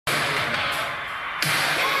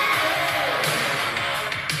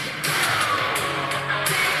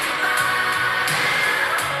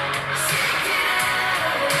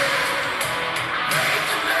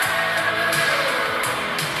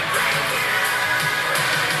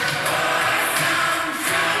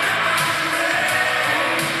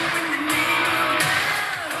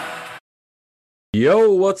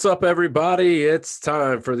Yo, what's up, everybody? It's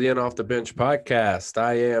time for the In Off the Bench podcast.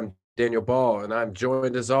 I am Daniel Ball, and I'm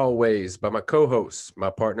joined as always by my co-hosts,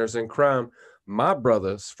 my partners in crime, my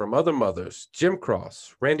brothers from other mothers, Jim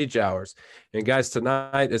Cross, Randy Jowers. And guys,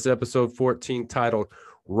 tonight is episode 14 titled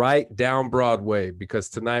Right Down Broadway, because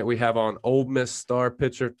tonight we have on Ole Miss star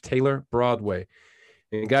pitcher Taylor Broadway.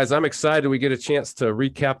 And guys, I'm excited we get a chance to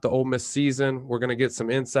recap the Ole Miss season. We're going to get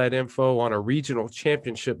some inside info on a regional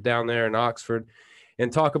championship down there in Oxford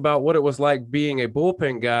and talk about what it was like being a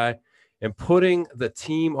bullpen guy and putting the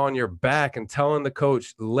team on your back and telling the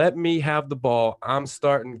coach, let me have the ball. I'm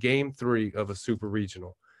starting game 3 of a super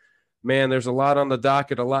regional. Man, there's a lot on the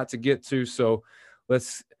docket, a lot to get to. So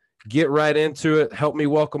let's get right into it. Help me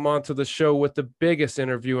welcome onto the show with the biggest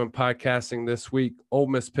interview in podcasting this week, Ole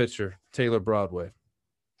Miss pitcher Taylor Broadway.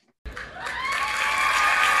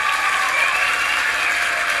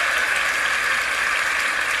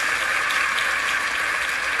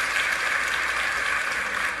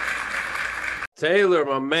 Taylor,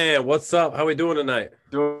 my man, what's up? How we doing tonight?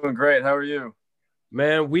 Doing great. How are you?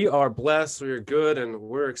 Man, we are blessed. We're good, and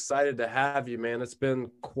we're excited to have you, man. It's been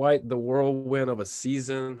quite the whirlwind of a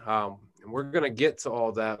season, and we're going to get to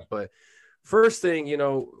all that. But first thing,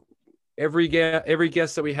 every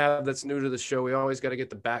guest that we have that's new to the show, we always got to get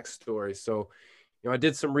the backstory. So, I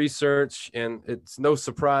did some research, and it's no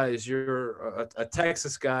surprise you're a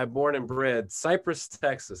Texas guy, born and bred, Cypress,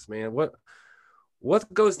 Texas, man.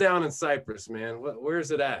 What goes down in Cypress, man?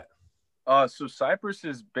 Where's it at? So Cypress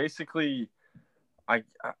is basically, I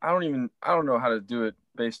don't know how to do it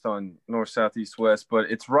based on north, south, east, west, but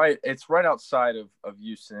it's right outside of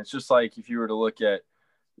Houston. It's just like if you were to look at,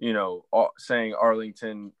 saying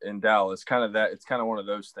Arlington and Dallas, kind of that. It's kind of one of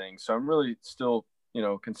those things. So I'm really still,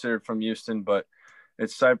 considered from Houston, but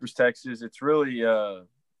it's Cypress, Texas. It's really a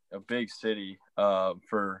big city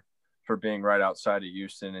for being right outside of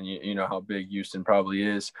Houston, and you know how big Houston probably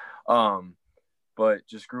is. But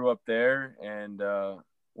just grew up there and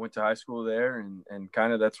went to high school there, and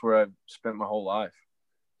kind of that's where I've spent my whole life.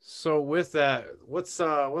 So with that, what's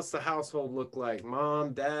the household look like?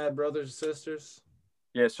 Mom, dad, brothers, sisters?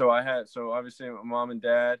 Yeah, so obviously my mom and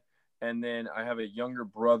dad, and then I have a younger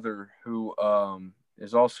brother who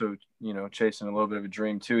is also, chasing a little bit of a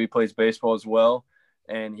dream too. He plays baseball as well,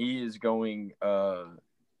 and he's going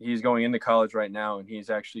into college right now, and he's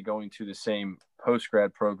actually going to the same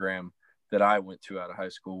post-grad program that I went to out of high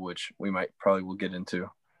school, which we probably will get into.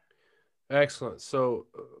 Excellent. So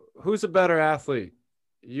who's a better athlete,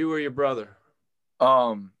 you or your brother?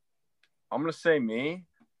 I'm going to say me,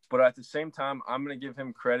 but at the same time, I'm going to give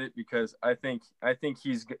him credit because I think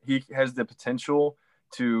he has the potential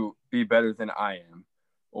to be better than I am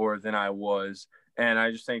or than I was. And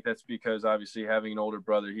I just think that's because obviously having an older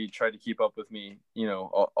brother, he tried to keep up with me,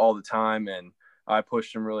 all the time. And I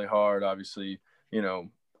pushed him really hard, obviously,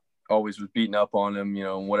 always was beating up on him,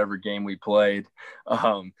 in whatever game we played.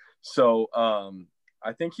 I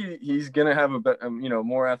think he's going to have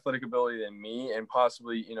more athletic ability than me and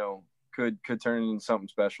possibly, could turn into something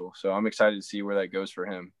special. So I'm excited to see where that goes for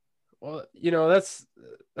him. Well, that's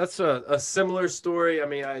a similar story. I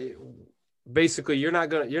mean, basically you're not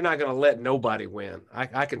gonna let nobody win.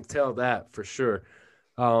 I can tell that for sure.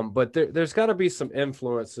 But there's got to be some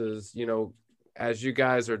influences, as you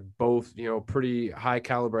guys are both, pretty high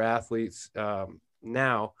caliber athletes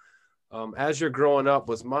now. As you're growing up,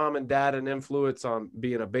 was mom and dad an influence on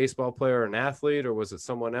being a baseball player or an athlete, or was it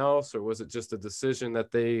someone else, or was it just a decision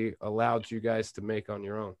that they allowed you guys to make on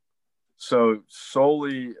your own? So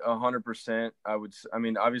solely 100%,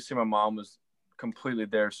 obviously my mom was completely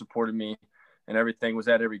there, supported me and everything, was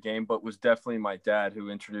at every game, but was definitely my dad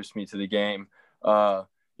who introduced me to the game,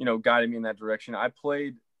 guided me in that direction. I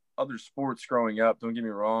played other sports growing up, don't get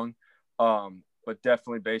me wrong. But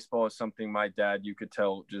definitely baseball is something my dad, you could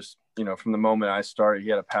tell just, from the moment I started, he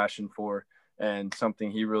had a passion for and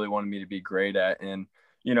something he really wanted me to be great at. And,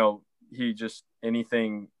 he just,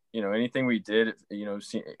 anything we did,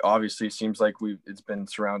 obviously seems like it's been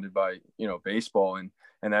surrounded by, baseball and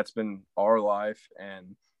that's been our life.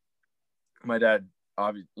 And my dad,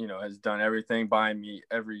 has done everything, buying me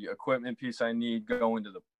every equipment piece I need, going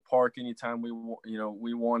to the park anytime we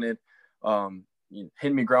wanted,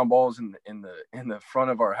 hitting me ground balls in the front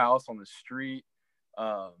of our house on the street,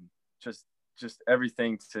 just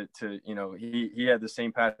everything to he had the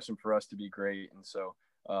same passion for us to be great. And so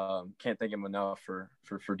can't thank him enough for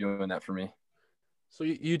doing that for me. So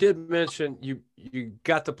you did mention you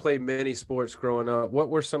got to play many sports growing up. What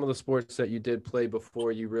were some of the sports that you did play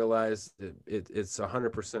before you realized it's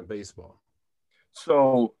 100% baseball?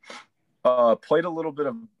 So played a little bit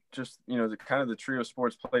of just, the kind of the trio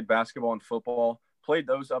sports, played basketball and football played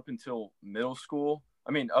those up until middle school.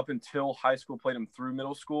 I mean, up until high school, played them through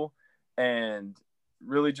middle school, and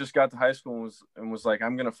really just got to high school and was like,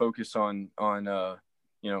 I'm going to focus on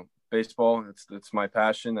baseball. That's my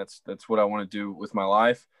passion. That's what I want to do with my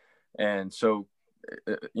life. And so,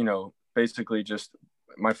 basically just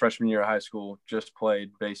my freshman year of high school, just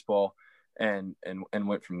played baseball and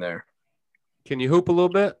went from there. Can you hoop a little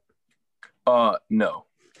bit? No.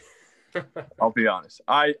 I'll be honest.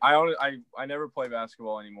 I never play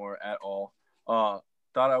basketball anymore at all. Thought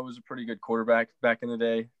I was a pretty good quarterback back in the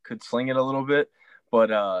day. Could sling it a little bit, but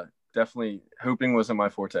definitely hooping wasn't my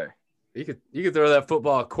forte. You could throw that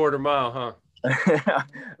football a quarter mile, huh?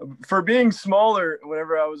 For being smaller,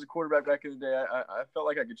 whenever I was a quarterback back in the day, I felt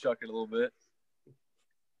like I could chuck it a little bit.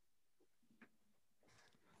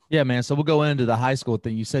 Yeah, man. So we'll go into the high school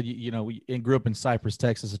thing. You said you grew up in Cypress,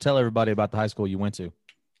 Texas. So tell everybody about the high school you went to.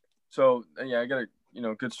 So yeah, I got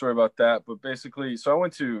a good story about that. But basically, so I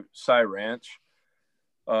went to Cy Ranch.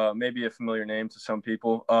 Maybe a familiar name to some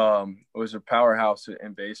people. It was a powerhouse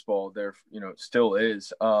in baseball. There, still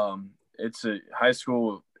is. It's a high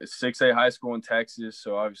school, it's 6A high school in Texas.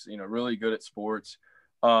 So obviously, really good at sports.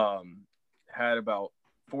 Had about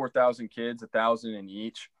 4,000 kids, 1,000 in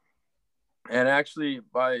each. And actually,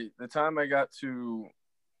 by the time I got to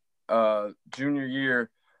junior year,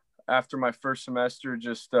 after my first semester,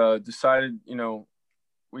 just decided,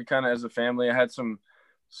 we kind of as a family, I had some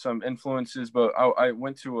influences, but I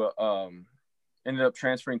went to ended up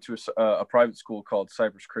transferring to a private school called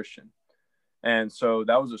Cypress Christian. And so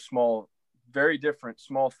that was a small, very different,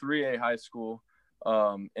 small 3A high school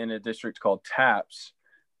in a district called TAPS.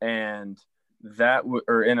 And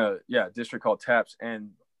district called TAPS.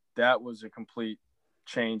 And that was a complete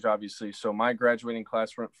change, obviously. So my graduating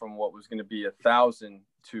class went from what was going to be 1,000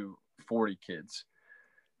 to 40 kids.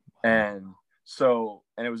 And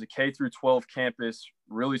it was a K through 12 campus,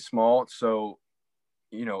 really small. So,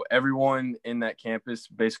 everyone in that campus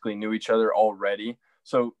basically knew each other already.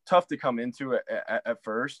 So tough to come into it at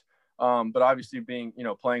first. But obviously being,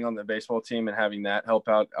 playing on the baseball team and having that help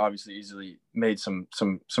out, obviously easily made some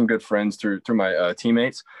good friends through my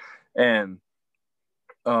teammates. And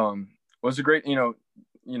was a great,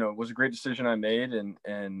 was a great decision I made and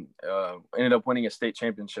ended up winning a state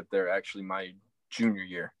championship there actually my junior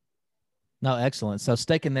year. No, excellent. So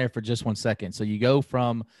sticking there for just 1 second. So you go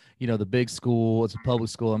from, the big school, it's a public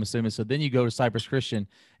school, I'm assuming. So then you go to Cypress Christian,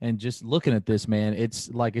 and just looking at this, man, it's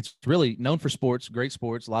really known for sports, great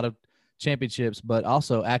sports, a lot of championships, but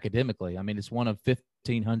also academically. I mean, it's one of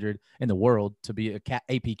 1,500 in the world to be a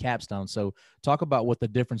AP capstone. So talk about what the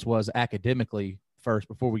difference was academically first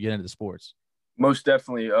before we get into the sports. Most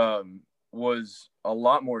definitely was a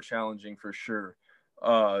lot more challenging for sure.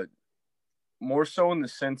 More so in the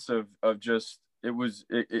sense of just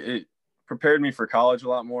it prepared me for college a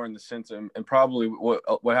lot more in the sense and probably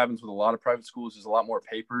what happens with a lot of private schools is a lot more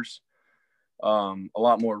papers, a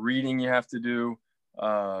lot more reading you have to do,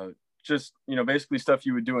 just basically stuff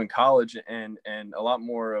you would do in college and a lot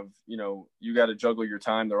more of you got to juggle your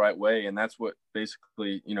time the right way. And that's what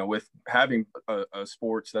basically with having a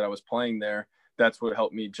sports that I was playing there, that's what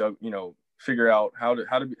helped me figure out how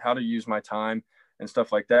to use my time and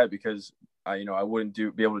stuff like that, because I wouldn't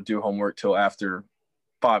be able to do homework till after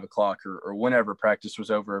 5 o'clock or whenever practice was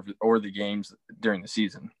over or the games during the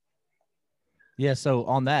season. Yeah. So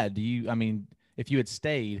on that, if you had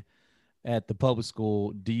stayed at the public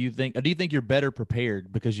school, do you think you're better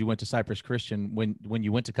prepared because you went to Cypress Christian when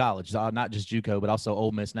you went to college, not just JUCO, but also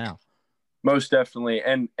Ole Miss now? Most definitely.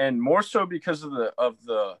 And more so because of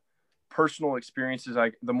the personal experiences,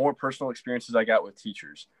 the more personal experiences I got with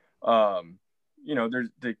teachers. There's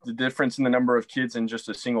the difference in the number of kids in just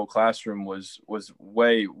a single classroom was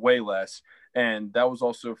way, way less. And that was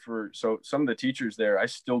also so some of the teachers there I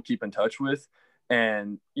still keep in touch with.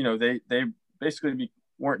 And, they basically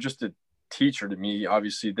weren't just a teacher to me.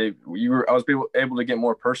 Obviously I was able to get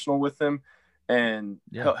more personal with them and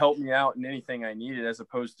help me out in anything I needed, as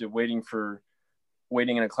opposed to waiting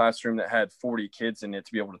in a classroom that had 40 kids in it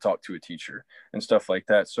to be able to talk to a teacher and stuff like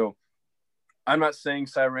that. So I'm not saying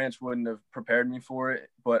Cy Ranch wouldn't have prepared me for it,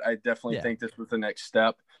 but I definitely think this was the next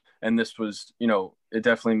step. And this was, it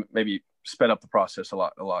definitely maybe sped up the process a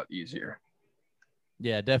lot easier.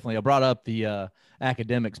 Yeah, definitely. I brought up the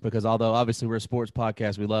academics because although obviously we're a sports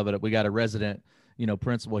podcast, we love it. We got a resident,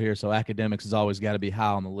 principal here. So academics has always got to be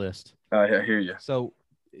high on the list. I hear you. So,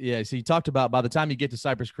 yeah. So you talked about by the time you get to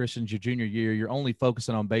Cypress Christian's your junior year, you're only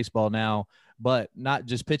focusing on baseball now, but not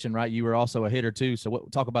just pitching, right? You were also a hitter too. So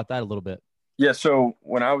talk about that a little bit. Yeah. So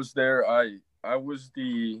when I was there, I was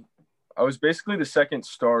the I was basically the second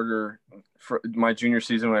starter for my junior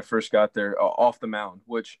season when I first got there off the mound,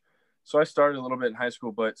 so I started a little bit in high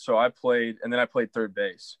school, but so I played, and then I played third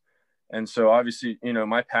base. And so obviously,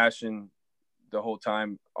 my passion the whole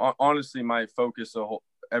time, honestly, my focus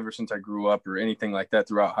ever since I grew up or anything like that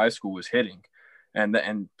throughout high school was hitting,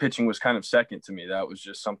 and pitching was kind of second to me. That was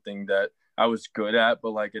just something that I was good at,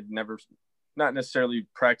 but like it never, not necessarily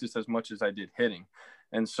practiced as much as I did hitting.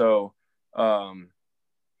 And so,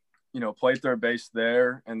 played third base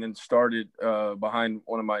there, and then started behind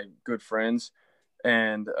one of my good friends,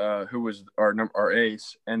 and who was our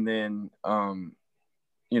ace, and then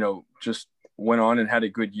just went on and had a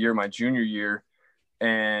good year my junior year,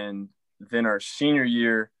 and then our senior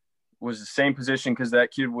year was the same position because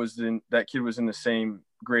that kid was in the same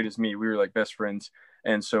grade as me. We were like best friends,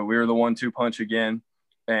 and so we were the 1-2 punch again,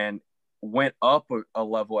 and went up a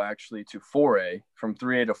level actually to 4A, from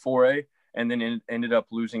 3A to 4A, and then ended up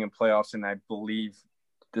losing in playoffs in, I believe,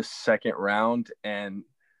 the second round. And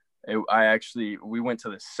we went to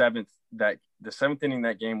the seventh inning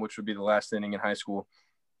that game, which would be the last inning in high school,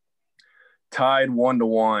 tied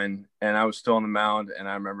 1-1, and I was still on the mound. And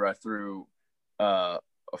I remember I threw a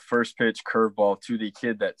first pitch curveball to the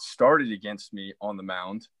kid that started against me on the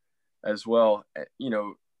mound as well.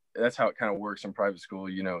 That's how it kind of works in private school.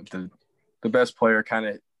 The best player kind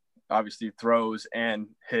of obviously throws and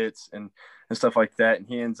hits and stuff like that. And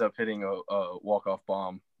he ends up hitting a walk-off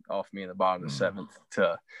bomb off me in the bottom of the seventh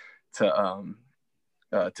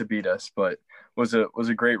to beat us. But was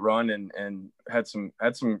a great run, and had some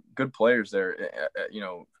good players there.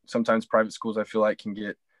 Sometimes private schools, I feel like, can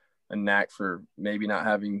get a knack for maybe not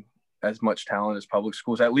having as much talent as public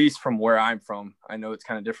schools, at least from where I'm from. I know it's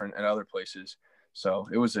kind of different at other places. So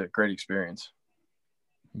it was a great experience.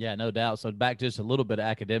 Yeah, no doubt. So back just a little bit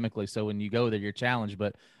academically. So when you go there, you're challenged,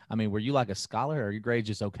 but I mean, were you like a scholar, or your grades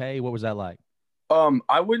just okay? What was that like?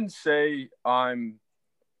 I wouldn't say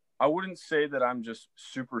that I'm just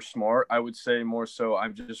super smart. I would say more so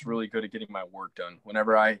I'm just really good at getting my work done.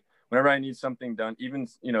 Whenever I need something done, even,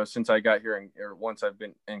 since I got here or once I've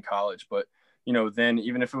been in college, but, then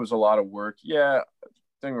even if it was a lot of work, yeah,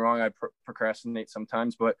 don't get me wrong, I procrastinate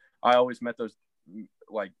sometimes, but I always met those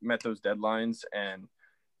deadlines, and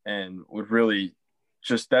would really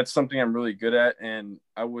that's something I'm really good at. And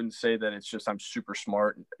I wouldn't say that it's just I'm super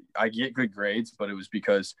smart. I get good grades, but it was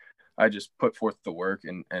because I just put forth the work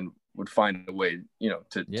and would find a way,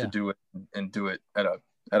 to do it, and do it at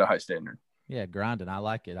a high standard. Yeah, grinding. I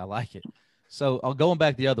like it. So going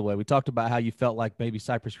back the other way, we talked about how you felt like maybe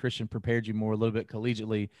Cypress Christian prepared you more a little bit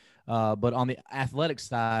collegiately. But on the athletic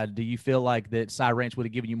side, do you feel like that Cy Ranch would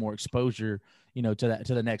have given you more exposure, to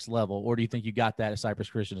the next level? Or do you think you got that at Cypress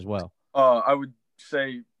Christian as well? I would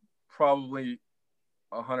say probably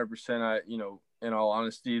 100%. In all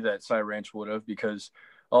honesty, that Cy Ranch would have, because,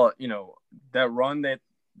 that run that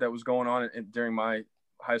was going on during my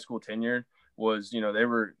high school tenure was,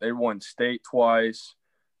 they won state twice.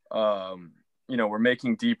 We're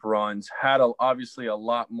making deep runs, had obviously a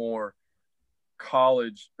lot more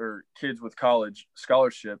college or kids with college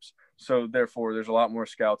scholarships. So therefore there's a lot more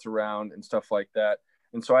scouts around and stuff like that.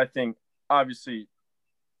 And so I think obviously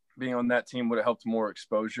being on that team would have helped more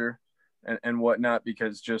exposure and whatnot,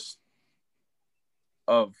 because just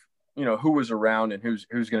of, who was around and who's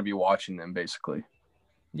going to be watching them basically.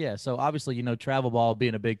 Yeah. So obviously, travel ball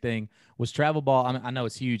being a big thing. Was travel ball, I know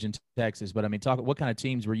it's huge in Texas, but I mean, what kind of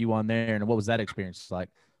teams were you on there, and what was that experience like?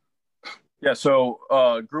 Yeah. So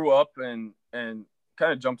grew up and kind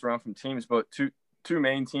of jumped around from teams, but two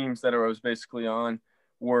main teams that I was basically on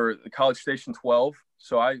were the College Station 12.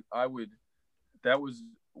 So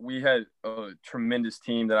we had a tremendous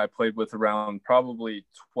team that I played with around probably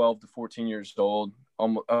 12 to 14 years old,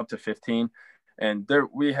 almost up to 15. And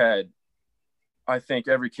we had, I think,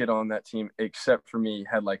 every kid on that team except for me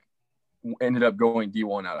ended up going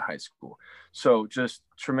D1 out of high school. So just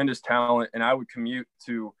tremendous talent. And I would commute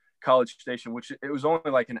to College Station, which it was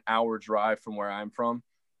only like an hour drive from where I'm from,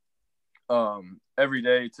 every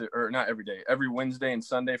Wednesday and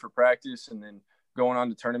Sunday for practice, and then going on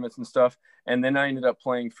to tournaments and stuff. And then I ended up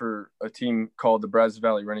playing for a team called the Brazos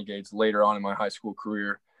Valley Renegades later on in my high school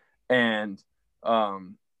career. And I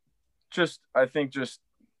think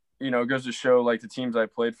it goes to show, like, the teams I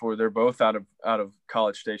played for, they're both out of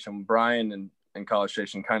College Station. Bryan and College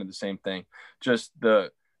Station, kind of the same thing. Just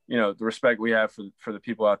the respect we have for the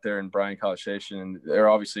people out there in Bryan, College Station, and they're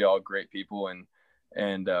obviously all great people.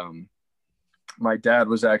 And my dad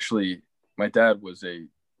was a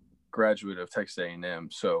graduate of Texas A&M,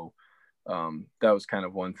 so that was kind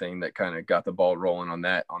of one thing that kind of got the ball rolling on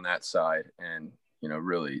that side, and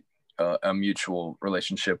really a mutual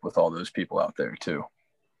relationship with all those people out there too.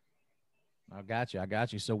 I got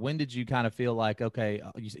you. So when did you kind of feel like, okay,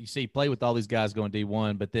 you see, you play with all these guys going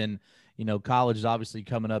D1, but then, college is obviously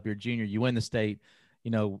coming up. You're junior, you win the state,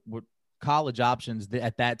 college options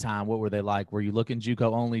at that time, what were they like? Were you looking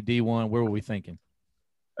JUCO only, D1? Where were we thinking?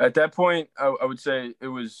 At that point, I would say it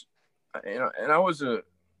was, and I was a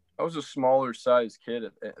smaller sized kid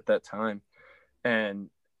at that time. And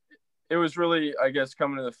it was really, I guess,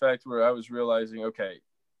 coming to the fact where I was realizing, okay,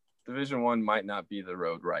 Division I might not be the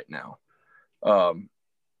road right now.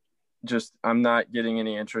 Just I'm not getting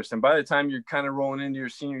any interest. And by the time you're kind of rolling into your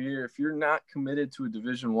senior year, if you're not committed to a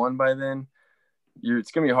Division I by then,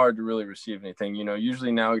 it's going to be hard to really receive anything.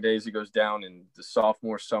 Usually nowadays it goes down in the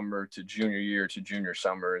sophomore summer to junior year to junior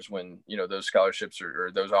summer is when, those scholarships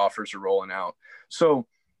or those offers are rolling out. So,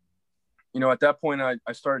 at that point I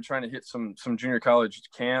started trying to hit some junior college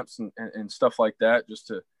camps and stuff like that, just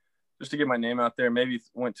to get my name out there. Maybe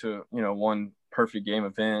went to, one perfect game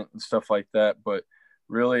event and stuff like that. But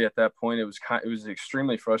really at that point, it was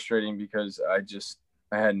extremely frustrating because I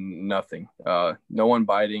had nothing, no one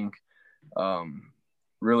biting,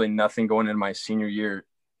 really nothing going into my senior year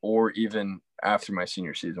or even after my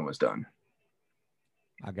senior season was done.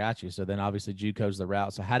 I got you. So then obviously JUCO's the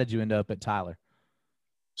route. So how did you end up at Tyler?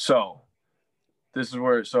 So this is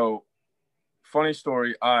where, funny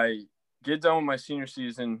story. I get done with my senior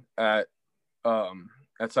season at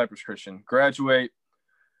Cypress Christian, graduate,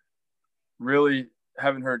 really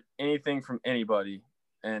haven't heard anything from anybody.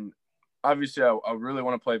 And obviously I really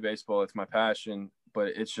want to play baseball. It's my passion, but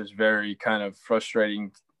it's just very kind of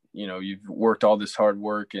frustrating. You've worked all this hard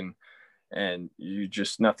work and you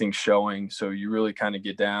just nothing's showing. So you really kind of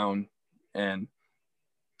get down. And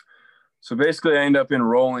so basically I end up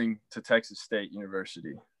enrolling to Texas State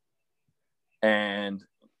University. And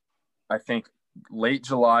I think late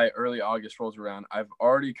July, early August rolls around. I've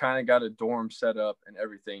already kind of got a dorm set up and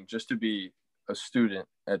everything just to be a student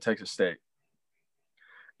at Texas State.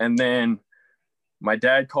 And then my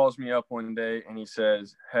dad calls me up one day and he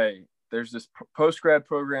says, hey, there's this post-grad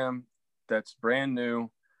program that's brand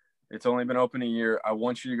new. It's only been open a year. I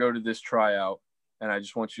want you to go to this tryout and I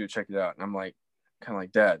just want you to check it out. And I'm like, kind of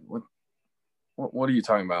like, Dad, what are you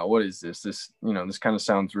talking about? What is this? This kind of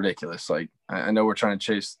sounds ridiculous. Like, I know we're trying to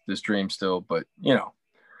chase this dream still, but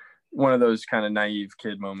one of those kind of naive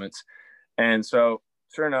kid moments. And so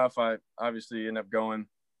sure enough, I obviously end up going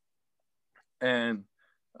and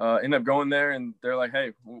end up going there, and they're like,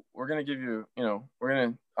 hey, we're going to give you, we're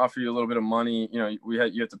going to offer you a little bit of money. You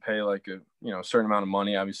have to pay like a certain amount of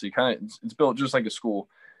money, obviously. Kind of, it's built just like a school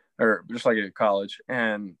or just like a college.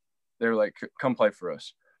 And they're like, come play for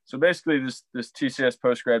us. So basically this TCS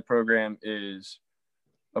post-grad program is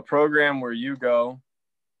a program where you go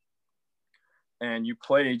and you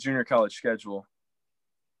play a junior college schedule,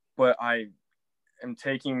 but I am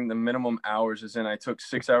taking the minimum hours, as in I took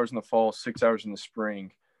 6 hours in the fall, 6 hours in the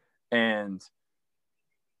spring, and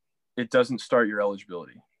it doesn't start your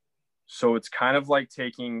eligibility. So it's kind of like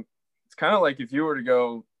if you were to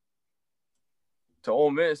go to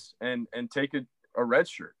Ole Miss and take a red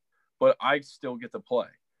shirt, but I still get to play.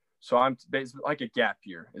 So I'm basically like a gap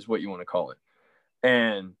year is what you want to call it.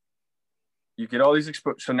 And you get all these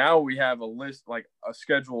so now we have a list, like a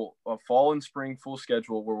schedule, a fall and spring full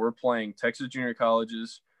schedule where we're playing Texas junior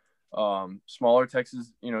colleges, smaller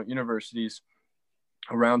Texas, universities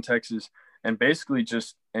around Texas, and basically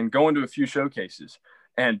and going to a few showcases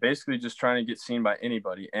and basically just trying to get seen by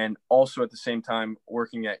anybody. And also at the same time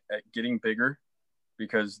working at getting bigger,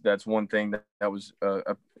 because that's one thing that was,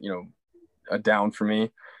 a down for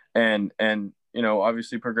me. And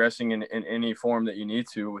obviously progressing in any form that you need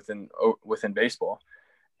to within baseball.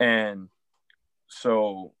 And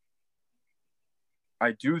so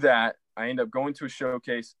I do that. I end up going to a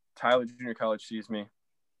showcase. Tyler Junior College sees me,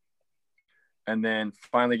 and then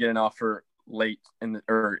finally get an offer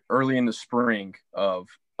early in the spring of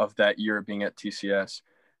that year being at TCS,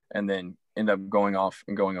 and then end up going off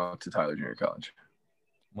to Tyler Junior College.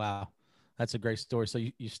 Wow. That's a great story. So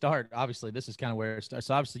you start, obviously this is kind of where it starts.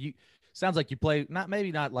 So obviously sounds like you play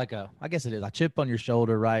maybe not like I guess it is a chip on your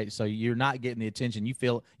shoulder, right? So you're not getting the attention. You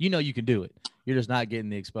feel, you can do it. You're just not getting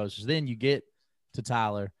the exposures. Then you get to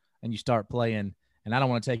Tyler and you start playing, and I don't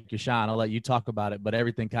want to take your shine. I'll let you talk about it, but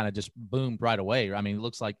everything kind of just boomed right away. I mean, it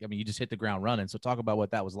looks like, you just hit the ground running. So talk about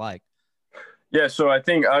what that was like. Yeah. So I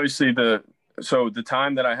think obviously the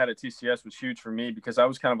time that I had at TCS was huge for me because I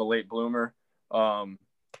was kind of a late bloomer.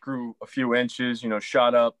 Grew a few inches,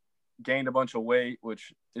 shot up, gained a bunch of weight,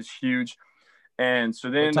 which is huge. And so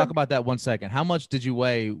then talk about that 1 second. How much did you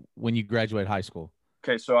weigh when you graduated high school?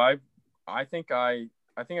 Okay. So I think I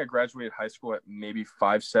I think I graduated high school at maybe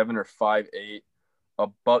 5'7" or 5'8",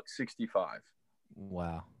 $165.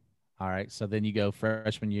 Wow. All right. So then you go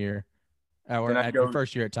freshman year, or Then I at go- your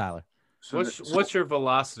first year at Tyler. So What's your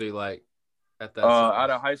velocity like at that? out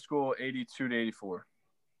of high school, 82 to 84.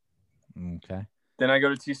 Okay. Then I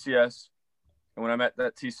go to TCS, and when I'm at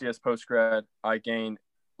that TCS post grad, I gain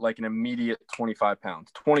like an immediate 25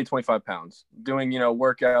 pounds, doing,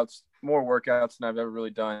 workouts, more workouts than I've ever really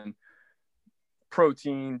done.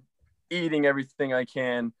 Protein, eating everything I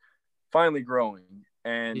can, finally growing.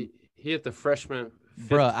 And he hit the freshman 15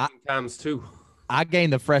 Bruh, times 2. I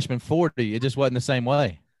gained the freshman 40. It just wasn't the same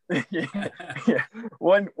way. yeah,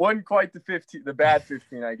 one quite the 15, the bad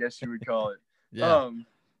 15, I guess you would call it. Yeah.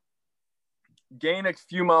 Gain a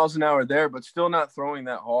few miles an hour there, but still not throwing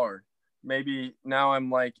that hard. Maybe now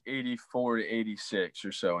I'm like 84 to 86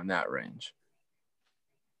 or so in that range.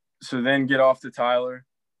 So then get off to Tyler.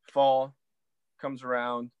 Fall comes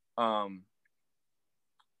around.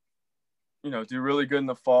 Do really good in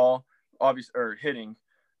the fall, obviously, or hitting,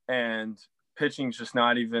 and pitching's just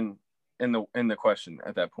not even in the question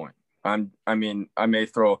at that point. I may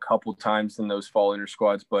throw a couple times in those fall inter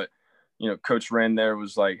squads, but Coach Wren there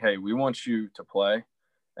was like, hey, we want you to play,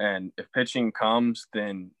 and if pitching comes,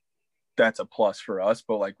 then that's a plus for us.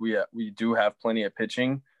 But like we do have plenty of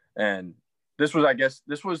pitching, and this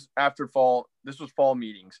was after fall. This was fall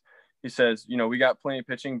meetings. He says, we got plenty of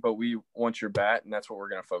pitching, but we want your bat, and that's what we're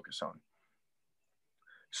going to focus on.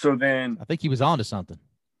 So then I think he was on to something.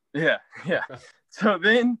 Yeah. So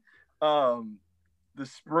then the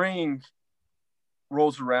spring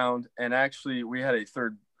rolls around, and actually we had a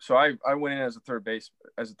third. So I went in as a third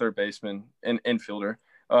baseman and infielder.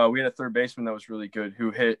 We had a third baseman that was really good, who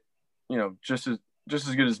hit, just as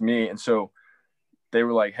good as me. And so they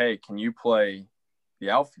were like, hey, can you play the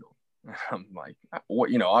outfield? I'm like, what,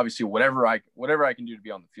 obviously whatever I can do to be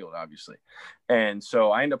on the field, obviously. And so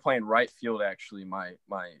I ended up playing right field, actually, my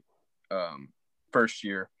first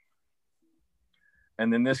year.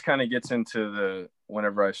 And then this kind of gets into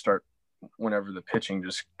whenever the pitching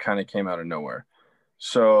just kind of came out of nowhere.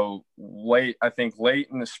 So late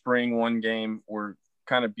in the spring, one game, we're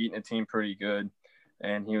kind of beating a team pretty good.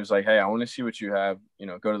 And he was like, hey, I want to see what you have,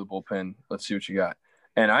 go to the bullpen. Let's see what you got.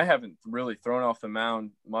 And I haven't really thrown off the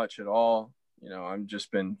mound much at all. I've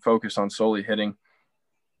just been focused on solely hitting.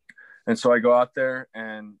 And so I go out there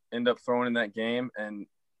and end up throwing in that game. And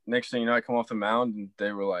next thing you know, I come off the mound and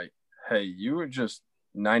they were like, hey, you were just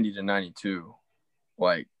 90 to 92.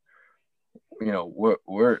 Like,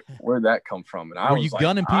 where'd that come from? And were you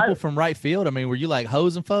gunning people from right field? I mean, were you like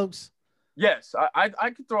hosing folks? Yes, I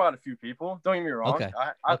could throw out a few people. Don't get me wrong. Okay.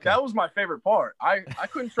 That was my favorite part. I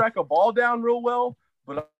couldn't track a ball down real well,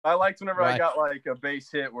 but I liked whenever I got like a base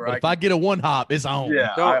hit where if I get a one hop, it's on.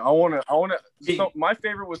 Yeah, I want to. So my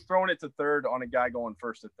favorite was throwing it to third on a guy going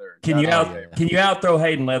first to third. Can you out throw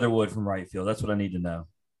Hayden Leatherwood from right field? That's what I need to know.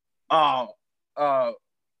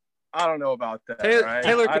 I don't know about that.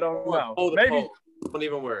 Taylor, I don't know. Maybe. Don't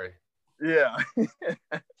even worry. Yeah.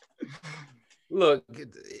 Look,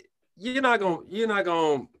 you're not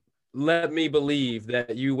gonna let me believe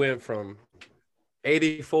that you went from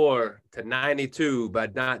 84 to 92 by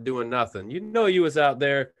not doing nothing. You was out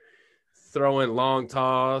there throwing long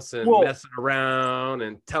toss and messing around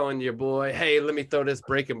and telling your boy, hey, let me throw this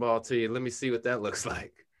breaking ball to you. Let me see what that looks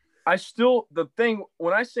like.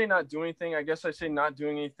 When I say not doing anything, I guess I say not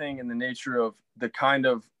doing anything in the nature of the kind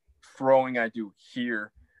of throwing I do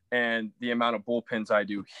here and the amount of bullpens I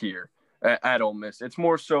do here at Ole Miss. It's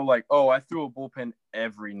more so like, I threw a bullpen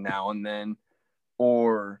every now and then,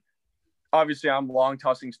 or obviously I'm long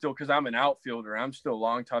tossing still because I'm an outfielder. I'm still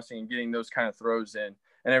long tossing and getting those kind of throws in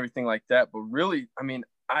and everything like that. But really,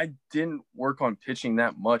 I didn't work on pitching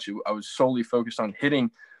that much. I was solely focused on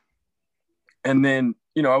hitting. And then,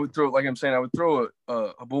 I would throw, like I'm saying, I would throw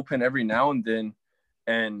a bullpen every now and then,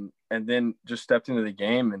 and then just stepped into the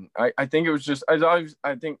game. And I think it was just,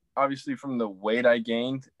 I think obviously from the weight I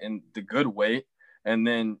gained and the good weight, and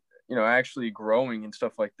then, actually growing and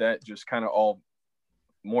stuff like that, just kind of all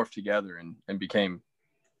morphed together and became,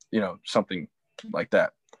 something like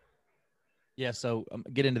that. Yeah. So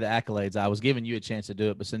get into the accolades. I was giving you a chance to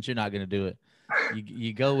do it, but since you're not going to do it,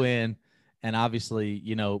 you go in and obviously,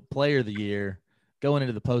 player of the year, going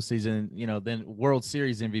into the postseason, then World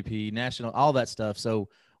Series MVP, national, all that stuff. So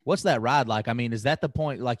what's that ride like? I mean, is that the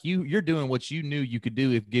point? Like you're doing what you knew you could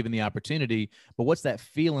do if given the opportunity, but what's that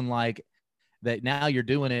feeling like that now you're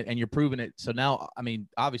doing it and you're proving it? So now,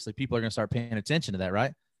 obviously people are going to start paying attention to that,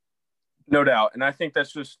 right? No doubt. And I think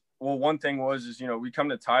that's just, one thing is we come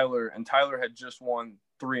to Tyler, and Tyler had just won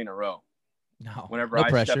 3 in a row. No, whenever no I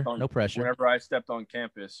pressure. stepped on No pressure. whenever I stepped on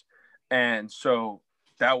campus. And so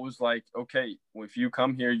that was like, okay, if you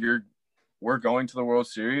come here, we're going to the World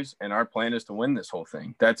Series and our plan is to win this whole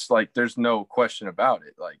thing. That's like, there's no question about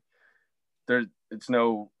it. Like it's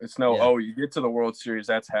no, oh, you get to the World Series.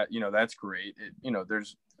 That's that's great.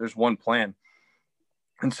 There's one plan.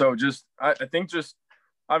 And so I think just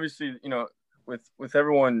obviously, with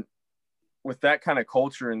everyone, with that kind of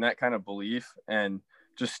culture and that kind of belief and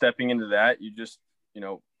just stepping into that, you just,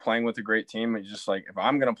 playing with a great team, and just like, if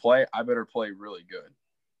I'm going to play, I better play really good.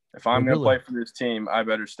 If I'm going to play for this team, I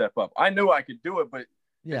better step up. I knew I could do it, but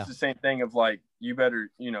it's the same thing of like, you better,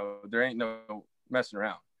 there ain't no messing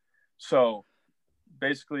around. So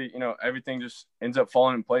basically, everything just ends up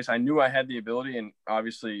falling in place. I knew I had the ability, and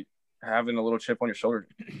obviously having a little chip on your shoulder,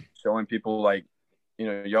 showing people like,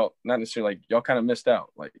 y'all not necessarily like y'all kind of missed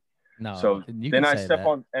out. Like, no. So then I step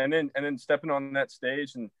on, and then stepping on that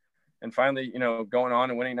stage and finally, going on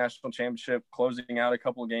and winning national championship, closing out a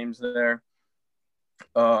couple of games there,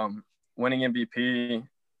 winning MVP,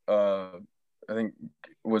 I think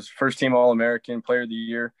was first team All-American, player of the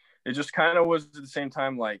year. It just kind of was at the same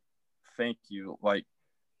time, like, thank you, like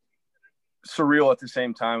surreal at the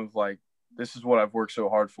same time of like, this is what I've worked so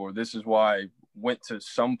hard for. This is why I went to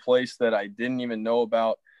some place that I didn't even know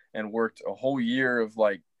about and worked a whole year of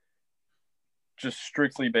like just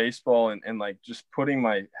strictly baseball and like just putting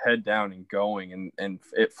my head down and going and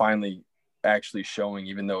it finally actually showing,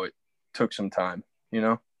 even though it took some time,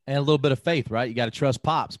 And a little bit of faith, right? You got to trust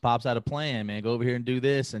Pops. Pops had a plan, man. Go over here and do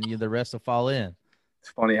this, and the rest will fall in. It's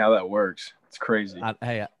funny how that works. It's crazy.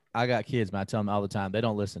 I got kids, man. I tell them all the time. They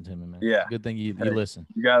don't listen to me, man. Yeah. Good thing you listen.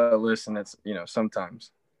 You got to listen. It's,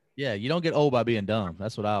 sometimes. Yeah. You don't get old by being dumb.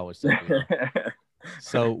 That's what I always say.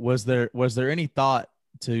 So was there any thought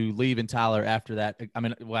to leaving Tyler after that?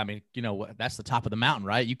 That's the top of the mountain,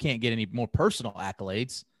 right? You can't get any more personal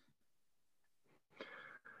accolades.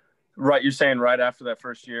 Right. You're saying right after that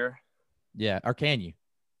first year? Yeah. Or can you?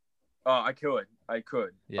 I could.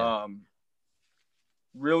 Yeah.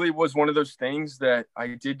 Really was one of those things that I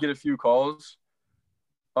did get a few calls.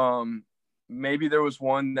 Maybe there was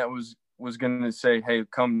one that was going to say, hey,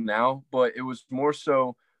 come now. But it was more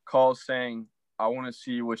so calls saying, I want to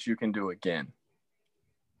see what you can do again.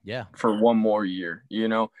 Yeah. For one more year,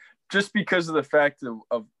 just because of the fact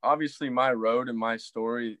of obviously my road and my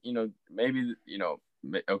story, maybe,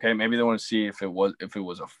 okay, maybe they want to see if it was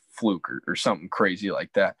a fluke or something crazy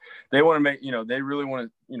like that. They want to make, they really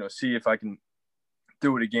want to, see if I can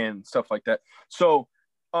do it again, stuff like that. So,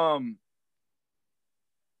 there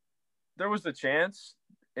was the chance.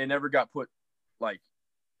 It never got put like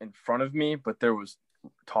in front of me, but there was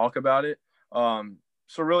talk about it.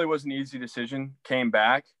 So really was an easy decision. Came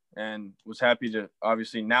back and was happy to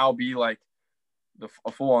obviously now be like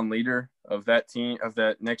a full-on leader of that team, of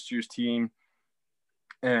that next year's team,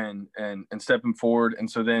 and stepping forward.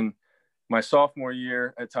 And so then my sophomore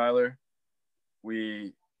year at Tyler,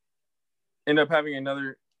 we end up having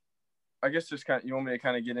another, I guess just kind of, you want me to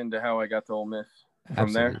kind of get into how I got to Ole Miss from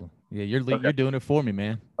Absolutely. there? Yeah, you're doing it for me,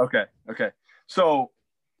 man. Okay. So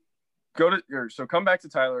come back to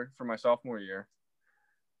Tyler for my sophomore year.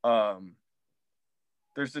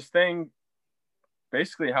 There's this thing,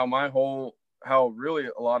 basically how really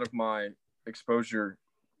a lot of my exposure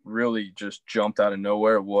really just jumped out of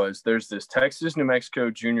nowhere was there's this Texas New Mexico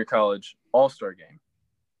Junior College All-Star game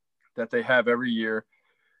that they have every year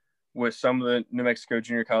with some of the New Mexico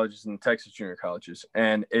junior colleges and Texas junior colleges.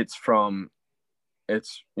 And it's all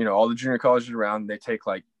the junior colleges around. They take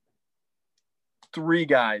like 3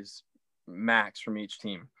 guys max from each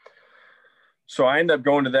team. So I end up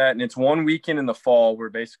going to that, and it's one weekend in the fall where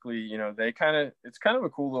basically, it's kind of a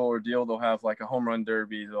cool little ordeal. They'll have like a home run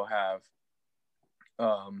derby. They'll have,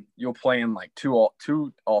 you'll play in like two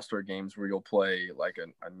all-star games where you'll play like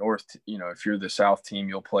a North, if you're the South team,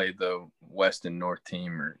 you'll play the West and North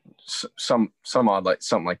team or some odd, like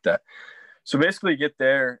something like that. So basically get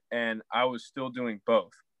there, and I was still doing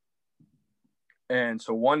both. And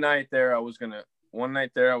so one night there I was going to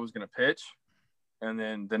pitch. And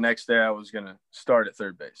then the next day I was going to start at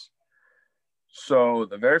third base. So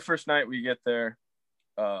the very first night we get there,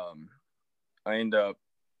 I end up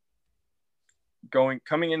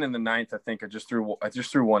coming in the ninth. I think I just threw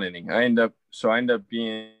one inning. I end up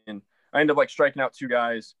like striking out 2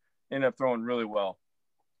 guys, ended up throwing really well.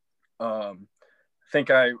 I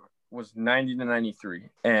think I was 90 to 93.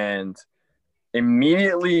 And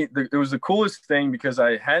immediately it was the coolest thing because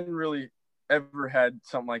I hadn't really ever had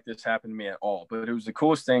something like this happen to me at all, but it was the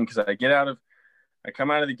coolest thing because I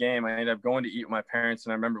come out of the game, I end up going to eat with my parents,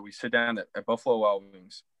 and I remember we sit down at Buffalo Wild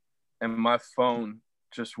Wings, and my phone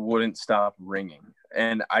just wouldn't stop ringing.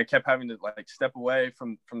 And I kept having to like step away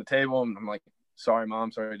from the table. And I'm like, sorry,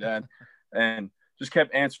 Mom, sorry, Dad. And just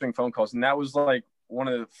kept answering phone calls. And that was like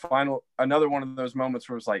another one of those moments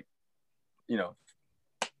where it was like, you know,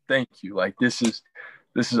 thank you. Like, this is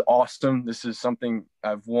awesome. This is something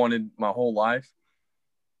I've wanted my whole life.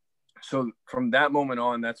 So from that moment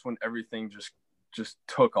on, that's when everything just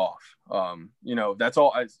took off. You know, that's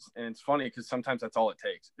all. And it's funny because sometimes that's all it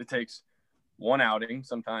takes. It takes one outing.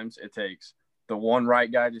 Sometimes it takes the one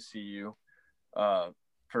right guy to see you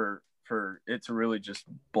for it to really just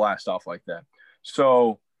blast off like that.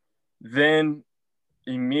 So then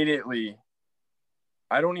immediately,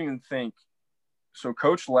 I don't even think – so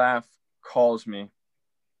Coach Laff calls me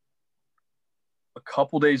a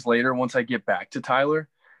couple days later once I get back to Tyler,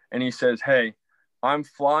 and he says, hey, I'm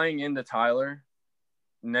flying into Tyler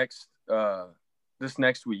this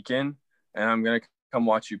next weekend, and I'm going to come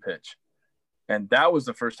watch you pitch. And that was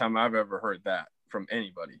the first time I've ever heard that from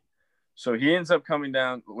anybody. So he ends up coming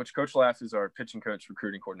down, which Coach Laff is our pitching coach,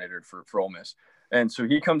 recruiting coordinator for Ole Miss. And so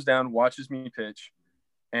he comes down, watches me pitch,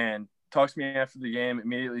 and talks to me after the game,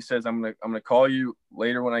 immediately says, I'm gonna call you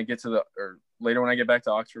later when I get back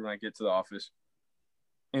to Oxford when I get to the office.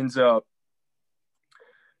 Ends up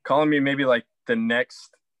calling me maybe like the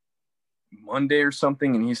next Monday or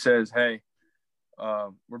something, and he says, hey,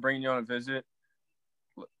 we're bringing you on a visit.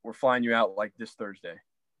 We're flying you out like this Thursday.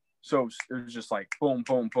 So it was just like boom,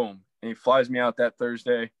 boom, boom. And he flies me out that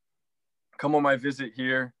Thursday, come on my visit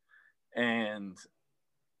here, and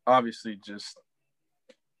obviously just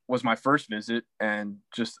was my first visit and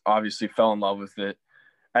just obviously fell in love with it.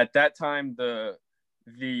 At that time,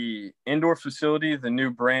 the indoor facility, the new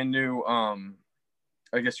brand new,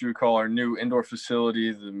 I guess you would call our new indoor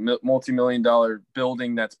facility, the multi-million-dollar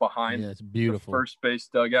building that's behind it's beautiful. The first base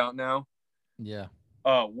dugout now. Yeah.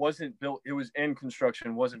 Wasn't built. It was in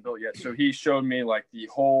construction, wasn't built yet. So he showed me like the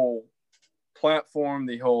whole platform,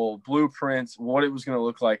 the whole blueprints, what it was going to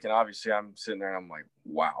look like. And obviously I'm sitting there and I'm like,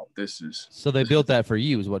 wow, this is. So they built that for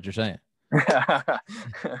you is what you're saying.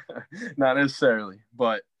 Not necessarily,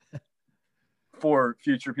 but for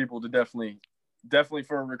future people to definitely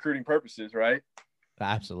for recruiting purposes. Right.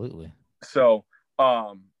 Absolutely. So,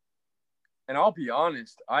 and I'll be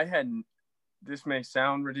honest, this may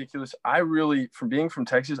sound ridiculous. From being from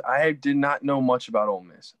Texas, I did not know much about Ole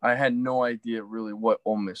Miss. I had no idea really what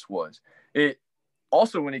Ole Miss was. It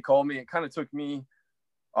also, when he called me, it kind of took me,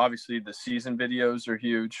 obviously the season videos are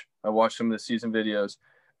huge. I watched some of the season videos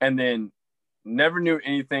and then never knew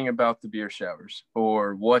anything about the beer showers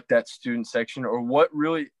or what that student section or what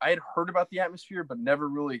really, I had heard about the atmosphere, but never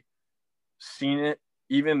really seen it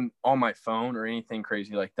even on my phone or anything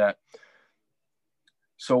crazy like that.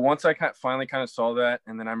 So once I finally kind of saw that,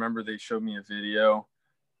 and then I remember they showed me a video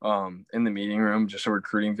in the meeting room, just a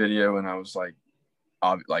recruiting video, and I was like,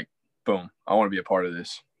 boom, I want to be a part of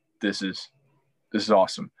this. This is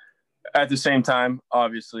awesome. At the same time,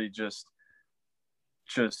 obviously, just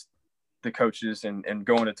the coaches and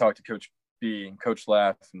going to talk to Coach B and Coach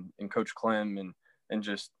Laff and Coach Clem and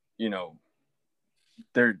just, you know,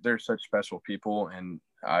 they're such special people, and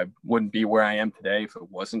I wouldn't be where I am today if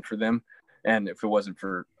it wasn't for them. And if it wasn't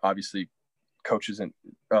for, obviously, coaches in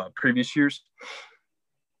previous years.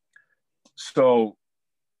 So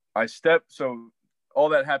all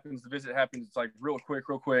that happens, the visit happens, it's like real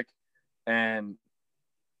quick. And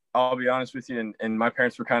I'll be honest with you, and my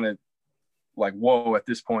parents were kind of like, whoa, at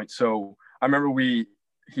this point. So I remember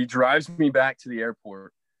he drives me back to the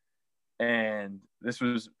airport. And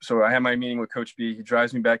so I had my meeting with Coach B. He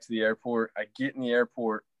drives me back to the airport. I get in the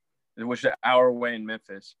airport, which is an hour away in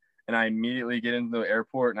Memphis. And I immediately get into the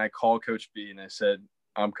airport and I call Coach B and I said,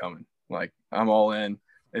 I'm coming. Like, I'm all in.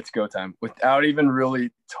 It's go time, without even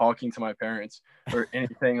really talking to my parents or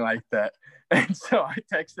anything like that. And so I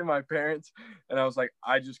texted my parents and I was like,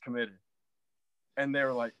 I just committed. And they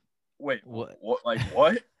were like, wait, what? Like,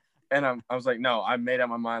 what? And I was like, no, I made up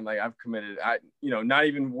my mind. Like, I've committed. Not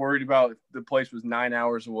even worried about if the place was 9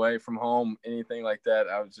 hours away from home, anything like that.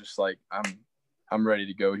 I was just like, I'm ready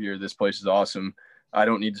to go here. This place is awesome. I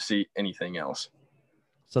don't need to see anything else.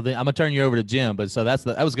 So then I'm gonna turn you over to Jim, but so that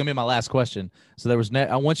was gonna be my last question. So there was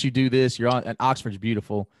once you do this, you're on, and Oxford's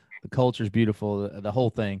beautiful, the culture's beautiful, the whole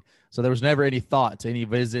thing. So there was never any thought to any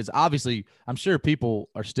visits. Obviously, I'm sure people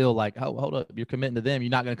are still like, oh, hold up, you're committing to them. You're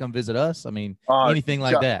not gonna come visit us. I mean, anything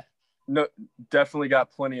like that. No, definitely got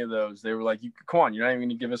plenty of those. They were like, come on, you're not even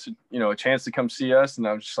gonna give us a chance to come see us. And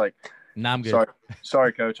I was just like, nah, I'm good.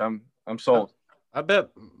 Sorry, Coach, I'm sold. I bet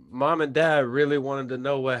Mom and Dad really wanted to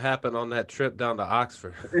know what happened on that trip down to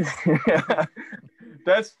Oxford.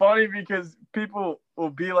 That's funny because people will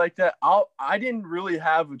be like that. I didn't really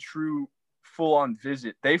have a true full-on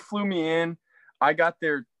visit. They flew me in. I got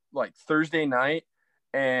there like Thursday night,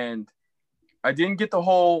 and I didn't get the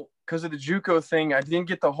whole, because of the JUCO thing, I didn't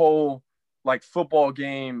get the whole like football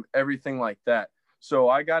game, everything like that. So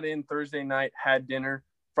I got in Thursday night, had dinner,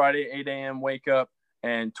 Friday 8 a.m. wake up,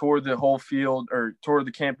 and toured the whole field, or toured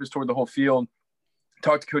the campus, toured the whole field,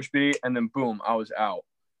 talked to Coach B, and then boom, I was out.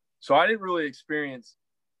 So I didn't really experience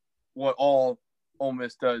what all Ole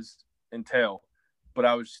Miss does entail, but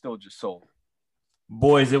I was still just sold.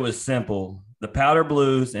 Boys, it was simple. The powder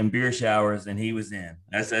blues and beer showers, and he was in.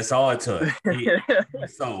 That's all it took. He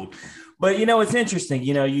was sold. But, it's interesting.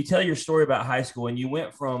 You tell your story about high school, and you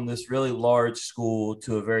went from this really large school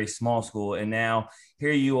to a very small school, and now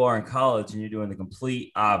here you are in college, and you're doing the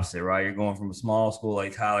complete opposite, right? You're going from a small school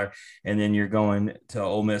like Tyler, and then you're going to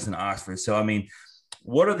Ole Miss and Oxford. So, I mean,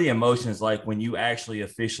 what are the emotions like when you actually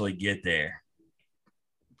officially get there?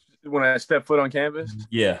 When I step foot on campus?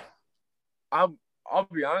 Yeah. I'll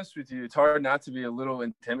be honest with you. It's hard not to be a little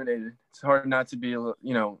intimidated. It's hard not to be,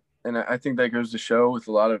 and I think that goes to show with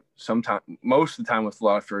most of the time with a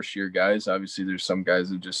lot of first year guys. Obviously, there's some guys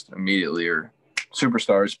who just immediately are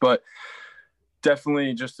superstars, but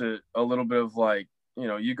definitely just a little bit of like,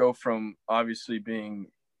 you go from obviously being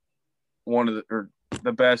one of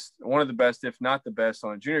the best, if not the best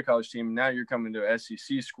on a junior college team. And now you're coming to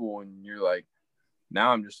SEC school and you're like,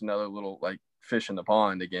 now I'm just another little like fish in the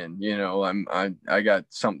pond again. I got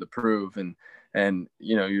something to prove, and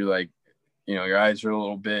you're like, your eyes are a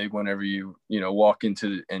little big whenever you walk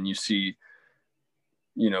into and you see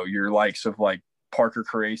your likes of like Parker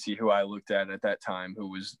Caracci, who I looked at that time,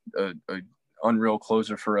 who was a unreal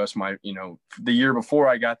closer for us the year before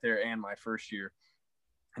I got there and my first year.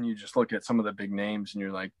 And you just look at some of the big names and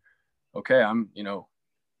you're like, okay, I'm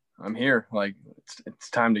here, like it's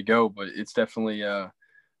time to go. But it's definitely a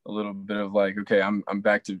little bit of like, okay, I'm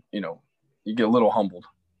back to, you get a little humbled.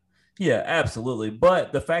 Yeah, absolutely.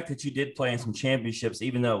 But the fact that you did play in some championships,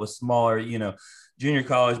 even though it was smaller, junior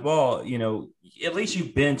college ball, at least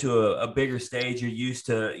you've been to a bigger stage. You're used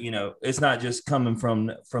to, it's not just coming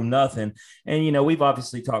from nothing. And, we've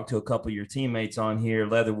obviously talked to a couple of your teammates on here,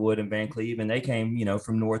 Leatherwood and Van Cleve, and they came,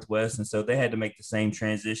 from Northwest. And so they had to make the same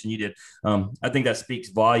transition you did. I think that speaks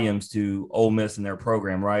volumes to Ole Miss and their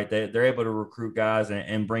program, right? They're able to recruit guys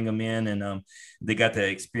and bring them in, and they got the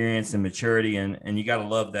experience and maturity, and you got to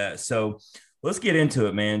love that. So let's get into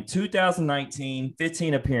it, man. 2019,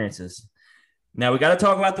 15 appearances. Now we got to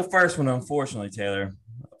talk about the first one, unfortunately, Taylor.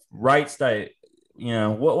 Wright State.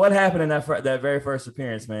 What happened in that very first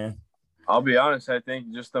appearance, man? I'll be honest. I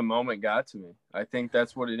think just the moment got to me. I think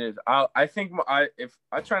that's what it is. I think if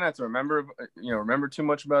I try not to remember too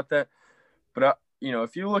much about that, but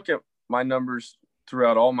if you look at my numbers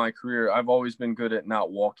throughout all my career, I've always been good at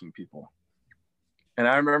not walking people. And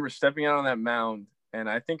I remember stepping out on that mound, and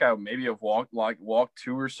I think I maybe have walked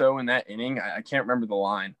two or so in that inning. I can't remember the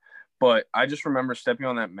line. But I just remember stepping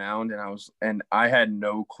on that mound, and I had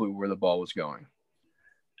no clue where the ball was going.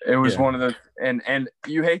 It was one of those, and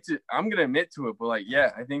you hate to, I'm going to admit to it, but like, yeah,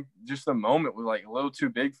 I think just the moment was like a little too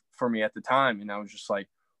big for me at the time. And I was just like,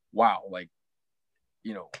 wow, like,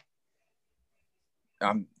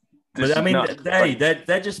 that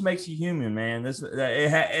just makes you human, man.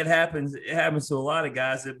 It happens to a lot of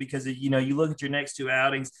guys because you look at your next two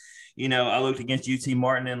outings. I looked against UT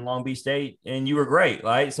Martin and Long Beach State, and you were great,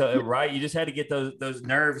 right? So, right, you just had to get those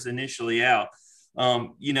nerves initially out. I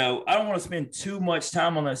don't want to spend too much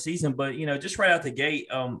time on that season, but just right out the gate,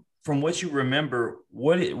 from what you remember,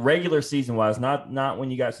 regular season wise, not when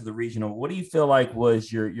you got to the regional, what do you feel like was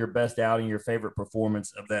your best outing, your favorite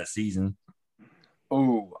performance of that season?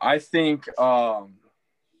 Oh, I think the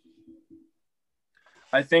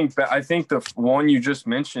one you just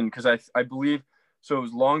mentioned, because I believe. So it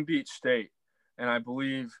was Long Beach State, and I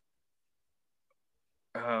believe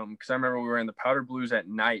because I remember we were in the Powder Blues at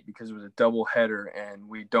night because it was a doubleheader, and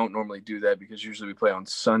we don't normally do that because usually we play on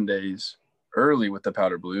Sundays early with the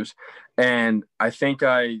Powder Blues. And I think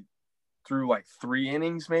I threw like 3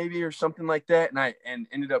 innings maybe or something like that, and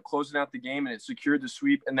ended up closing out the game, and it secured the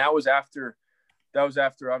sweep. And that was after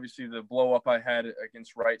obviously the blow up I had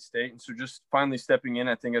against Wright State. And so just finally stepping in,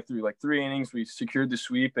 I think I threw like 3 innings. We secured the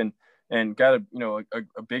sweep and got a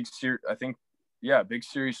big series, I think, a big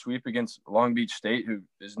series sweep against Long Beach State, who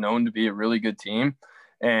is known to be a really good team.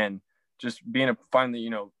 And just being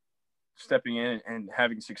finally, stepping in and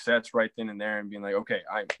having success right then and there and being like, okay,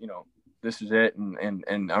 this is it.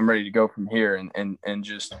 And I'm ready to go from here. And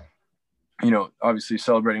just, obviously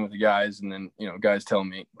celebrating with the guys, and then, guys telling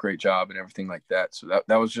me great job and everything like that. So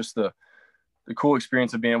that was just the the cool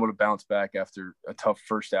experience of being able to bounce back after a tough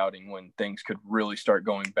first outing when things could really start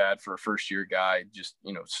going bad for a first-year guy, just,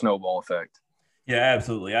 snowball effect. Yeah,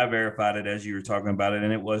 absolutely. I verified it as you were talking about it,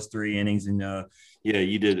 and it was 3 innings. And yeah,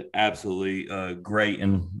 you did absolutely great,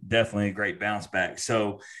 and definitely a great bounce back.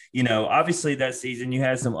 So, obviously that season you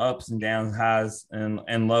had some ups and downs, highs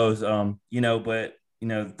and lows. But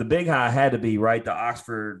the big high had to be right, the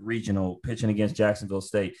Oxford Regional pitching against Jacksonville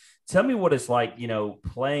State. Tell me what it's like,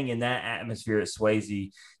 playing in that atmosphere at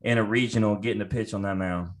Swayze in a regional, getting to pitch on that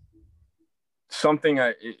mound. Something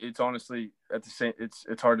it's honestly at the same,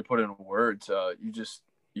 it's hard to put in words.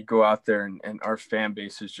 You go out there and our fan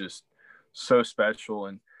base is just so special.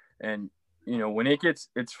 And when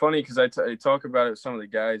it's funny because I talk about it with some of the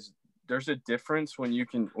guys, there's a difference when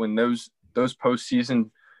those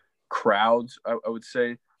postseason crowds, I would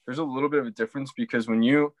say there's a little bit of a difference because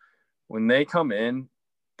when they come in,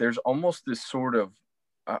 there's almost this sort of,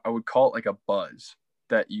 I would call it like a buzz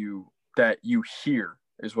that you hear,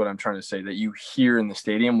 is what I'm trying to say, that you hear in the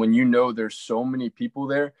stadium when there's so many people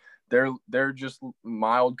there. They're just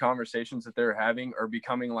mild conversations that they're having are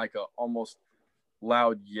becoming like a almost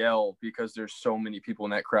loud yell because there's so many people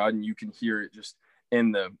in that crowd, and you can hear it just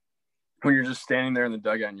when you're just standing there in the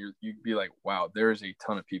dugout, and you'd be like, wow, there is a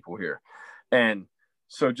ton of people here. And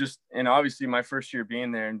so and obviously my first year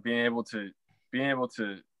being there and being able to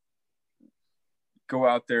go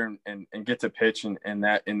out there and get to pitch and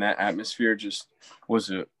that in that atmosphere just was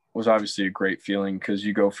obviously a great feeling, because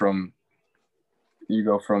you go from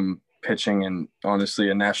pitching and honestly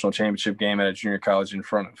a national championship game at a junior college in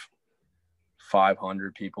front of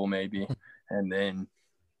 500 people maybe, and then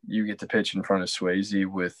you get to pitch in front of Swayze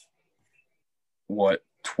with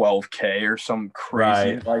 12K or some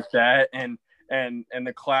crazy like that, and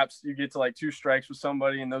the claps, you get to like 2 strikes with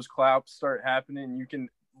somebody and those claps start happening, and you can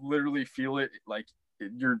literally feel it, like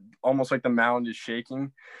you're almost like the mound is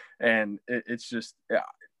shaking, and it's just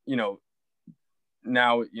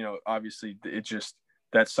now obviously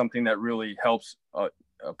that's something that really helps a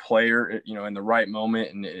player in the right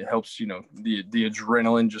moment, and it helps the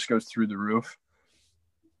adrenaline just goes through the roof.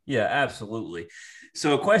 Yeah, absolutely.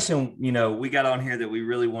 So a question, we got on here that we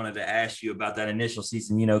really wanted to ask you about that initial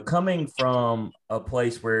season, coming from a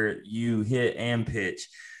place where you hit and pitch,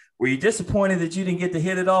 were you disappointed that you didn't get to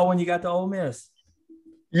hit it all when you got to Ole Miss?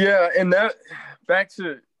 Yeah. And that back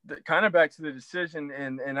to the decision.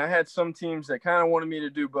 And I had some teams that kind of wanted me to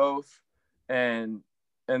do both. And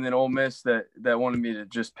then Ole Miss that wanted me to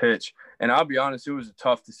just pitch. And I'll be honest, it was a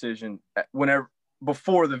tough decision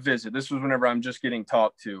before the visit. This was whenever I'm just getting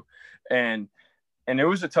talked to. And it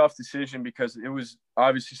was a tough decision because it was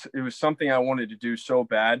something I wanted to do so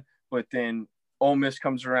bad, but then Ole Miss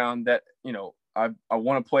comes around that, I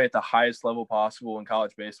want to play at the highest level possible in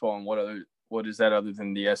college baseball. And what is that other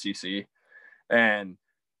than the SEC? And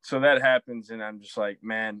so that happens. And I'm just like,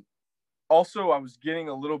 man, also I was getting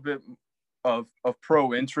a little bit of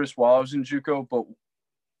pro interest while I was in JUCO, but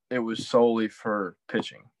it was solely for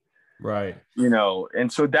pitching. Right.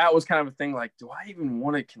 And so that was kind of a thing, like, do I even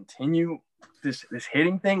want to continue this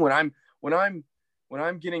hitting thing when I'm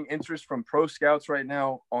getting interest from pro scouts right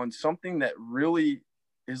now on something that really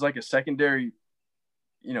is like a secondary,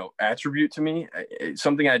 attribute to me,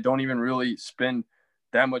 something I don't even really spend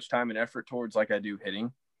that much time and effort towards like I do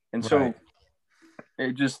hitting. And so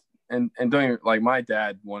it just, and doing like my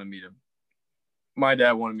dad wanted me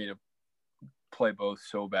to play both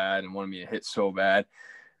so bad and wanted me to hit so bad,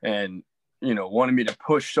 and wanted me to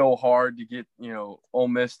push so hard to get Ole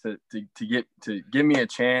Miss to give me a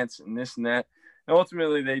chance and this and that. And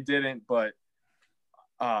ultimately they didn't, but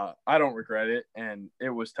I don't regret it. And it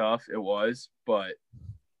was tough. It was, but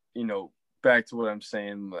back to what I'm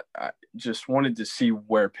saying, I just wanted to see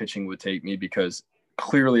where pitching would take me, because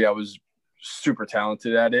clearly I was super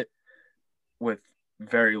talented at it with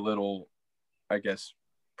very little, I guess,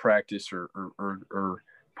 practice or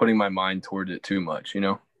putting my mind toward it too much,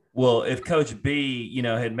 Well, if Coach B,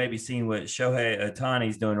 had maybe seen what Shohei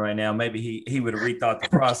Ohtani's doing right now, maybe he would have rethought the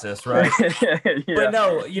process, right? Yeah. But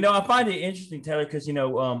no, I find it interesting, Taylor, because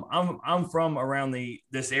I'm from around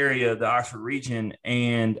this area, the Oxford region,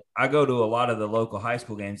 and I go to a lot of the local high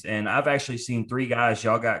school games, and I've actually seen 3 guys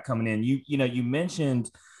y'all got coming in. You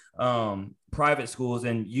mentioned private schools,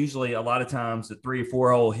 and usually a lot of times the 3 or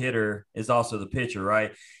 4 hole hitter is also the pitcher,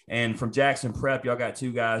 right? And from Jackson Prep, y'all got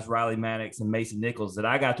 2 guys, Riley Maddox and Mason Nichols, that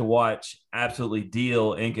I got to watch absolutely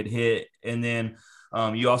deal and could hit. And then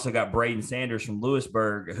you also got Braden Sanders from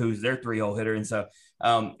Lewisburg, who's their 3 hole hitter. And so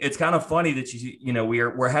it's kind of funny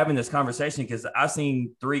that we're having this conversation, because I've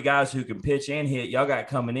seen 3 guys who can pitch and hit. Y'all got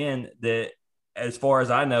coming in that as far as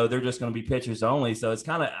I know, they're just going to be pitchers only. So it's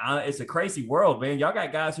kind of it's a crazy world, man. Y'all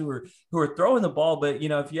got guys who are throwing the ball, but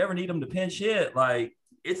if you ever need them to pinch hit, like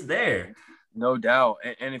it's there. No doubt.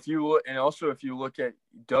 And if you look, and also if you look at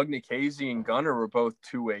Doug Nikhazy and Gunnar were both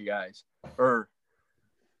two-way guys, or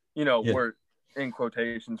we're in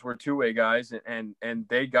quotations, we're two-way guys, and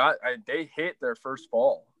they hit their first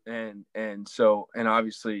fall, and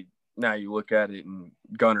obviously now you look at it, and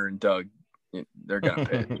Gunnar and Doug, they're gonna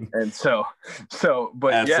pitch, and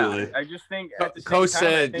but absolutely. Yeah, I just think Coach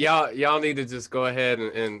said y'all need to just go ahead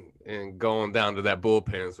and go on down to that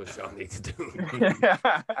bullpen is what y'all need to do.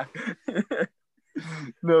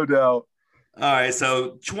 No doubt. All right,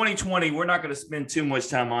 so 2020, we're not going to spend too much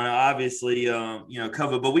time on it, obviously,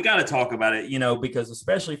 cover, but we got to talk about it, because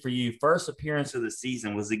especially for you, first appearance of the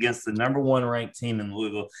season was against the number 1 ranked team in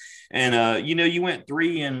Louisville. And, you went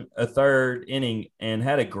 3 1/3 inning and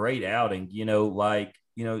had a great outing,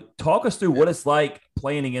 talk us through what it's like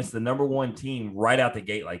playing against the number 1 team right out the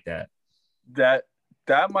gate like that.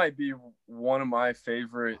 That might be one of my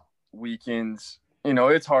favorite weekends.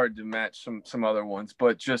 It's hard to match some other ones,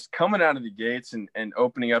 but just coming out of the gates and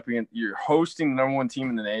opening up again, you're hosting the number 1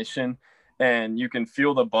 team in the nation, and you can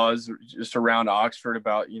feel the buzz just around Oxford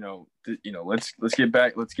about, let's get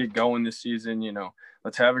back, let's get going this season,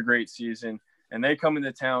 let's have a great season. And they come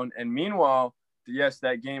into town. And meanwhile, yes,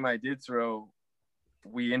 that game I did throw,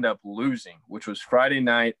 we end up losing, which was Friday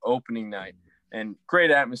night, opening night, and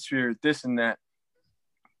great atmosphere, this and that.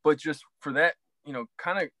 But just for that,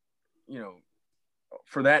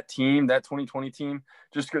 for that team, that 2020 team,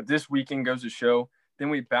 just this weekend goes to show. Then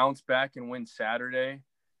we bounce back and win Saturday,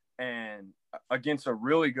 and against a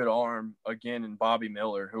really good arm again in Bobby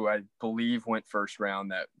Miller, who I believe went first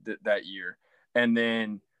round that year, and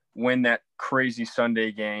then win that crazy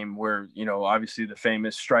Sunday game where obviously the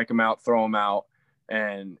famous strike them out, throw them out,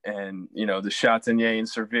 and the Chatagnier and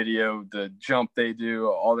Servideo, the jump they do,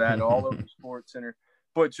 all that, all over the Sports Center,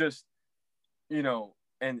 but just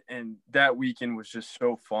And that weekend was just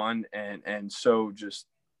so fun and so just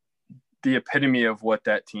the epitome of what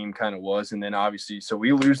that team kind of was. And then obviously, so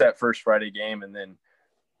we lose that first Friday game, and then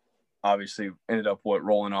obviously ended up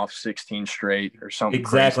rolling off 16 straight or something.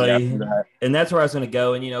 Exactly. That. And that's where I was going to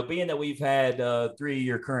go. And, being that we've had 3 of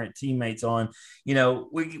your current teammates on,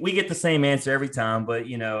 we get the same answer every time, but,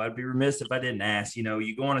 I'd be remiss if I didn't ask,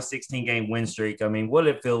 you go on a 16-game win streak. I mean, what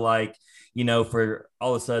did it feel like, for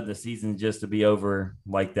all of a sudden the season just to be over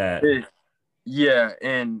like that? Yeah.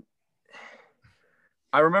 And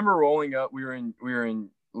I remember rolling up, we were in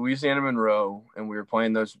Louisiana Monroe, and we were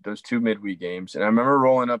playing those 2 midweek games. And I remember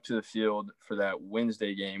rolling up to the field for that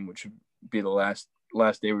Wednesday game, which would be the last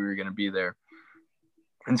day we were going to be there,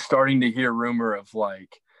 and starting to hear rumor of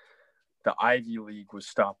like the Ivy League was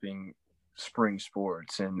stopping spring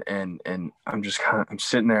sports. And I'm just I'm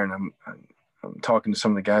sitting there, and I'm talking to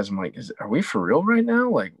some of the guys. I'm like, are we for real right now?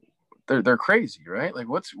 Like they're crazy, right? Like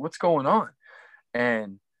what's going on?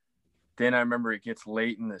 And then I remember it gets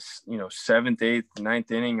late in this, 7th, 8th,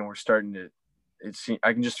 9th inning, and we're starting to,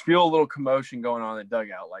 I can just feel a little commotion going on in the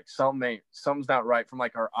dugout. Like something's not right from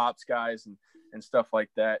like our ops guys and stuff like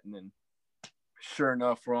that. And then sure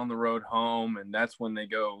enough, we're on the road home, and that's when they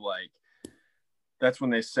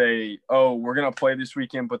say, oh, we're going to play this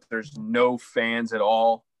weekend, but there's no fans at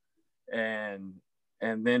all. And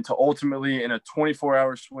then to ultimately in a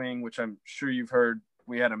 24-hour swing, which I'm sure you've heard,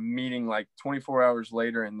 we had a meeting like 24 hours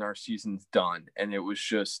later and our season's done. And it was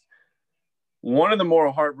just one of the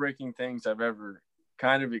more heartbreaking things I've ever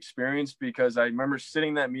kind of experienced, because I remember sitting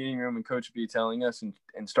in that meeting room and Coach B telling us and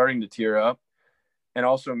starting to tear up. And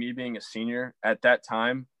also me being a senior at that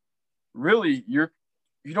time, really, you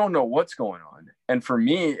don't know what's going on. And for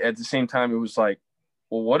me at the same time, it was like,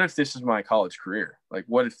 well, what if this is my college career? Like,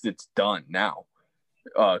 what if it's done now?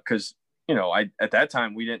 'Cause at that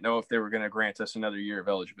time we didn't know if they were going to grant us another year of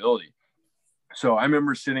eligibility. So I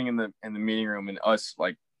remember sitting in the meeting room, and us,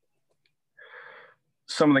 like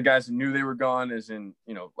some of the guys that knew they were gone, as in,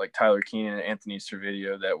 like Tyler Keenan and Anthony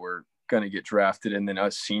Servideo that were going to get drafted. And then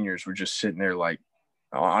us seniors were just sitting there, like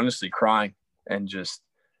honestly crying, and just,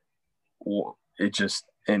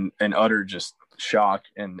 in utter just shock.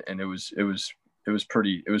 And it was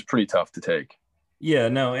pretty tough to take. Yeah,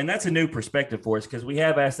 no, and that's a new perspective for us, because we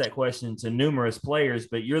have asked that question to numerous players,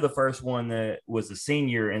 but you're the first one that was a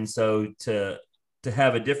senior, and so to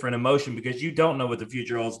have a different emotion, because you don't know what the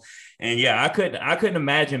future holds. And yeah, I couldn't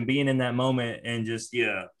imagine being in that moment and just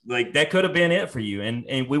like that could have been it for you, and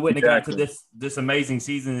we wouldn't have got to this amazing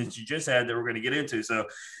season that you just had that we're going to get into. So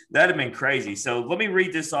that'd have been crazy. So let me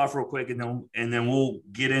read this off real quick, and then we'll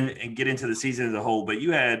get into the season as a whole. But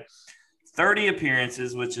you had 30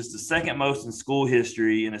 appearances, which is the second most in school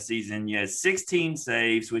history in a season. You had 16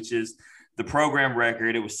 saves, which is the program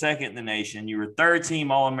record. It was second in the nation. You were third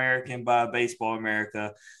team All-American by Baseball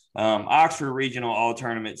America, Oxford Regional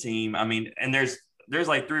All-Tournament team. I mean, and there's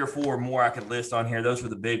like 3 or 4 more I could list on here. Those were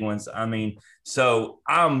the big ones. I mean, so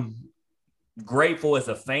I'm grateful as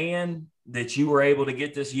a fan that you were able to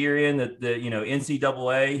get this year in, that the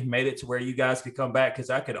NCAA made it to where you guys could come back, because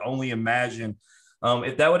I could only imagine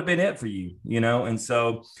if that would have been it for you, and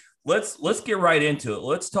so let's get right into it.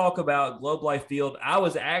 Let's talk about Globe Life Field. I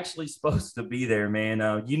was actually supposed to be there, man.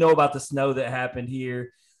 About the snow that happened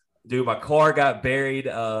here. Dude, my car got buried.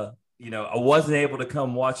 I wasn't able to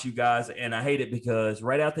come watch you guys, and I hate it because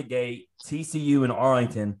right out the gate, TCU and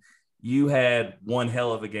Arlington, you had one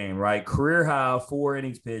hell of a game, right? Career high, 4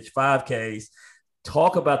 innings pitched, 5 Ks.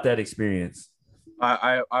 Talk about that experience.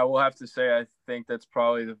 I will have to say I think that's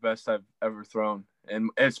probably the best I've ever thrown,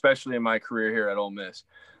 and especially in my career here at Ole Miss.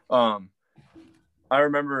 I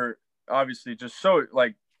remember obviously just so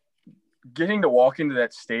like getting to walk into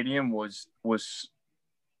that stadium was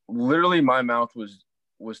literally my mouth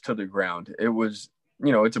was to the ground. It was,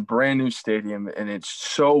 it's a brand new stadium and it's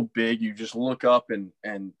so big. You just look up and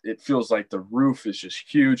it feels like the roof is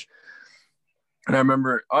just huge. And I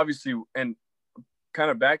remember obviously, and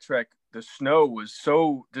kind of backtrack, the snow was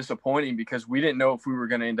so disappointing because we didn't know if we were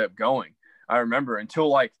going to end up going. I remember until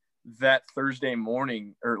like that Thursday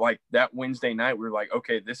morning or like that Wednesday night, we were like,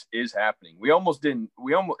 okay, this is happening. It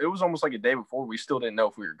was almost like a day before, we still didn't know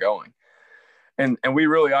if we were going. And we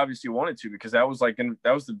really obviously wanted to, because that was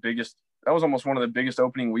almost one of the biggest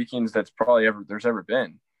opening weekends that's probably there's ever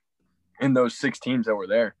been in those 6 teams that were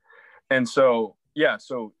there. And so, yeah,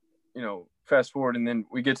 fast forward, and then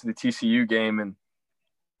we get to the TCU game, and,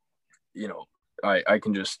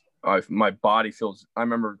 my body feels, I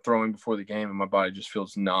remember throwing before the game and my body just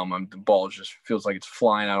feels numb. The ball just feels like it's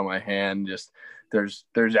flying out of my hand. Just there's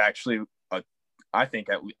actually I think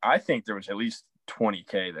there was at least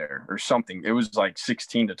 20K there or something. It was like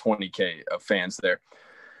 16 to 20K of fans there.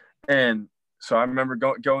 And so I remember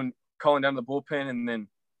calling down the bullpen and then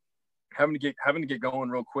having to get going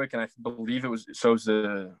real quick. And I believe it was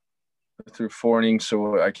through 4 innings.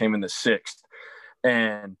 So I came in the 6th,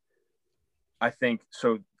 and I think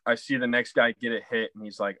so. I see the next guy get a hit, and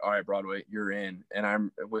he's like, "All right, Broadway, you're in."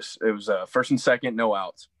 And it was first and second, no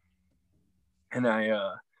outs. And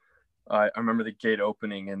I remember the gate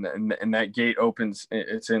opening, and that gate opens.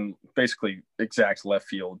 It's in basically exact left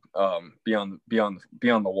field, beyond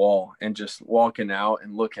the wall, and just walking out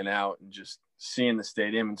and looking out and just seeing the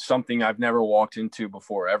stadium, and something I've never walked into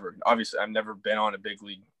before ever. Obviously, I've never been on a big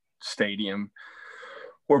league stadium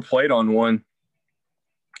or played on one,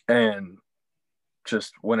 and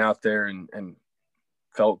just went out there and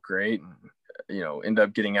felt great, and ended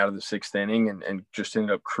up getting out of the 6th inning and just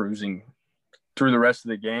ended up cruising through the rest of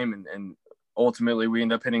the game, and ultimately we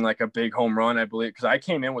ended up hitting like a big home run, I believe, because I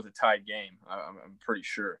came in with a tied game, I'm pretty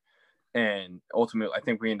sure, and ultimately I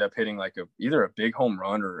think we ended up hitting like either a big home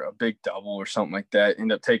run or a big double or something like that.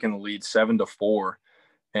 Ended up taking the lead 7-4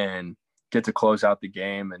 and get to close out the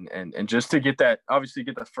game, and just to get that, obviously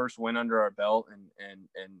get the first win under our belt, and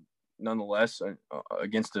nonetheless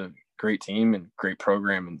against a great team and great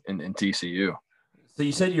program in TCU. So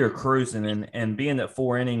you said you were cruising, and being that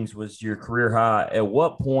 4 innings was your career high, at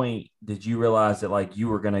what point did you realize that like you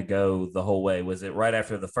were going to go the whole way? Was it right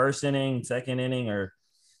after the 1st inning, 2nd inning, or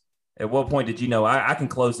at what point did you know I can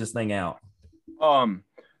close this thing out?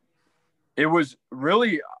 It was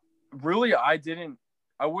really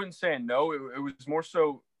I wouldn't say no. It was more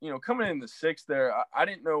so, coming in the 6th there, I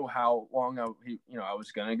didn't know how long I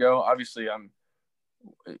was going to go. Obviously I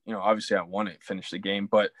want to finish the game,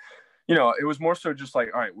 but it was more so just like,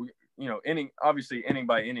 all right, inning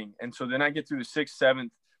by inning. And so then I get through the 6th,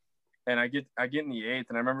 7th, and I get in the 8th,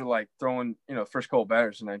 and I remember like throwing, first couple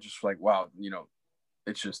batters, and I just like, wow,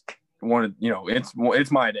 it's just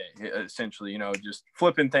it's my day, essentially, just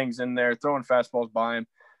flipping things in there, throwing fastballs by him,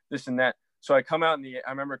 this and that. So I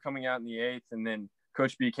remember coming out in the 8th, and then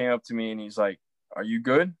Coach B came up to me and he's like, "Are you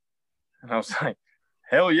good?" And I was like,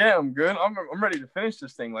 "Hell yeah, I'm good. I'm ready to finish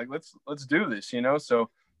this thing. Like, let's do this, So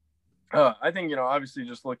I think, obviously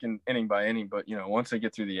just looking inning by inning, but, once I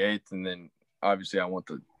get through the 8th, and then obviously I want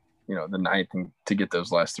the 9th and to get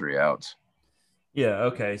those last 3 outs. Yeah.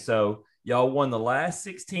 Okay. So y'all won the last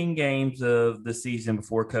 16 games of the season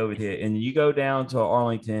before COVID hit, and you go down to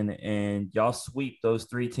Arlington and y'all sweep those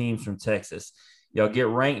 3 teams from Texas. Y'all get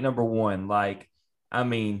ranked number 1. Like, I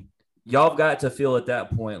mean, y'all got to feel at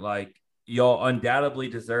that point like y'all undoubtedly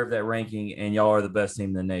deserve that ranking, and y'all are the best team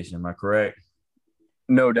in the nation. Am I correct?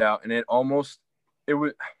 No doubt. And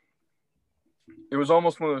it was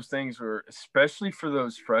almost one of those things where, especially for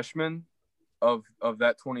those freshmen of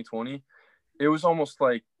that 2020, it was almost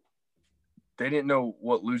like they didn't know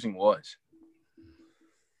what losing was,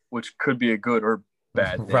 which could be a good or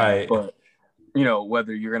bad thing. Right. But,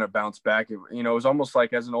 whether you're going to bounce back, it was almost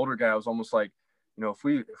like, as an older guy, I was almost like,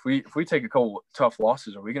 if we take a couple tough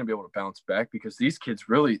losses, are we going to be able to bounce back? Because these kids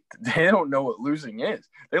really, they don't know what losing is.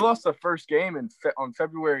 They lost the first game on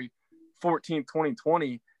February 14th,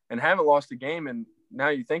 2020, and haven't lost a game. And now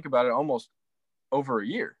you think about it, almost over a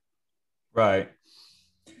year. Right.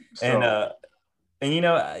 So,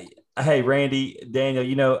 and hey, Randy,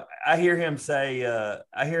 Daniel, I hear him say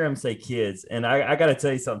kids. And I got to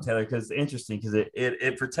tell you something, Taylor, because it's interesting, because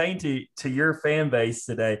it pertained to your fan base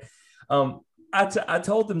today. I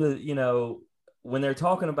told them that, when they're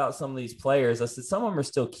talking about some of these players, I said, some of them are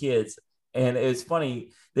still kids. And it's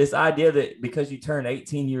funny, this idea that because you turn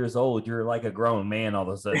 18 years old, you're like a grown man all of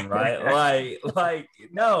a sudden, right? like,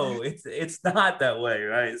 no, it's not that way,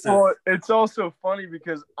 right? So, well, it's also funny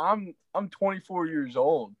because I'm 24 years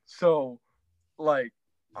old. So, like,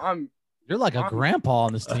 You're like a grandpa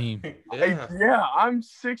on this team. Yeah, I'm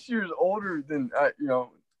 6 years older than,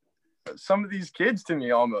 some of these kids to me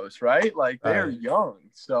almost, right? Like, they're young.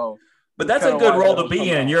 So, but that's a good role to be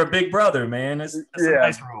in. You're a big brother, man. That's a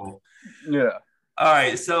nice role. Yeah. All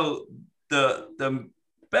right. So the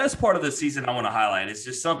best part of the season I want to highlight is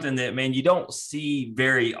just something that, man, you don't see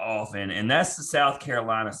very often. And that's the South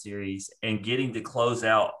Carolina series and getting to close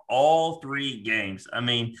out all 3 games. I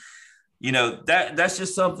mean, that's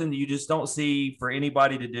just something that you just don't see for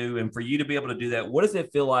anybody to do. And for you to be able to do that, what does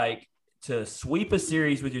it feel like to sweep a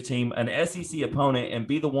series with your team, an SEC opponent, and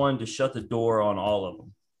be the one to shut the door on all of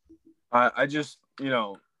them? It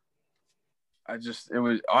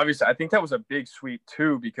was obviously, I think that was a big sweep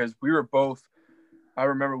too, because I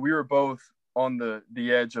remember we were both on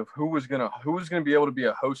the edge of who was going to be able to be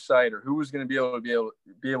a host site, or who was going to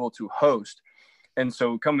be able to host. And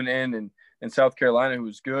so coming in South Carolina, who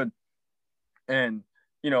was good, and,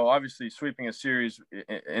 obviously sweeping a series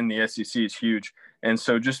in the SEC is huge. And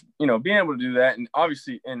so just, being able to do that, and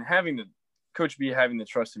obviously, and having Coach B having the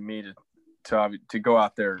trust in me to go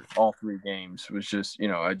out there all 3 games was just,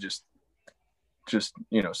 I just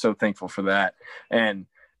so thankful for that. And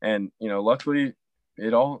luckily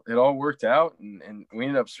it all worked out, and we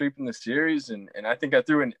ended up sweeping the series. And I think I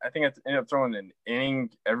ended up throwing an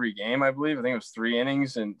inning every game. I believe. I think it was 3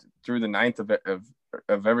 innings, and through the 9th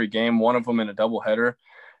of every game, one of them in a doubleheader.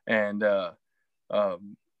 And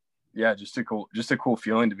just a cool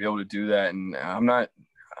feeling to be able to do that. And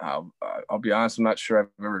I'll be honest, I'm not sure I've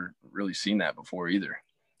ever really seen that before either.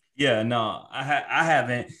 Yeah, no, I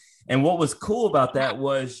haven't. And what was cool about that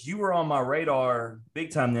was you were on my radar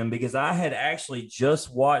big time then, because I had actually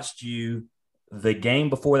just watched you the game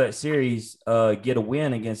before that series get a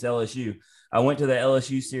win against LSU. I went to the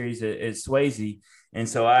LSU series at Swayze, and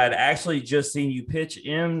so I had actually just seen you pitch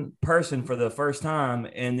in person for the first time,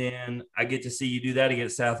 and then I get to see you do that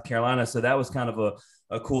against South Carolina. So that was kind of a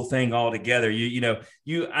cool thing altogether.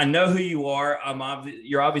 I know who you are.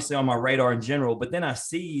 You're obviously on my radar in general, but then I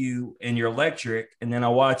see you in your electric, and then I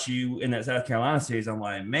watch you in that South Carolina series. I'm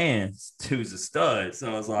like, man, this dude's a stud.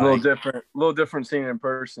 So I was like, a little different seeing it in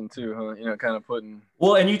person too, huh? Kind of putting.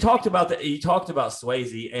 Well, and you talked about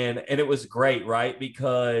Swayze, and it was great, right?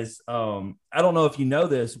 Because I don't know if you know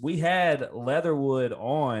this, we had Leatherwood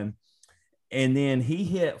on. And then he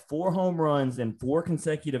hit 4 home runs in 4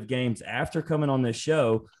 consecutive games after coming on this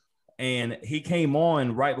show. And he came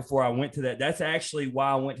on right before I went to that. That's actually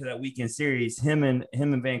why I went to that weekend series. Him and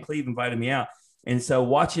Van Cleve invited me out. And so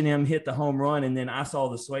watching him hit the home run, and then I saw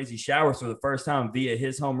the Swayze showers for the first time via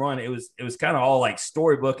his home run. It was kind of all like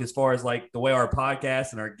storybook as far as like the way our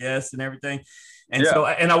podcast and our guests and everything. And so,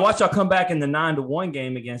 and I watched y'all come back in the 9-1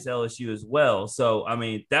 game against LSU as well. So, I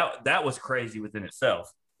mean, that was crazy within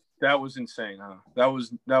itself. That was insane, huh? That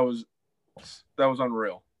was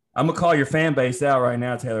unreal. I'm gonna call your fan base out right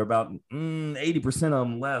now, Taylor. About 80% of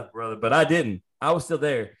them left, brother, but I didn't. I was still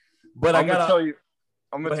there. But I'm gonna tell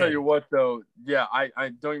you what, though. Yeah, I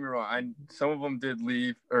don't get me wrong. Some of them did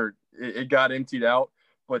leave, or it got emptied out.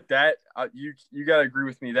 But that you gotta agree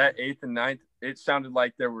with me. That 8th and 9th, it sounded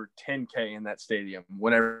like there were 10K in that stadium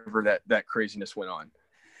whenever that craziness went on.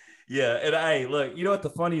 Yeah, and hey, look, you know what the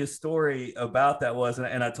funniest story about that was,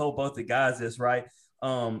 and I told both the guys this, right?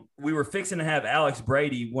 We were fixing to have Alex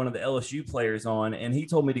Brady, one of the LSU players, on, and he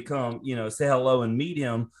told me to come, say hello and meet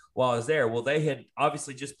him while I was there. Well, they had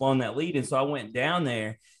obviously just blown that lead, and so I went down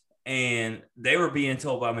there, and they were being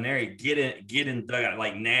told by Maneri, get in the dugout,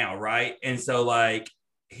 like now, right? And so, like,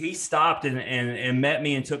 he stopped and met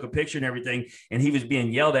me and took a picture and everything. And he was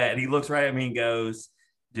being yelled at. And he looks right at me and goes,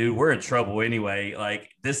 dude, we're in trouble anyway. Like,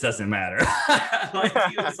 this doesn't matter. Like,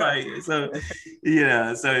 he was like, so,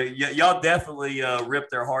 yeah. So y'all definitely ripped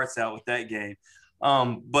their hearts out with that game.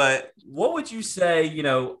 But what would you say,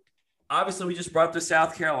 obviously we just brought up to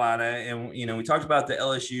South Carolina and, we talked about the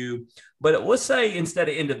LSU, but let's say instead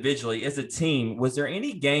of individually as a team, was there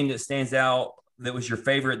any game that stands out that was your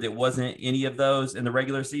favorite that wasn't any of those in the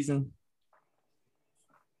regular season?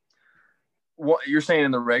 What you're saying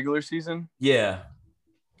in the regular season? Yeah.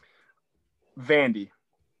 Vandy.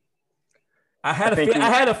 I had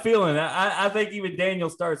a feeling. I think even Daniel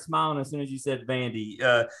started smiling as soon as you said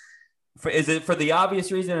Vandy. Is it for the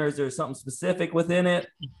obvious reason, or is there something specific within it?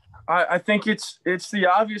 I think it's the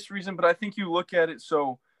obvious reason, but I think you look at it.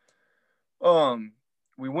 So,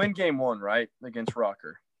 we win game 1, right, against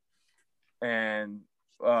Rocker, and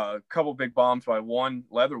a couple big bombs by one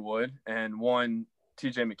Leatherwood and one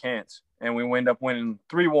TJ McCants, and we end up winning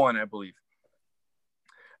 3-1, I believe.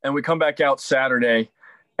 And we come back out Saturday,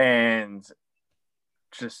 and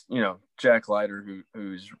just Jack Leiter,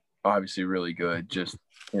 who's obviously really good, just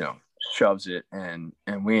shoves it, and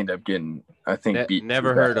we end up getting, I think, beat.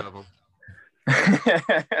 Never heard of him.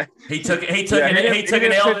 He took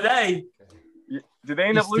an L today. Did they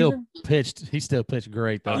end up losing? He still pitched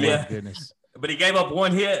great though. Yeah. My goodness. But he gave up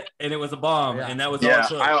one hit and it was a bomb, and that was all it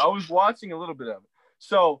took. I was watching a little bit of it.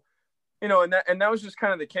 So, and that was just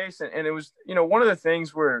kind of the case, and it was one of the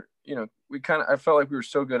things where I felt like we were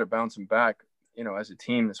so good at bouncing back, as a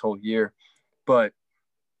team this whole year, but.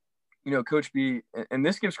 Coach B, and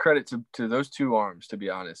this gives credit to those two arms, to be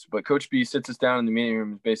honest, but Coach B sits us down in the meeting room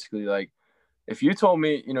and is basically like, if you told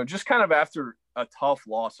me, just kind of after a tough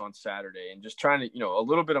loss on Saturday and just trying to, a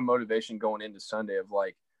little bit of motivation going into Sunday of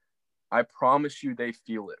like, I promise you they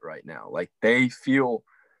feel it right now. Like they feel,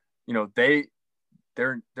 they're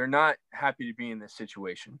not happy to be in this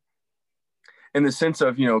situation. In the sense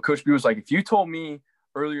of, Coach B was like, if you told me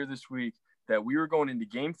earlier this week that we were going into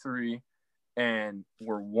game 3 and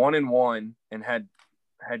we're 1-1 and had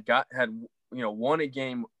won a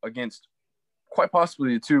game against quite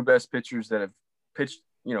possibly the two best pitchers that have pitched,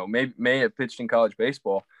 may have pitched in college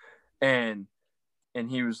baseball, and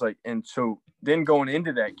he was like, and so then going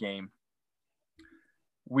into that game,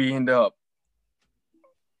 we end up,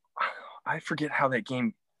 I forget how that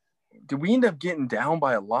game, did we end up getting down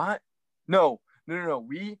by a lot? No.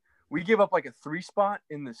 We give up like a 3 spot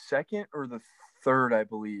in the second or the third, I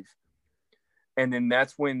believe. And then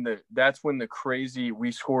that's when the crazy,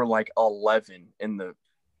 we score like 11 in the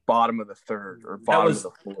bottom of the third or bottom of the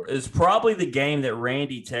fourth. It's probably the game that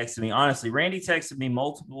Randy texted me. Honestly, Randy texted me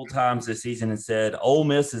multiple times this season and said, Ole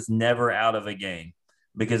Miss is never out of a game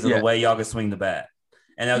because of the way y'all can swing the bat.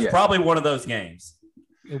 And that was probably one of those games.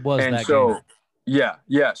 It was and that so, game.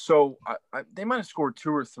 Yeah. So they might have scored 2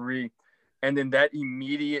 or 3. And then that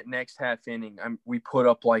immediate next half inning, we put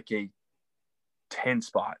up like a 10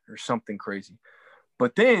 spot or something crazy.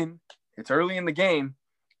 But then it's early in the game,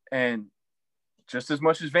 and just as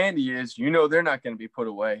much as Vandy is, they're not going to be put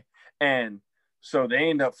away. And so they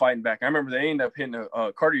end up fighting back. I remember they end up hitting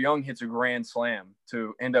Carter Young hits a grand slam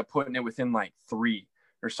to end up putting it within like 3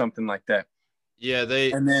 or something like that. Yeah,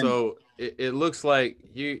 so it looks like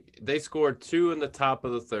they scored 2 in the top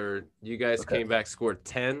of the third. You guys came back, scored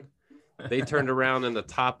 10. They turned around in the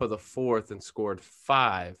top of the fourth and scored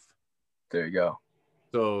 5. There you go.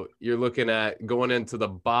 So you're looking at going into the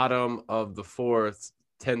bottom of the fourth,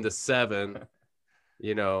 10-7.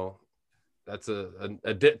 That's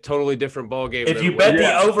a totally different ball game. If you bet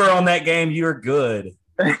the over on that game, you're good.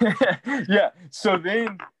 Yeah. So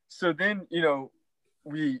then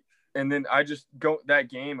then I just go that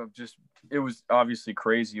game of just, it was obviously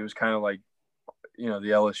crazy. It was kind of like, the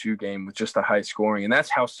LSU game with just the high scoring, and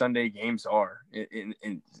that's how Sunday games are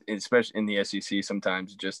in especially in the SEC.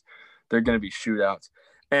 Sometimes just they're going to be shootouts,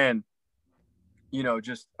 and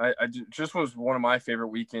I just was one of my favorite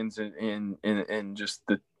weekends in just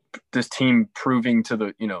this team proving to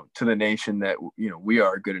the nation that we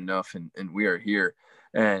are good enough and we are here,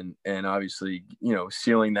 and obviously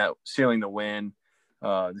sealing the win,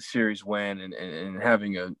 the series win, and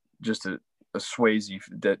having a Swayze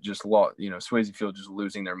that just lost, Swayze Field just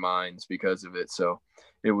losing their minds because of it. So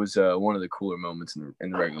it was one of the cooler moments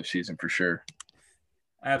in the regular season for sure.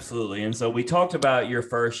 Absolutely. And so we talked about your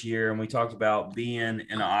first year, and we talked about being in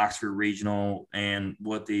an Oxford regional and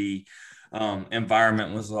what the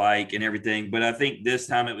environment was like and everything. But I think this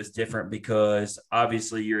time it was different because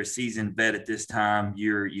obviously you're a seasoned vet at this time.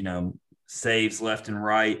 You're, saves left and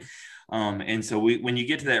right. And so when you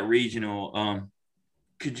get to that regional,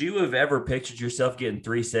 Could you have ever pictured yourself getting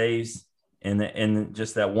 3 saves in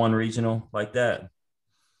just that one regional like that?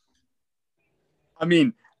 I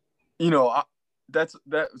mean, that's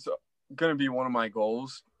going to be one of my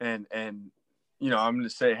goals. And, I'm going to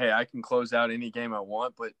say, hey, I can close out any game I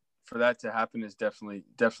want, but for that to happen is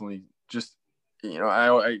definitely just,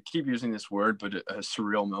 I keep using this word, but a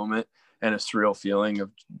surreal moment and a surreal feeling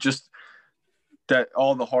of just that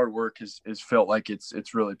all the hard work is felt like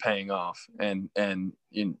it's really paying off and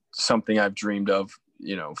in something I've dreamed of,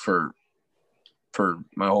 for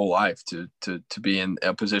my whole life to be in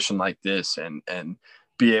a position like this and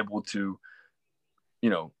be able to,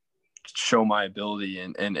 show my ability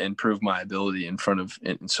and prove my ability in front of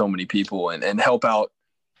so many people and help out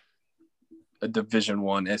a Division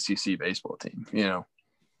I SEC baseball team,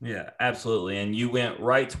 Yeah, absolutely. And you went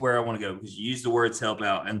right to where I want to go because you used the words help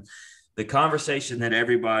out. And the conversation that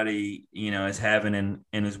everybody, is having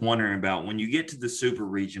and is wondering about when you get to the super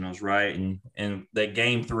regionals, right? And that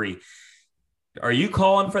game 3, are you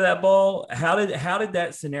calling for that ball? How did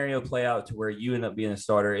that scenario play out to where you end up being a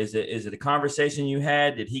starter? Is it a conversation you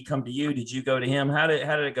had? Did he come to you? Did you go to him? How did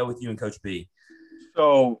it go with you and Coach B?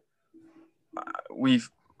 So we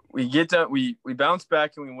bounce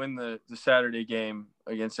back and we win the Saturday game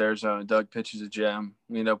against Arizona. Doug pitches a gem.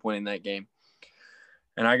 We end up winning that game.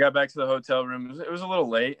 And I got back to the hotel room. It was a little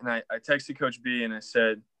late, and I texted Coach B and I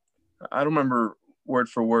said, I don't remember word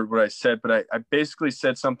for word what I said, but I basically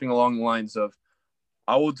said something along the lines of,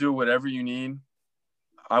 I will do whatever you need.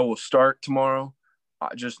 I will start tomorrow.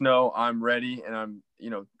 Just know I'm ready. And I'm,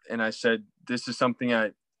 and I said, this is something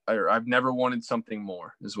I've never wanted something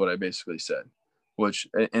more is what I basically said, which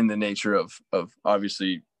in the nature of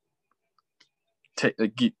obviously,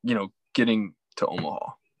 getting to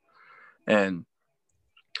Omaha. And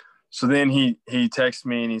so then he texts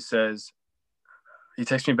me and he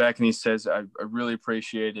texts me back and he says, I really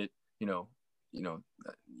appreciate it.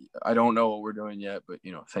 I don't know what we're doing yet, but,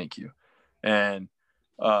 thank you. And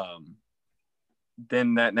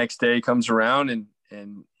then that next day comes around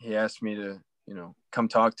and he asked me to, come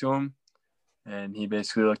talk to him. And he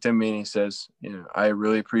basically looked at me and he says, I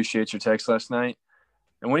really appreciate your text last night.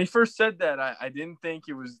 And when he first said that, I didn't think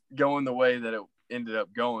it was going the way that it ended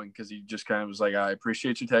up going because he just kind of was like, I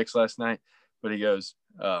appreciate your text last night. But he goes,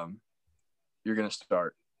 you're going to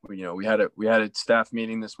start. We had a staff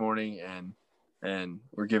meeting this morning and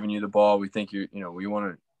we're giving you the ball. We think we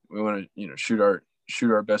want to shoot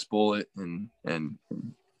our best bullet and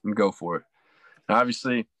go for it. And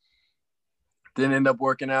obviously didn't end up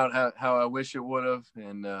working out how I wish it would have.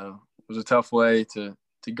 And it was a tough way to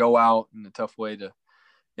go out and a tough way to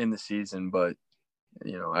end the season. But,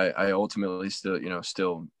 I ultimately still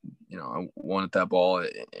I wanted that ball,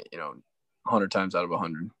 100 times out of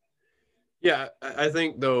 100. Yeah, I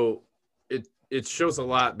think though it shows a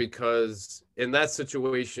lot because in that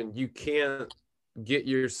situation you can't get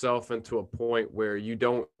yourself into a point where you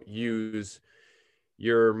don't use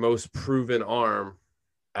your most proven arm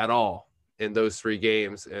at all in those 3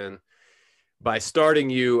 games. And by starting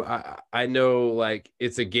you, I know like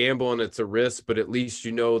it's a gamble and it's a risk, but at least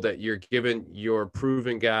that you're giving your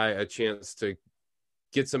proven guy a chance to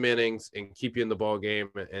get some innings and keep you in the ball game,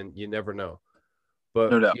 and you never know.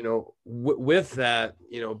 But, no doubt. With that,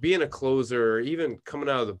 being a closer or even coming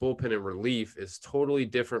out of the bullpen in relief is totally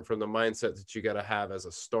different from the mindset that you got to have as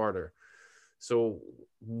a starter. So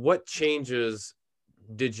what changes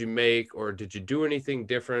did you make, or did you do anything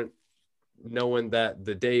different knowing that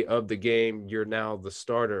the day of the game, you're now the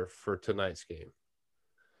starter for tonight's game?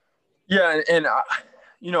 Yeah. And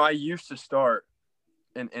I used to start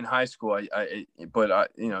in high school.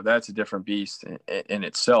 But that's a different beast in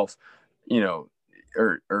itself,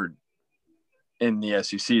 or in the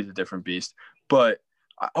SEC is a different beast. But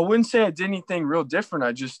I wouldn't say I did anything real different.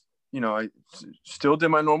 I just, I still did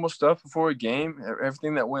my normal stuff before a game,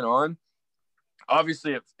 everything that went on.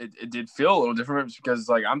 Obviously, it did feel a little different because it's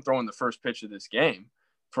like I'm throwing the first pitch of this game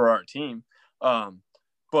for our team.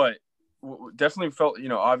 But definitely felt,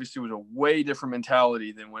 obviously it was a way different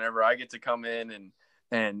mentality than whenever I get to come in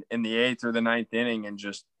and in the 8th or the 9th inning and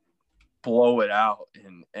just blow it out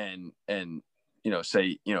and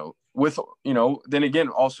say, with, then again,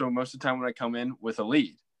 also most of the time when I come in with a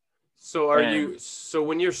lead. So so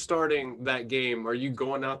when you're starting that game, are you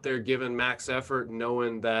going out there giving max effort,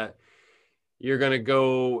 knowing that you're going to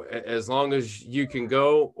go as long as you can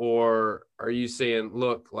go? Or are you saying,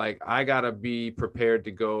 look, like I got to be prepared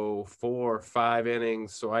to go 4 or 5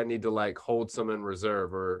 innings, so I need to like hold some in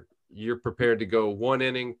reserve? Or you're prepared to go 1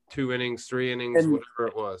 inning, 2 innings, 3 innings, and whatever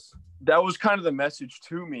it was? That was kind of the message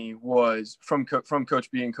to me was from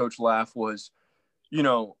Coach B and Coach Laugh was,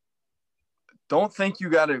 don't think you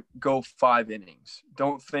got to go 5 innings.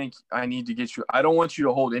 Don't think I need to get you. I don't want you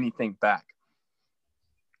to hold anything back.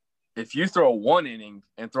 If you throw 1 inning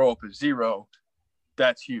and throw up a 0,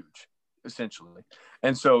 that's huge, essentially.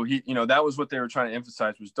 And so that was what they were trying to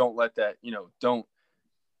emphasize was don't let that,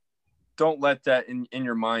 don't let that in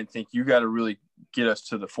your mind think you got to really get us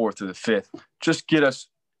to the 4th or the 5th. Just get us,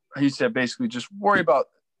 he said, basically just worry about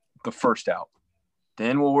the first out.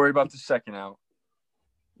 Then we'll worry about the second out.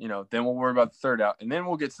 Then we'll worry about the third out, and then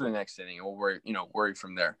we'll get to the next inning and we'll worry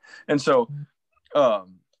from there. And so,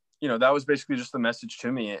 that was basically just the message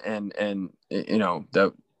to me, and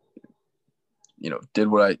that, did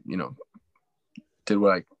what I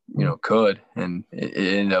could, and it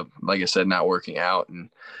ended up, like I said, not working out,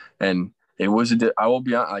 and it was I will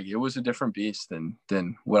be honest, like, it was a different beast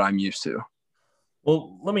than what I'm used to.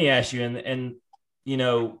 Well, let me ask you, and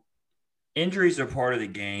injuries are part of the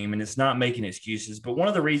game, and it's not making excuses, but one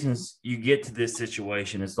of the reasons you get to this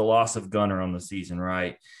situation is the loss of Gunnar on the season,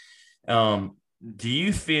 right? Do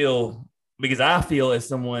you feel, because I feel as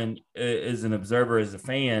someone, as an observer, as a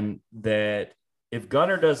fan, that if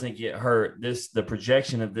Gunnar doesn't get hurt, the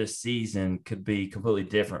projection of this season could be completely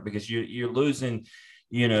different, because you're losing,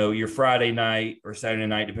 your Friday night or Saturday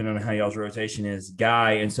night, depending on how y'all's rotation is,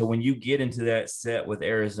 guy. And so when you get into that set with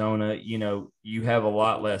Arizona, you have a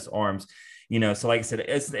lot less arms, so like I said,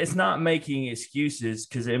 it's not making excuses,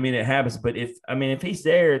 because it happens. But if he's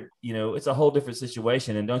there, it's a whole different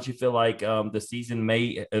situation. And don't you feel like the season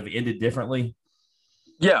may have ended differently?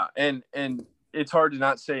 Yeah. And it's hard to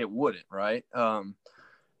not say it wouldn't, right?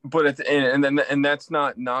 But and that's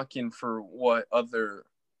not knocking for what other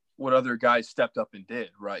guys stepped up and did,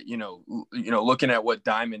 right? Looking at what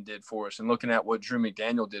Diamond did for us and looking at what Drew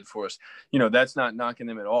McDaniel did for us, that's not knocking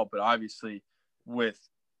them at all. But obviously with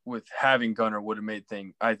having Gunnar would have made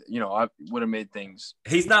things, I would have made things.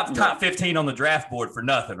 He's not top 15 on the draft board for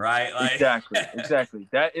nothing, right? Like... Exactly.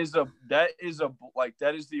 That is the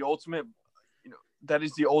ultimate, that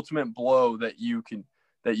is the ultimate blow that you can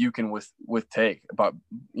take about,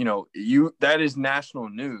 that is national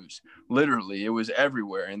news. Literally, it was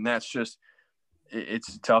everywhere. And that's just,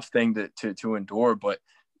 it's a tough thing to endure, but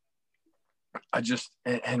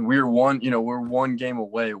we're one game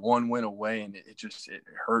away, one win away. And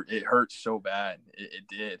it hurt so bad. It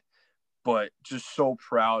did, but just so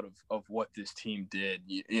proud of what this team did.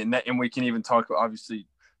 And we can even talk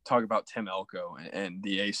about Tim Elko and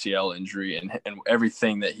the ACL injury and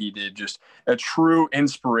everything that he did. Just a true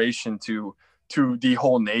inspiration to the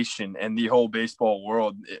whole nation and the whole baseball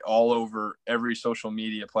world, all over every social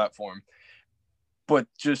media platform. But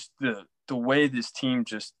just the way this team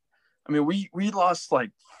we lost like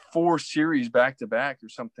 4 series back to back or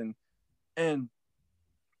something, and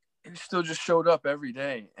it still just showed up every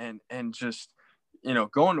day and just,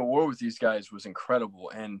 going to war with these guys was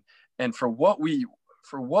incredible. And for what we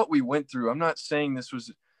went through, I'm not saying this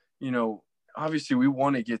was, obviously we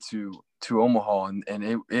want to get to Omaha,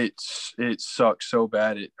 and it sucked so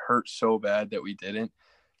bad. It hurt so bad that we didn't,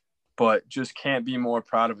 but just can't be more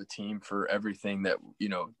proud of a team for everything that,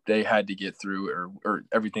 they had to get through or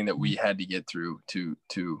everything that we had to get through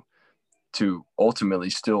to ultimately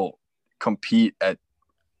still compete at,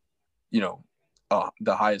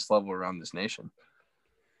 the highest level around this nation.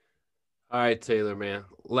 All right, Taylor, man.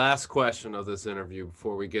 Last question of this interview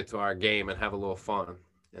before we get to our game and have a little fun.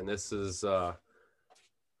 And this is a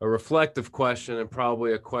reflective question, and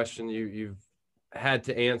probably a question you've had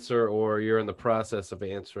to answer or you're in the process of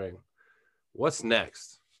answering. What's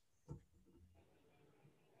next?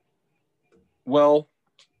 Well,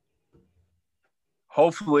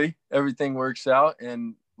 hopefully everything works out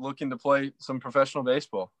and looking to play some professional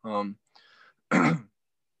baseball.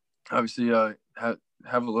 Obviously,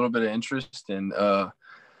 have a little bit of interest and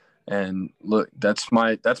look, that's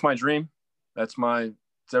my dream. It's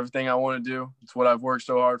everything I want to do. It's what I've worked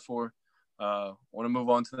so hard for. Want to move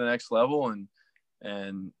on to the next level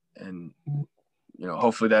and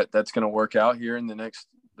hopefully that's going to work out here in the next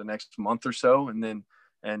month or so,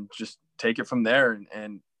 and just take it from there.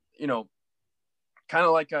 And kind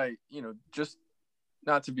of like just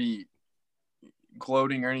not to be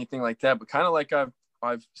gloating or anything like that, but kind of like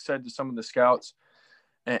I've said to some of the scouts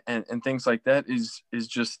and things like that is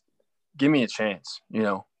just give me a chance,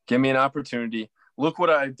 give me an opportunity. Look what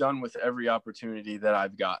I've done with every opportunity that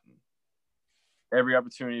I've gotten. Every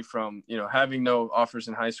opportunity from, having no offers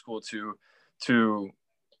in high school to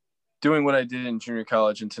doing what I did in junior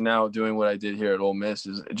college and to now doing what I did here at Ole Miss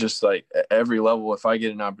is just like every level. If I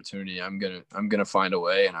get an opportunity, I'm going to find a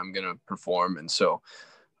way and I'm going to perform. And so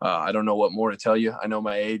I don't know what more to tell you. I know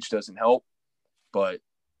my age doesn't help, but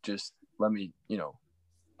just let me,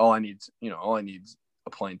 all I need is a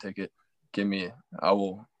plane ticket. I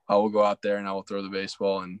will go out there and I will throw the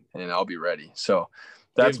baseball and I'll be ready. So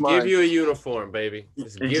that's give you a uniform, baby.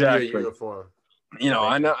 Just exactly. Give you a uniform.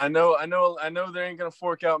 I know they ain't gonna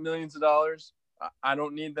fork out millions of dollars. I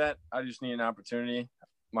don't need that. I just need an opportunity.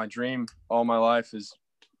 My dream all my life has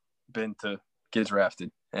been to get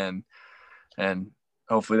drafted, and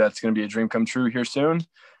hopefully that's gonna be a dream come true here soon.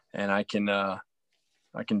 And I can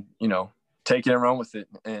take it and run with it,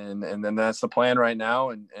 and then that's the plan right now.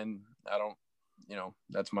 And I don't,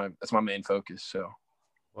 that's my main focus. So,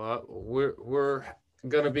 well, we're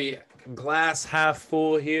gonna be glass half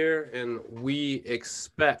full here, and we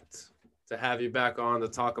expect to have you back on to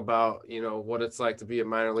talk about what it's like to be a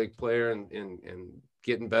minor league player and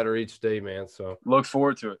getting better each day, man. So look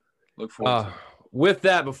forward to it. With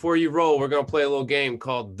that, before you roll, we're gonna play a little game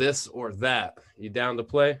called This or That. You down to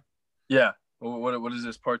play? Yeah. What does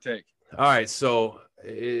this partake? All right, so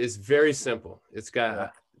it's very simple. It's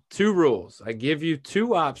got 2 rules. I give you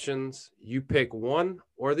 2 options. You pick one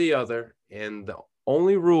or the other, and the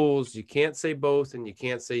only rules, you can't say both and you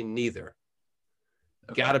can't say neither.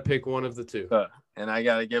 Okay. Got to pick one of the 2. And I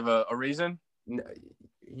got to give a reason?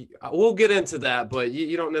 We'll get into that, but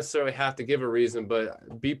you don't necessarily have to give a reason,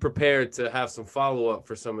 but be prepared to have some follow-up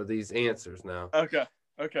for some of these answers now. Okay.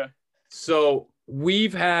 So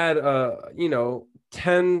we've had,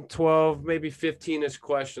 10, 12, maybe 15-ish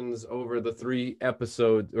questions over the 3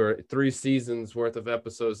 episodes or 3 seasons worth of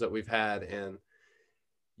episodes that we've had. And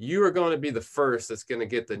you are going to be the first that's going to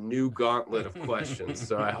get the new gauntlet of questions.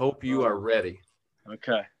 So I hope you are ready.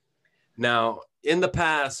 Okay. Now, in the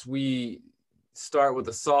past, we start with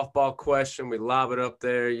a softball question. We lob it up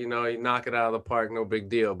there, you knock it out of the park, no big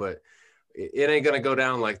deal. But it ain't going to go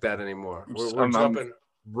down like that anymore. We're jumping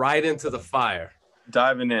right into the fire.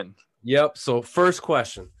 Diving in. Yep. So first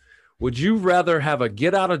question, would you rather have a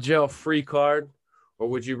get out of jail free card, or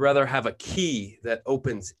would you rather have a key that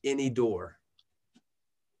opens any door?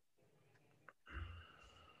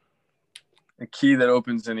 A key that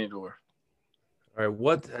opens any door. All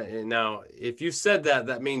right. Now, if you said that,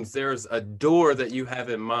 that means there's a door that you have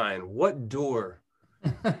in mind. What door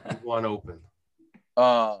do you want open?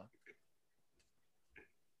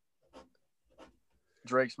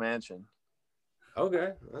 Drake's mansion.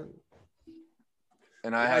 Okay.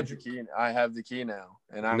 And I have the key. I have the key now.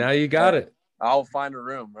 And now you got it. I'll find a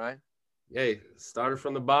room, right? Hey, started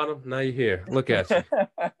from the bottom. Now you're here. Look at you.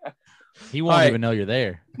 He won't even know you're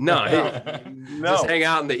there. No. Just hang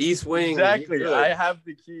out in the East Wing. Exactly. I have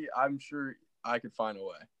the key. I'm sure I could find a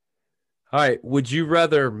way. All right. Would you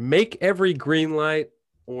rather make every green light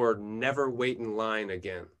or never wait in line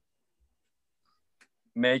again?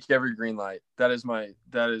 Make every green light.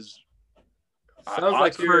 Sounds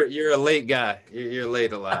like you're a late guy. You're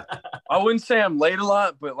late a lot. I wouldn't say I'm late a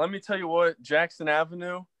lot, but let me tell you what, Jackson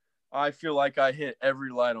Avenue, I feel like I hit every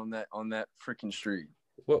light on that freaking street.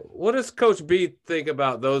 What does Coach B think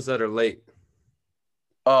about those that are late?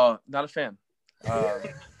 Not a fan.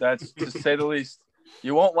 That's to say the least.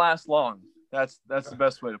 You won't last long. That's the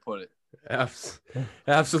best way to put it.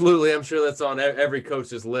 Absolutely. I'm sure that's on every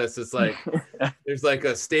coach's list. It's like there's like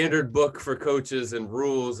a standard book for coaches and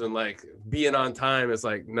rules, and like being on time is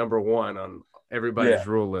like number 1 on everybody's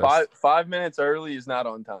rule list. 5 minutes early is not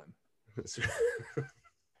on time.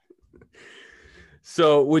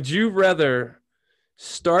 So would you rather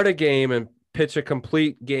start a game and pitch a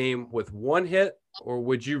complete game with 1 hit, or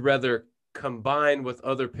would you rather combine with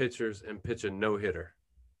other pitchers and pitch a no-hitter?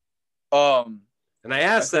 And I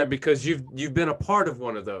asked that because you've been a part of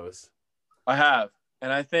one of those. I have,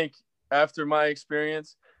 and I think after my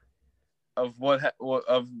experience of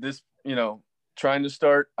of this, trying to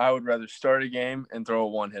start, I would rather start a game and throw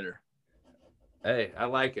a 1-hitter. Hey, I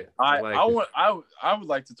like it. I would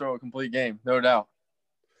like to throw a complete game, no doubt.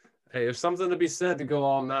 Hey, there's something to be said to go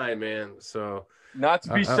all 9, man. So not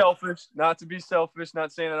to be selfish, not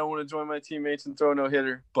saying I don't want to join my teammates and throw a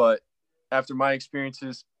no-hitter, but after my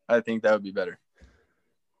experiences, I think that would be better.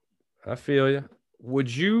 I feel you.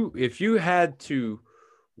 Would you, if you had to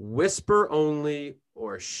whisper only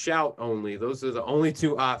or shout only, those are the only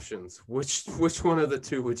 2 options, which one of the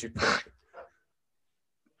 2 would you pick?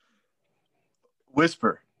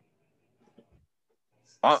 Whisper.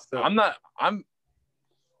 I'm not a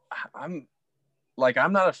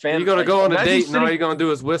fan. You're gonna go on a date and all you're gonna do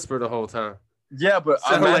is whisper the whole time. Yeah, but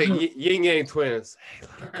I'm like Yin Yang Twins.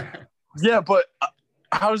 Yeah, but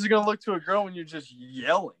how is it gonna look to a girl when you're just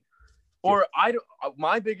yelling? Or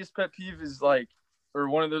my biggest pet peeve is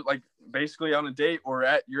one of the basically on a date or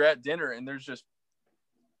you're at dinner and there's just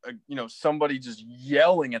somebody just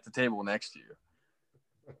yelling at the table next to you.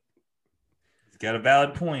 got a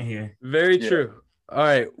valid point here. Very true. All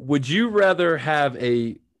right. Would you rather have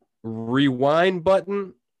a rewind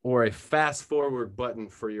button or a fast forward button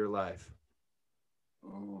for your life?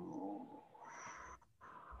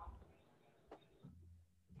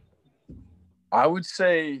 I would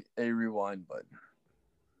say a rewind button.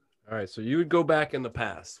 All right. So you would go back in the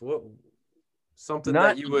past. What something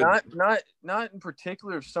Not that you would not in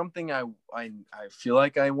particular something I feel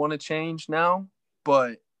like I want to change now,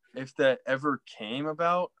 but if that ever came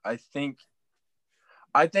about, I think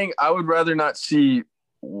I would rather not see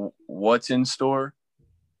what's in store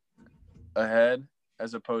ahead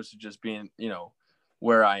as opposed to just being,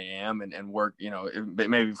 where I am and work,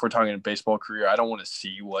 maybe if we're talking a baseball career, I don't want to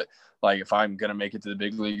see what, like, if I'm going to make it to the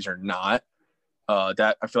big leagues or not.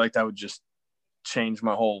 That I feel like that would just change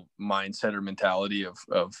my whole mindset or mentality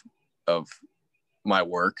of my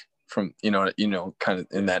work from, kind of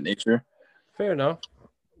in that nature. Fair enough.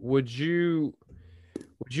 Would you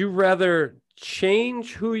rather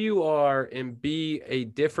change who you are and be a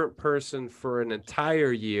different person for an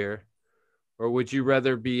entire year, or would you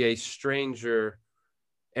rather be a stranger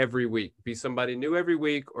every week, be somebody new every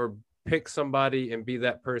week, or pick somebody and be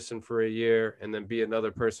that person for a year and then be another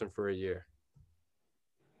person for a year?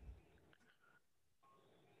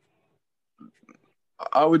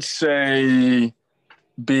 I would say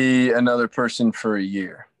be another person for a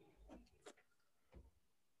year.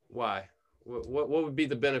 Why? What would be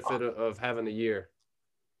the benefit of having a year?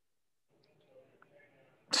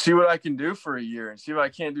 See what I can do for a year and see if I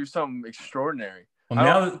can't do something extraordinary. Well,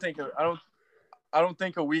 I don't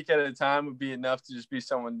think a week at a time would be enough to just be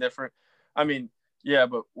someone different. I mean, yeah,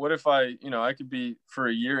 but what if I could be for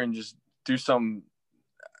a year and just do something,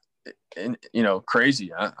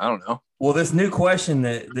 crazy. I don't know. Well, this new question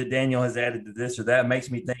that Daniel has added to this or that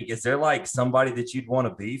makes me think, is there like somebody that you'd want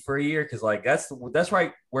to be for a year? Because like that's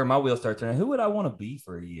right where my wheels start turning. Who would I want to be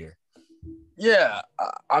for a year? Yeah,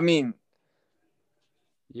 I mean,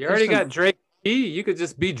 you already got Drake. You could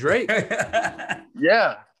just be Drake.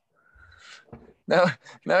 Yeah. Now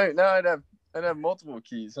I'd have multiple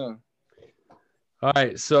keys, huh? All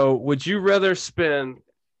right. So would you rather spend,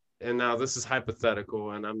 and now this is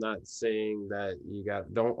hypothetical, and I'm not saying that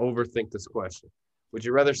don't overthink this question. Would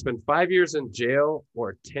you rather spend 5 years in jail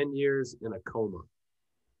or 10 years in a coma?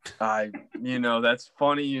 That's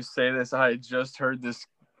funny you say this. I just heard this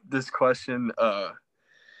question.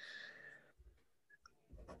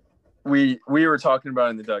 We were talking about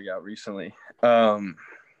it in the dugout recently.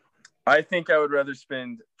 I think I would rather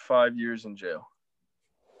spend 5 years in jail.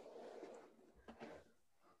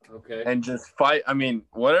 Okay. And just fight. I mean,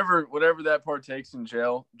 whatever that part takes in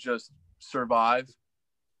jail, just survive.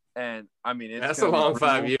 And I mean, that's a long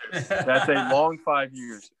 5 years. That's a long 5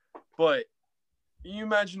 years. But can you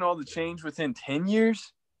imagine all the change within 10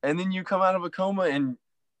 years? And then you come out of a coma, and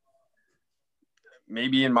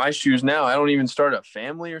maybe in my shoes now, I don't even start a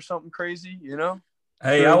family or something crazy,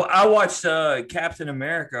 Hey, I watched Captain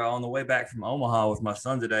America on the way back from Omaha with my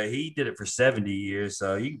son today. He did it for 70 years,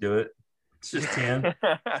 so you can do it. It's just 10.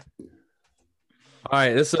 All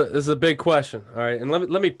right, this is a big question. All right, and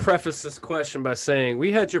let me preface this question by saying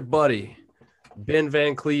we had your buddy Ben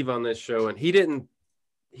Van Cleve on this show, and he didn't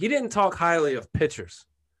talk highly of pitchers.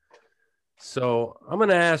 So I'm going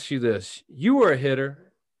to ask you this: you were a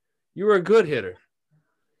hitter, you were a good hitter.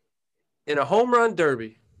 In a home run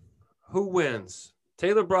derby, who wins,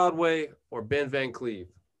 Taylor Broadway or Ben Van Cleve?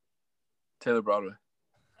 Taylor Broadway.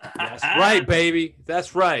 That's right, baby.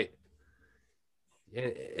 That's right.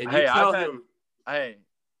 And you tell him.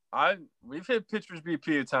 We've hit pitchers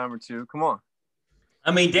BP a time or two. Come on.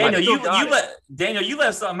 I mean, Daniel, you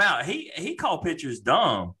left something out. He called pitchers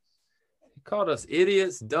dumb. He called us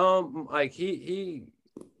idiots, dumb. Like he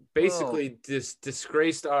basically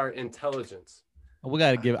disgraced our intelligence.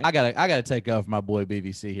 I gotta take off my boy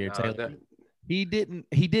BVC here, Taylor. He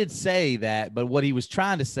did say that, but what he was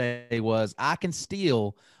trying to say was, I can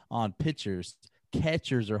steal on pitchers.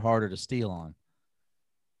 Catchers are harder to steal on.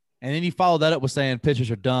 And then you follow that up with saying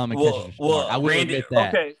pitchers are dumb and catchers are smart. I will admit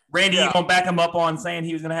that. Okay. Randy, you gonna back him up on saying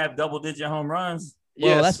he was gonna have double-digit home runs?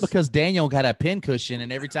 Well, yes. That's because Daniel got a pin cushion,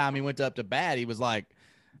 and every time he went up to bat, he was like,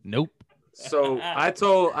 "Nope." So I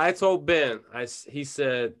told Ben, he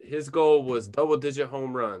said his goal was double-digit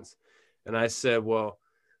home runs, and I said, well,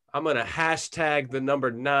 I'm gonna hashtag the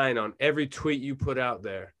number 9 on every tweet you put out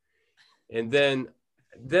there, and then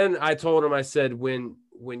I told him, I said, when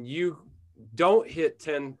you don't hit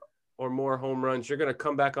 10 or more home runs, you're going to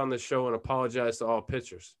come back on the show and apologize to all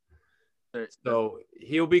pitchers. So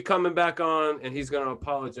he'll be coming back on and he's going to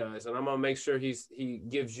apologize. And I'm going to make sure he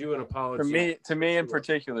gives you an apology. To me in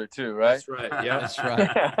particular too, right? That's right. Yeah, that's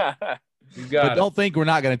right. You But got it. don't think we're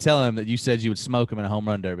not going to tell him that you said you would smoke him in a home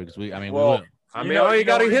run derby because we Well, will. I mean, all you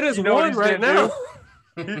got to hit is one right now.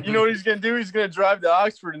 You know what he's going to do? He's going to drive to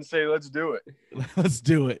Oxford and say, let's do it. Let's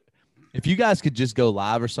do it. If you guys could just go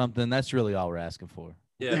live or something, that's really all we're asking for.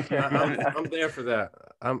 Yeah, I'm there for that.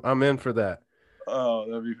 I'm in for that.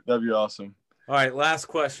 Oh, that'd be awesome. All right, last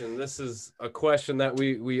question. This is a question that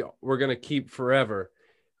we're gonna keep forever.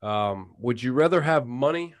 Would you rather have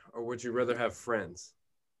money or would you rather have friends?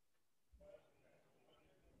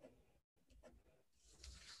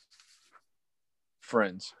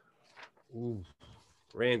 Friends. Ooh,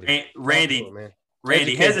 Randy. Randy, Oh, man.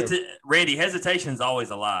 Randy, Educate hesitation is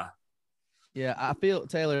always a lie. Yeah, I feel,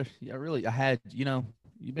 Taylor,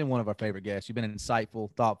 you've been one of our favorite guests. You've been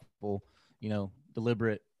insightful, thoughtful,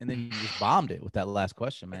 deliberate, and then you just bombed it with that last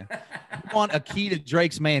question, man. You want a key to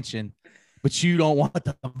Drake's mansion, but you don't want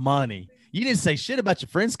the money. You didn't say shit about your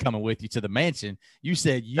friends coming with you to the mansion. You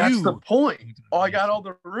said you. That's the point. Oh, I got all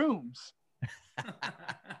the rooms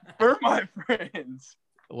for my friends.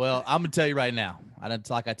 Well, I'm going to tell you right now. It's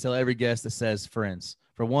like I tell every guest that says friends.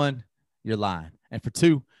 For one, you're lying. And for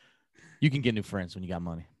two, you can get new friends when you got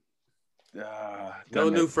money. No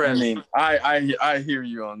new friends. I mean, I hear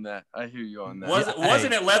you on that.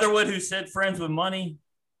 Wasn't it Leatherwood who said friends with money?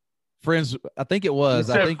 Friends, I think it was.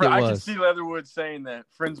 I can see Leatherwood saying that.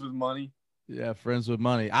 Friends with money. Yeah, friends with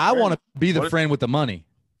money. I want to be the friend with the money.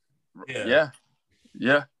 Yeah.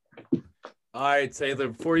 All right, Taylor,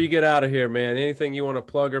 before you get out of here, man, anything you want to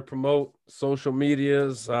plug or promote, social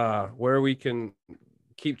medias, where we can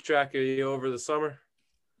keep track of you over the summer?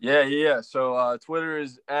 Yeah. So Twitter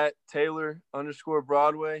is at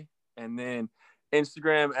Taylor_Broadway, and then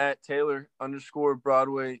Instagram at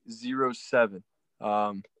Taylor_Broadway07.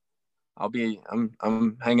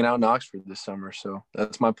 I'm hanging out in Oxford this summer, so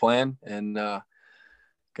that's my plan, and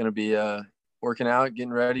gonna be working out,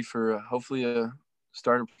 getting ready for hopefully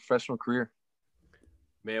starting a professional career.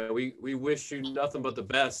 Man, we wish you nothing but the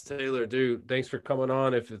best, Taylor. Dude, thanks for coming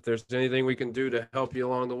on. If there's anything we can do to help you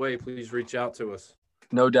along the way, please reach out to us.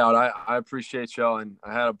 No doubt. I appreciate y'all, and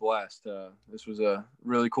I had a blast. This was a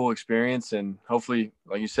really cool experience, and hopefully,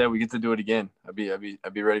 like you said, we get to do it again. I'd be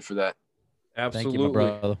ready for that. Absolutely. Thank you, my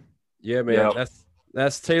brother. Yeah, man. Yep.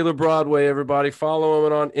 That's Taylor Broadway, everybody. Follow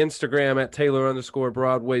him on Instagram at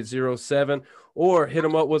Taylor_Broadway07, or hit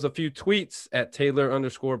him up with a few tweets at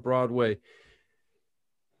Taylor_Broadway.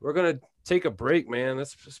 We're going to take a break, man.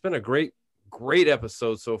 It's been a great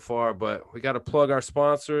episode so far, but we got to plug our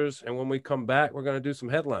sponsors. And when we come back, we're going to do some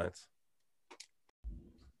headlines.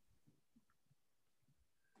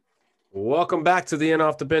 Welcome back to the In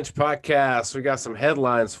Off the Bench podcast. We got some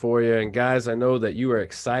headlines for you. And guys, I know that you are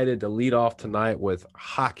excited to lead off tonight with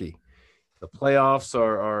hockey. The playoffs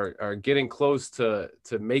are getting close to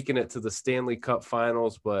making it to the Stanley Cup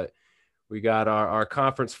finals, but we got our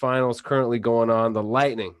conference finals currently going on. The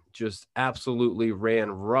Lightning just absolutely ran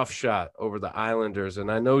roughshod over the Islanders. And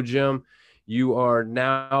I know, Jim, you are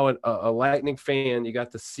now a Lightning fan. You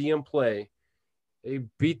got to see them play. They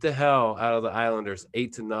beat the hell out of the Islanders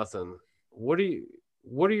 8-0. What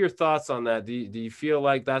are your thoughts on that? Do you feel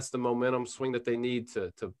like that's the momentum swing that they need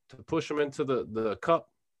to push them into the cup?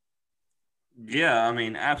 Yeah, I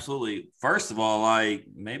mean, absolutely. First of all,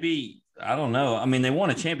 maybe – I don't know. I mean, they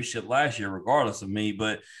won a championship last year, regardless of me,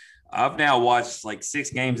 but I've now watched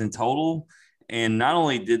 6 games in total. And not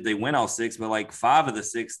only did they win all 6, but 5 of the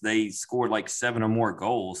 6, they scored 7 or more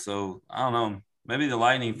goals. So I don't know. Maybe the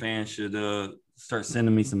Lightning fans should start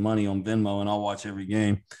sending me some money on Venmo and I'll watch every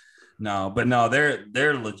game. No,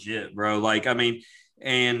 they're legit, bro.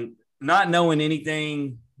 And not knowing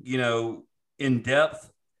anything, in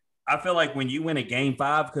depth, I feel like when you win a game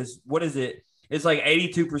 5, because what is it? It's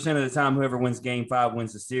 82% of the time whoever wins game 5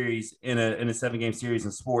 wins the series in a 7-game series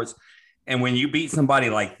in sports. And when you beat somebody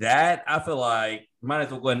like that, I feel like you might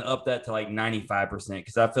as well go ahead and up that to 95%,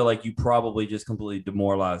 because I feel like you probably just completely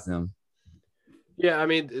demoralized them. Yeah, I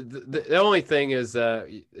mean, the only thing is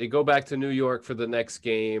they go back to New York for the next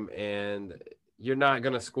game, and you're not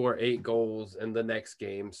going to score 8 goals in the next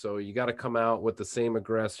game. So you got to come out with the same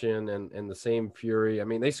aggression and the same fury. I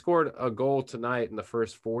mean, they scored a goal tonight in the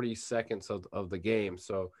first 40 seconds of the game.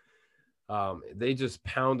 So they just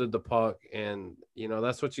pounded the puck, and,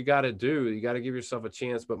 that's what you got to do. You got to give yourself a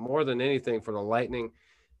chance. But more than anything, for the Lightning,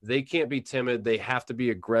 they can't be timid. They have to be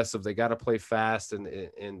aggressive. They got to play fast,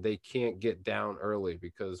 and they can't get down early,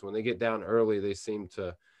 because when they get down early, they seem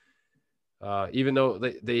to even though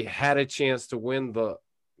they had a chance to win the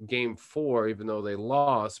game 4, even though they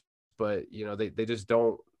lost, but they just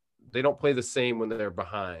don't play the same when they're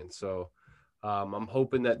behind. So I'm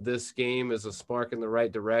hoping that this game is a spark in the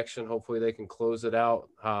right direction. Hopefully they can close it out.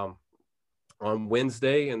 on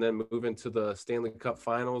Wednesday, and then move into the Stanley Cup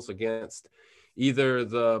Finals against either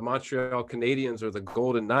the Montreal Canadiens or the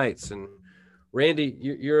Golden Knights. And Randy,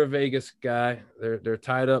 you're a Vegas guy. They're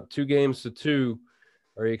tied up 2-2.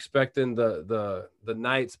 Are you expecting the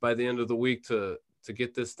Knights by the end of the week to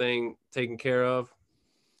get this thing taken care of?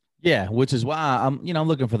 Yeah, which is why I'm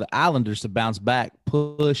looking for the Islanders to bounce back,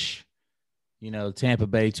 push, Tampa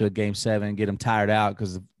Bay to a Game 7, get them tired out,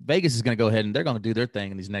 because Vegas is going to go ahead and they're going to do their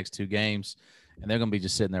thing in these next 2 games, and they're going to be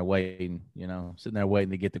just sitting there waiting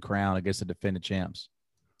to get the crown against the defending champs.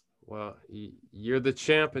 Well, you're the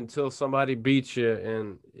champ until somebody beats you,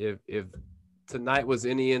 and if tonight was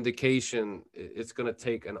any indication, it's going to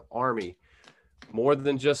take an army, more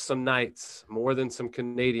than just some Knights, more than some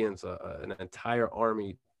Canadians, an entire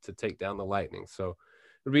army to take down the Lightning. So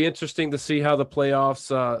it'll be interesting to see how the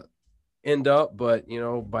playoffs end up. But,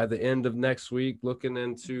 by the end of next week, looking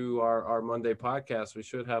into our Monday podcast, we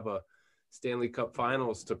should have a Stanley Cup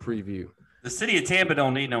Finals to preview. The city of Tampa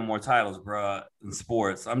don't need no more titles, bro, in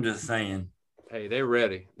sports. I'm just saying. Hey, they're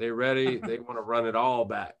ready. They're ready. They want to run it all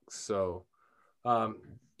back. So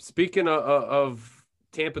speaking of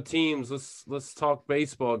Tampa teams, let's talk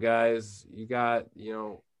baseball, guys. You got,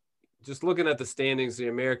 just looking at the standings, the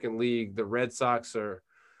American League, the Red Sox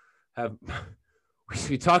have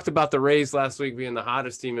we talked about the Rays last week being the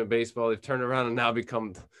hottest team in baseball. They've turned around and now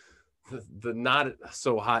become the not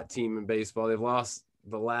so hot team in baseball. They've lost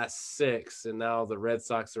the last 6, and now the Red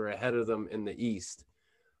Sox are ahead of them in the East.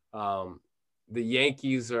 The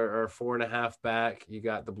Yankees are 4.5 back. You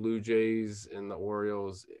got the Blue Jays and the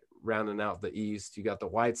Orioles rounding out the East. You got the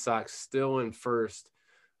White Sox still in first.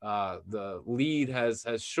 The lead has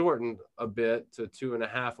shortened a bit to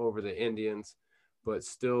 2.5 over the Indians, but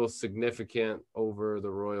still significant over the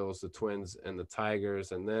Royals, the Twins, and the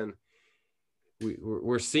Tigers. And then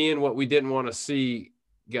we're seeing what we didn't want to see,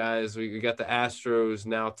 guys. We got the Astros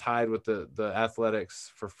now tied with the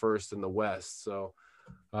Athletics for first in the West. So,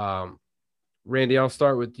 Randy, I'll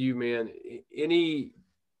start with you, man.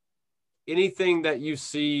 Anything that you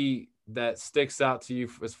see that sticks out to you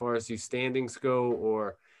as far as these standings go,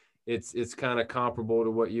 or it's kind of comparable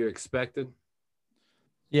to what you expected?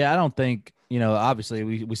 Yeah, I don't think, obviously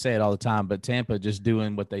we say it all the time, but Tampa just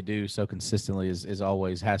doing what they do so consistently is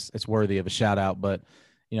always it's worthy of a shout out. But,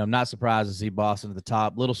 I'm not surprised to see Boston at the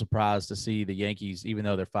top. Little surprised to see the Yankees, even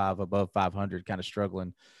though they're above 500, kind of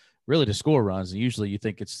struggling really to score runs. And usually you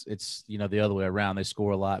think it's the other way around. They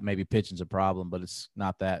score a lot. Maybe pitching's a problem, but it's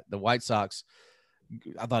not that. The White Sox,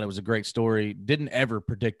 I thought it was a great story. Didn't ever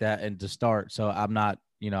predict that and to start. So I'm not,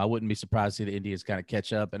 I wouldn't be surprised to see the Indians kind of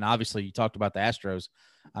catch up. And obviously you talked about the Astros.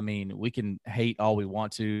 I mean, we can hate all we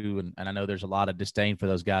want to. And I know there's a lot of disdain for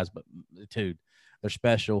those guys, but dude, they're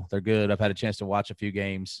special. They're good. I've had a chance to watch a few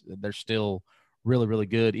games. They're still really, really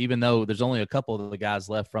good, even though there's only a couple of the guys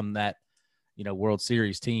left from that, World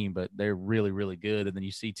Series team, but they're really, really good. And then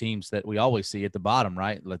you see teams that we always see at the bottom,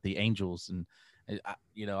 right? Like the Angels. And,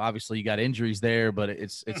 obviously you got injuries there, but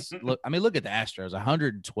it's look at the Astros,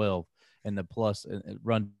 112 in the plus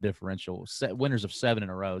run differential, winners of 7 in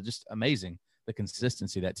a row. Just amazing the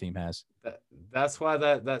consistency that team has. That's why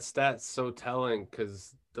that stat's so telling,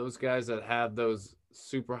 because those guys that have those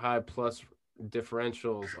super high plus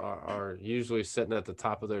differentials are usually sitting at the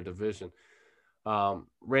top of their division.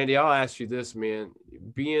 Randy, I'll ask you this, man.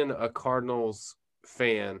 Being a Cardinals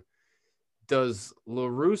fan, does La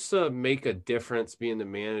Russa make a difference being the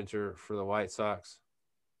manager for the White Sox?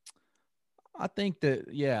 I think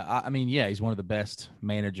that, yeah, he's one of the best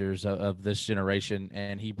managers of this generation,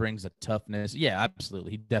 and he brings a toughness. Yeah,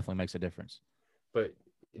 absolutely. He definitely makes a difference. But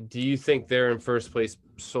do you think they're in first place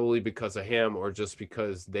solely because of him, or just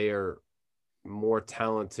because they are more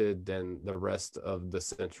talented than the rest of the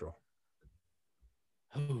Central?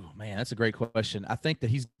 Oh, man, that's a great question. I think that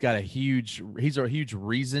he's a huge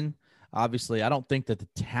reason. Obviously, I don't think that the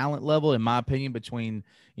talent level, in my opinion, between,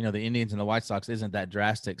 the Indians and the White Sox isn't that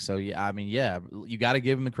drastic. So, you got to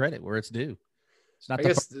give him the credit where it's due. It's not the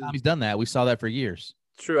first time he's done that. We saw that for years.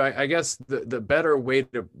 True. I guess the better way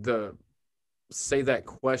to say that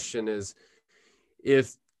question is,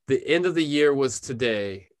 if the end of the year was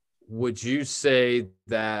today, would you say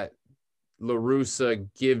that La Russa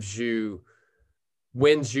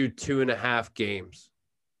wins you 2.5 games?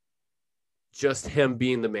 Just him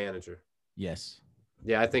being the manager? Yes.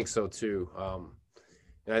 Yeah, I think so too.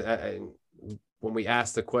 When we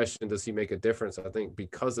ask the question, does he make a difference? I think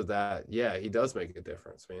because of that, yeah, he does make a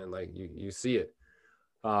difference, man. Like you see it.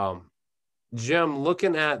 Jim,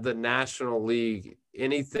 looking at the National League,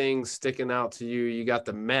 anything sticking out to you? You got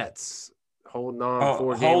the Mets holding on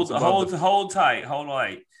 4 games. Hold tight.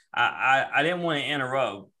 I didn't want to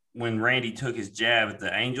interrupt, when Randy took his jab at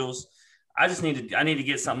the Angels. I need to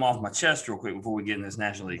get something off my chest real quick before we get in this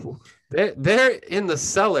National League. They're in the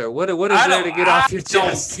cellar. What is there to get off your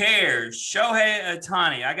chest? I don't care. Shohei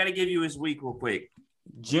Ohtani, I got to give you his week real quick.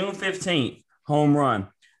 June 15th, home run.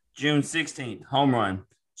 June 16th, home run.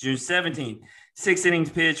 June 17th, 6 innings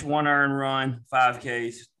pitched, 1 earned run, 5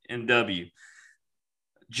 Ks, and W.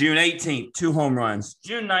 June 18th, 2 home runs.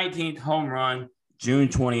 June 19th, home run. June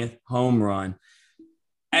 20th, home run.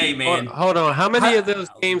 Hey, man. Hold on. How many of those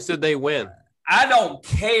games did they win? I don't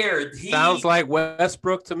care. Sounds like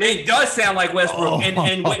Westbrook to me. It does sound like Westbrook.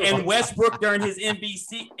 And Westbrook during his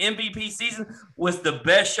MVP season was the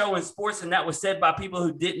best show in sports, and that was said by people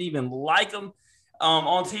who didn't even like him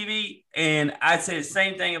on TV. And I'd say the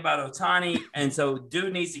same thing about Ohtani. And so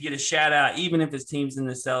dude needs to get a shout out, even if his team's in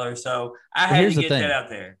the cellar. So I had to get that out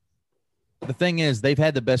there. The thing is, they've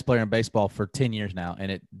had the best player in baseball for 10 years now,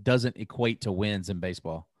 and it doesn't equate to wins in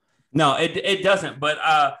baseball. No, it doesn't. But,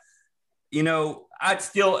 I'm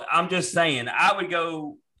just saying, I would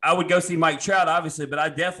go see Mike Trout, obviously, but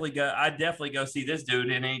I'd definitely go see this dude,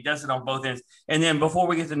 and he does it on both ends. And then before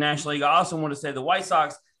we get to the National League, I also want to say the White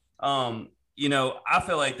Sox, I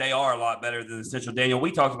feel like they are a lot better than the Central. Daniel,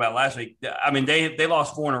 we talked about last week. I mean, they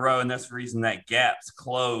lost 4 in a row, and that's the reason that gap's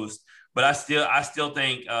closed. But I still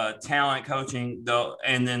think talent, coaching, though,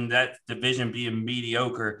 and then that division being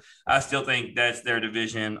mediocre, I still think that's their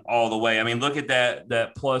division all the way. I mean, look at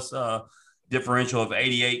that plus differential of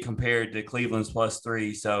 88 compared to Cleveland's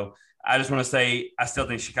 +3. So I just want to say I still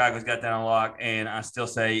think Chicago's got that on lock, and I still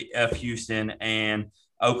say F Houston and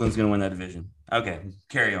Oakland's going to win that division. Okay,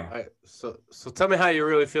 carry on. All right, so tell me how you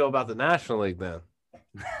really feel about the National League then.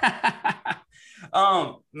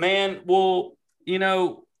 Man, well,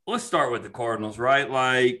 let's start with the Cardinals, right?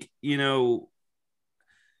 Like,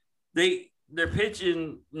 they're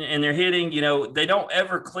pitching and they're hitting, they don't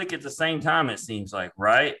ever click at the same time, it seems like,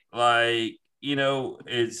 right? Like,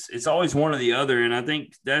 it's always one or the other. And I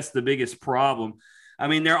think that's the biggest problem. I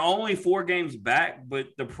mean, they're only 4 games back, but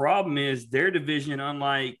the problem is their division,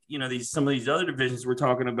 unlike, some of these other divisions we're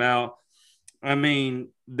talking about, I mean,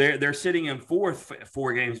 they're sitting in 4th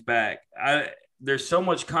 4 games back. There's so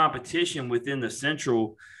much competition within the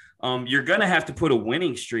Central. You're going to have to put a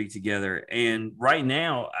winning streak together. And right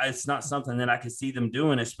now, it's not something that I can see them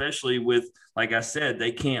doing, especially with, like I said,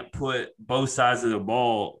 they can't put both sides of the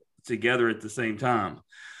ball together at the same time.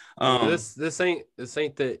 This ain't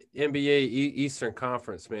the NBA Eastern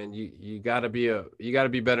Conference, man. You got to be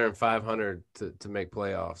better than 500 to make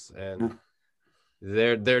playoffs, and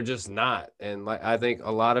they're just not. And like I think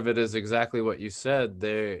a lot of it is exactly what you said.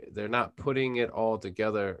 They're not putting it all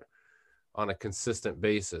together on a consistent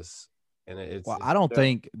basis. And I don't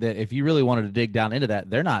think that if you really wanted to dig down into that,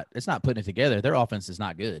 it's not putting it together. Their offense is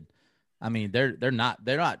not good. I mean, they're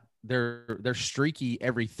streaky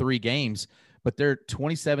every 3 games, but they're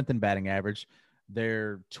 27th in batting average.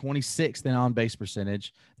 They're 26th in on base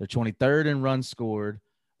percentage. They're 23rd in runs scored.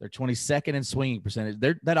 They're 22nd in swinging percentage.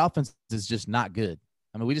 That offense is just not good.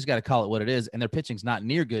 I mean, we just got to call it what it is. And their pitching's not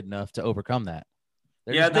near good enough to overcome that.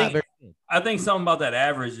 I think something about that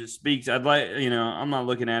average, it speaks. I'd like, I'm not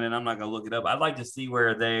looking at it. I'm not going to look it up. I'd like to see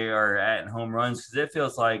where they are at in home runs, because it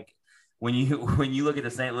feels like when you look at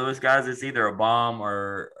the St. Louis guys, it's either a bomb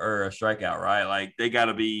or a strikeout, right? Like they got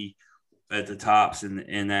to be at the tops in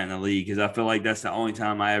the league, because I feel like that's the only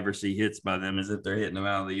time I ever see hits by them is if they're hitting them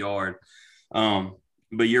out of the yard.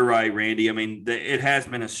 But you're right, Randy. I mean, it has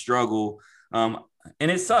been a struggle.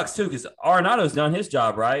 And it sucks too, because Arenado's done his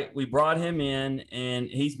job, right? We brought him in and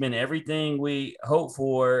he's been everything we hoped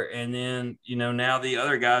for. And then, now the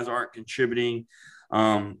other guys aren't contributing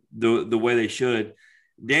the way they should.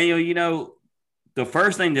 Daniel, the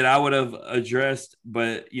first thing that I would have addressed,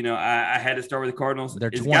 but, I had to start with the Cardinals.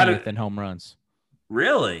 They're 20th in home runs.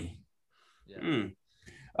 Really? Yeah.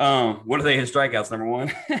 What are they in strikeouts, number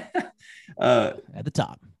 1? At the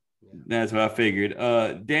top. That's what I figured.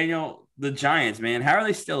 Daniel, the Giants, man, how are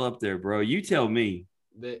they still up there, bro? You tell me.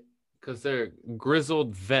 Because they're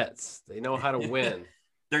grizzled vets. They know how to win.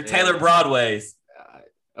 They're Taylor Broadways.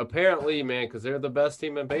 Apparently, man, because they're the best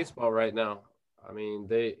team in baseball right now. I mean,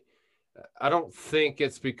 I don't think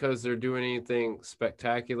it's because they're doing anything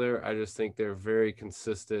spectacular. I just think they're very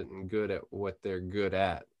consistent and good at what they're good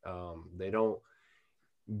at. They don't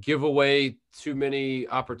give away too many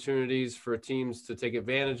opportunities for teams to take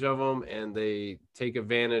advantage of them, and they take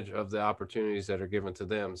advantage of the opportunities that are given to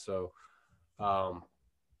them. So, I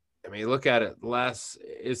mean, look at it.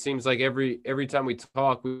 It seems like every time we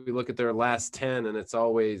talk, we look at their last 10, and it's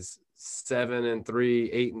always 7-3,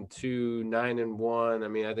 8-2, 9-1. I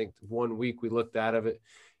mean, I think one week we looked out of it,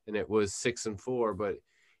 and it was 6-4. But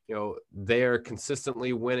they're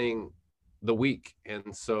consistently winning the week.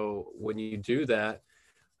 And so when you do that,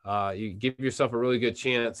 you give yourself a really good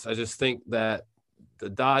chance. I just think that the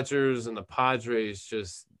Dodgers and the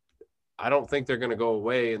Padres I don't think they're going to go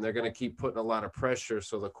away, and they're going to keep putting a lot of pressure.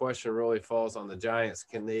 So the question really falls on the Giants.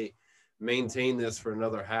 Can they maintain this for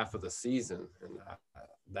another half of the season? And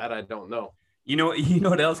that I don't know. You know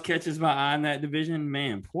what else catches my eye in that division?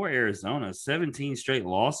 Man, poor Arizona, 17 straight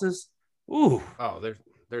losses. Ooh. Oh,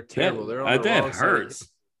 they're terrible. They're on the that wrong hurts.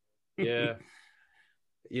 Side. Yeah.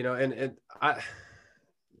 And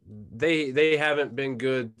they haven't been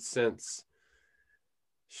good since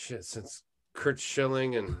Kurt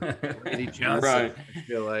Schilling and Randy Johnson. Right. I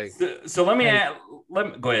feel like. So let me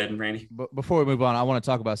go ahead, Randy. Before we move on, I want to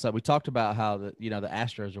talk about something. We talked about how the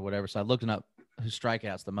Astros or whatever. So I looked up who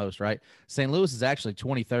strikeouts the most, right? St. Louis is actually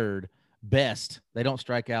 23rd best. They don't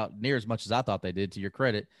strike out near as much as I thought they did, to your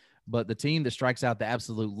credit. But the team that strikes out the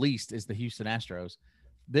absolute least is the Houston Astros.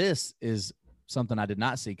 This is something I did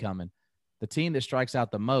not see coming. The team that strikes out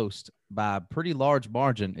the most by a pretty large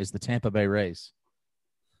margin is the Tampa Bay Rays.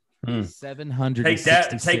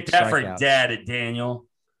 766 Take that for strikeouts. data, Daniel.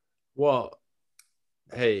 Well,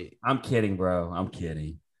 hey, I'm kidding, bro. I'm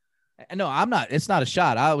kidding. No, I'm not. It's not a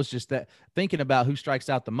shot. I was just thinking about who strikes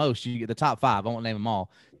out the most. You get the top five. I won't name them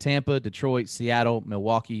all. Tampa, Detroit, Seattle,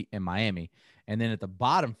 Milwaukee, and Miami. And then at the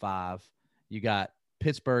bottom five, you got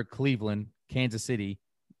Pittsburgh, Cleveland, Kansas City,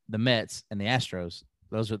 the Mets, and the Astros.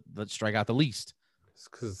 Those are that strike out the least. It's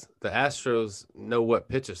because the Astros know what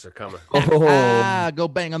pitches are coming. Go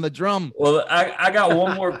bang on the drum. Well, I got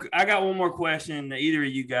one more. I got one more question. Either of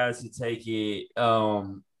you guys to take it.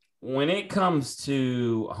 When it comes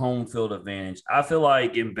to home field advantage, I feel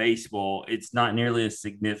like in baseball, it's not nearly as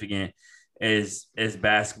significant as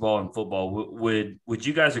basketball and football. Would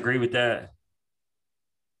you guys agree with that?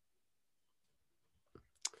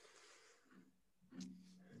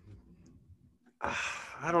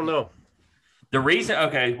 I don't know. The reason,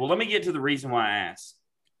 okay, well, let me get to the reason why I asked.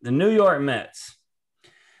 The New York Mets,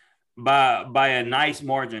 by a nice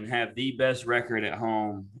margin, have the best record at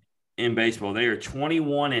home in baseball. They are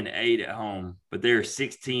 21-8 at home, but they are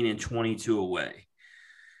 16-22 away.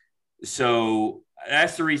 So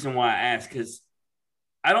that's the reason why I asked, because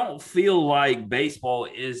I don't feel like baseball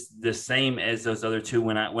is the same as those other two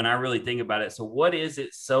when I really think about it. So what is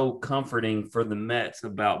it so comforting for the Mets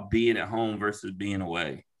about being at home versus being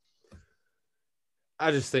away? I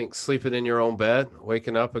just think sleeping in your own bed,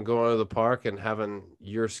 waking up and going to the park and having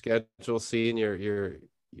your schedule, seeing your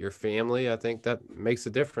family, I think that makes a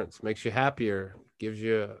difference, makes you happier, gives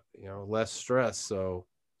you, less stress. So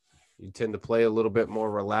you tend to play a little bit more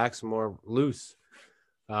relaxed, more loose.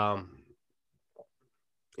 That's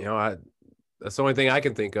the only thing I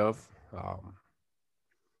can think of.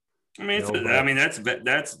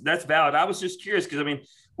 That's valid. I was just curious because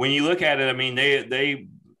when you look at it,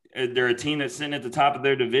 they're a team that's sitting at the top of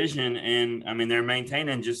their division, and they're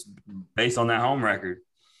maintaining just based on that home record.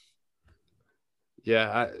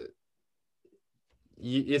 Yeah,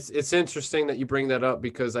 it's interesting that you bring that up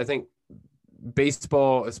because I think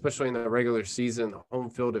baseball, especially in the regular season, home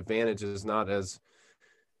field advantage is not as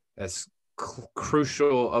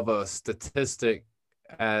crucial of a statistic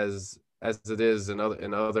as it is in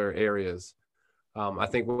other areas. I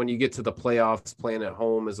think when you get to the playoffs, playing at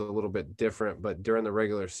home is a little bit different, but during the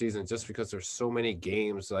regular season, just because there's so many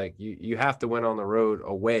games, like you have to win on the road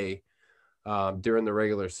away during the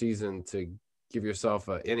regular season to give yourself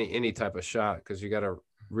any type of shot, because you got to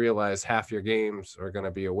realize half your games are going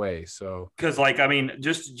to be away. So because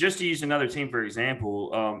just to use another team for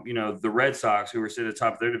example, the Red Sox, who are sitting at the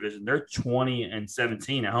top of their division, they're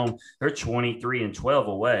 20-17 at home. They're 23-12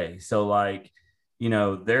 away. So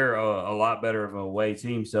they're a lot better of an away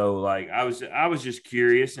team. So I was just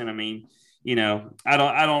curious, and I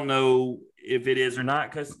don't know if it is or not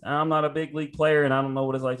because I'm not a big league player and I don't know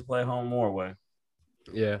what it's like to play home or away.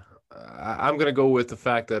 Yeah, I'm gonna go with the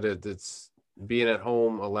fact that it's being at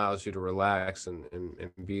home allows you to relax and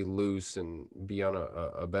be loose and be on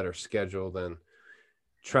a better schedule than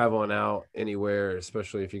traveling out anywhere,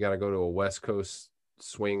 especially if you got to go to a West Coast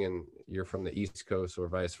swing and you're from the East Coast or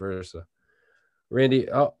vice versa.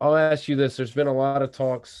 Randy, I'll ask you this. There's been a lot of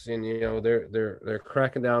talks, and they're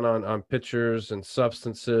cracking down on pitchers and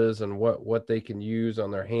substances and what they can use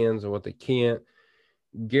on their hands and what they can't.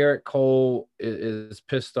 Garrett Cole is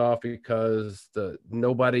pissed off because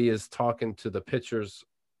nobody is talking to the pitchers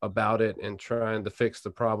about it and trying to fix the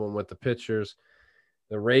problem with the pitchers.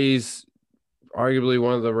 The Rays, arguably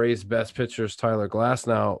one of the Rays' best pitchers, Tyler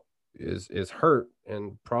Glasnow, is hurt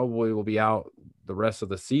and probably will be out the rest of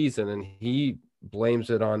the season, and he blames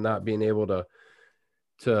it on not being able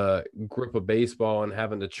to grip a baseball and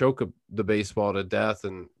having to choke the baseball to death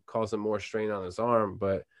and causing more strain on his arm.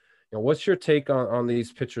 But what's your take on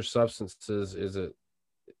these pitcher substances?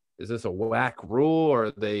 Is this a whack rule, or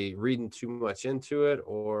are they reading too much into it,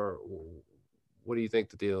 or what do you think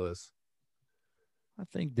the deal is? I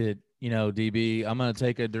think that, DB, I'm going to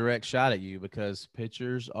take a direct shot at you because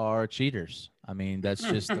pitchers are cheaters. I mean, that's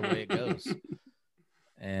just the way it goes.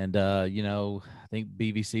 And, I think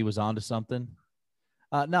BVC was onto something.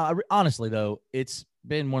 Honestly, though, it's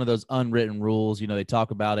been one of those unwritten rules. They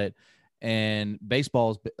talk about it, and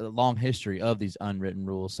baseball's a long history of these unwritten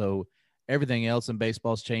rules. So everything else in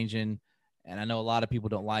baseball is changing, and I know a lot of people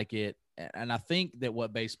don't like it. And I think that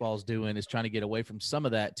what baseball's doing is trying to get away from some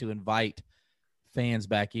of that to invite fans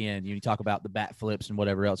back in. You talk about the bat flips and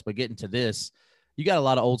whatever else, but getting to this, you got a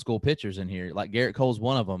lot of old school pitchers in here. Like Garrett Cole's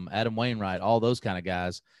one of them, Adam Wainwright, all those kind of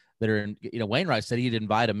guys that are in, Wainwright said he'd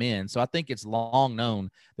invite them in. So I think it's long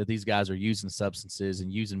known that these guys are using substances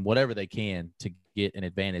and using whatever they can to get an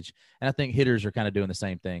advantage. And I think hitters are kind of doing the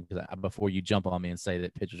same thing, before you jump on me and say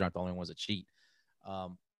that pitchers aren't the only ones that cheat.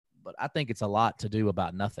 But I think it's a lot to do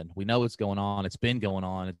about nothing. We know what's going on. It's been going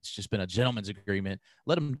on. It's just been a gentleman's agreement.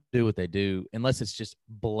 Let them do what they do, unless it's just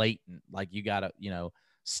blatant. Like you got to,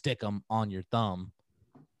 stick them on your thumb.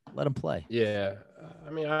 Let them play. Yeah.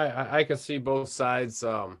 I mean, I can see both sides.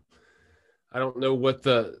 I don't know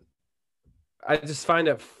I just find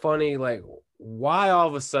it funny. Like, why all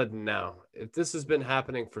of a sudden now? If this has been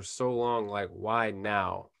happening for so long, like, why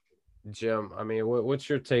now, Jim? I mean, what's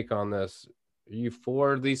your take on this? Are you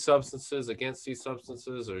for these substances, against these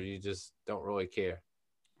substances, or you just don't really care?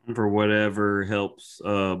 For whatever helps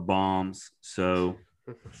bombs. So,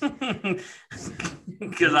 because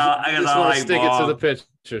I want to stick bomb. it to the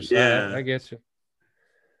pitchers. Yeah, I get you.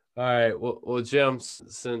 All right. Well, Jim,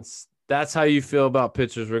 since that's how you feel about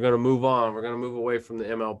pitchers, we're going to move on. We're going to move away from the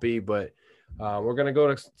MLB, but we're going to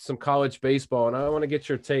go to some college baseball, and I want to get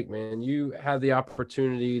your take, man. You had the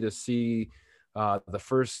opportunity to see the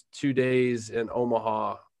first 2 days in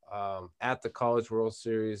Omaha at the College World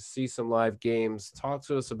Series, see some live games. Talk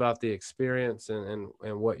to us about the experience and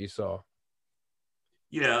what you saw.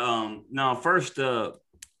 Yeah. Now, first, I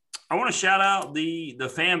want to shout out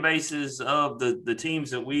the fan bases of the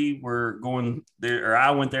teams that we were going there, or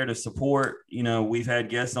I went there to support. We've had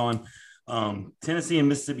guests on. Tennessee and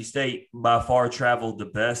Mississippi State by far traveled the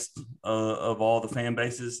best of all the fan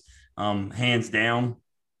bases, hands down.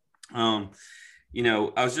 I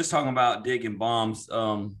was just talking about digging bombs.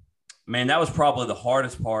 Man, that was probably the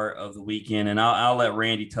hardest part of the weekend, and I'll let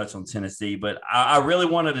Randy touch on Tennessee. But I really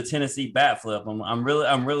wanted a Tennessee bat flip. I'm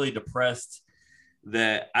really depressed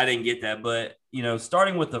that I didn't get that. But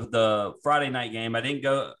starting with the Friday night game,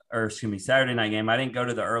 Saturday night game. I didn't go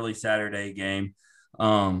to the early Saturday game.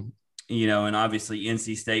 And obviously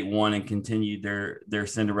NC State won and continued their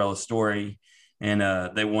Cinderella story, and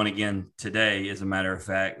they won again today, as a matter of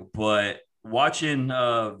fact. But watching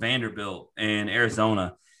Vanderbilt and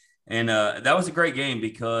Arizona, and that was a great game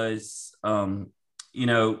because Kumar,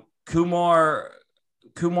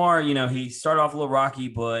 he started off a little rocky,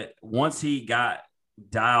 but once he got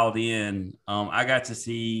dialed in, I got to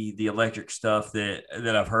see the electric stuff that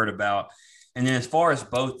I've heard about. And then as far as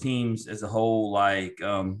both teams as a whole,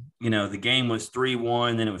 the game was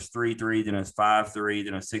 3-1, then it was 3-3, then it was 5-3,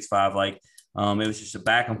 then it was 6-5. It was just a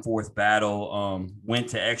back and forth battle. Went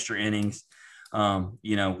to extra innings.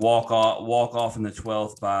 Walk off in the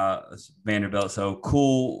 12th by Vanderbilt. So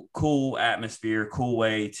cool atmosphere, cool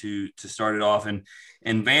way to start it off. And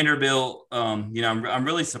Vanderbilt, I'm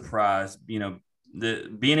really surprised.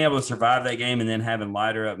 Being able to survive that game and then having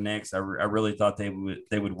Leiter up next, I really thought they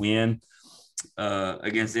would win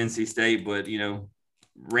against NC State, but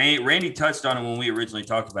Randy touched on it when we originally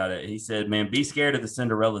talked about it. He said, man, be scared of the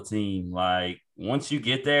Cinderella team. Like, once you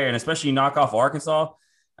get there, and especially you knock off Arkansas,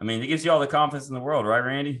 I mean, it gives you all the confidence in the world, right,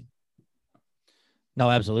 Randy?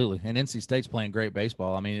 No, absolutely. And NC State's playing great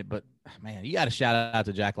baseball. I mean, but man, you got to shout out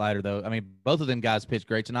to Jack Leiter, though. I mean, both of them guys pitched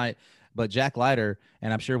great tonight, but Jack Leiter,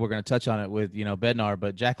 and I'm sure we're going to touch on it with, Bednar,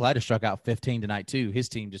 but Jack Leiter struck out 15 tonight too. His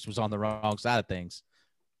team just was on the wrong side of things.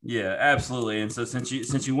 Yeah, absolutely. And so since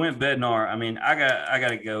you went Bednar, I mean, I got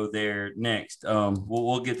to go there next.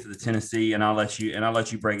 We'll get to the Tennessee, and I'll let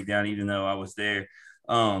you break it down, even though I was there.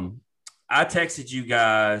 I texted you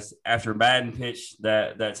guys after Madden pitched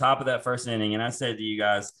that top of that first inning, and I said to you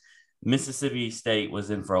guys, Mississippi State was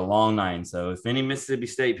in for a long night. So if any Mississippi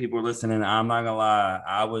State people are listening, I'm not gonna lie,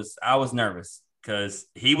 I was nervous because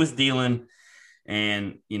he was dealing.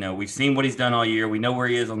 And, we've seen what he's done all year. We know where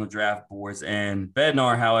he is on the draft boards. And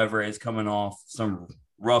Bednar, however, is coming off some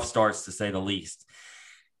rough starts, to say the least.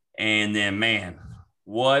 And then, man,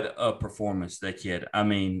 what a performance, that kid. I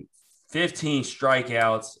mean, 15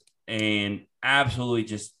 strikeouts and absolutely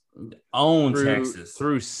just own Texas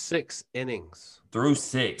through 6 innings. Through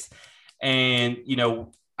 6. And,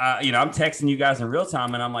 I'm texting you guys in real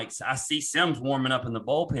time, and I'm like, I see Sims warming up in the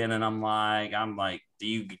bullpen, and I'm like, do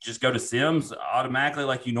you just go to Sims automatically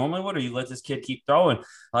like you normally would, or you let this kid keep throwing?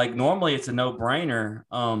 Like, normally it's a no-brainer.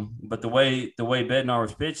 But the way Bednar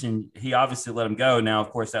was pitching, he obviously let him go. Now, of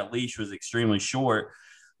course, that leash was extremely short,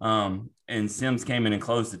 and Sims came in and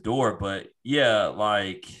closed the door. But yeah,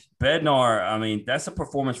 like Bednar, I mean, that's a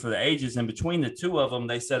performance for the ages. And between the two of them,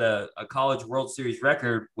 they set a college World Series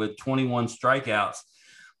record with 21 strikeouts.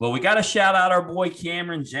 Well, we got to shout out our boy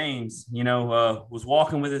Cameron James. Was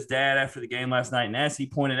walking with his dad after the game last night, and as he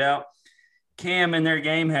pointed out, Cam in their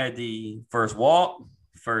game had the first walk,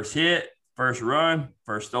 first hit, first run,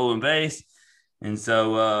 first stolen base. And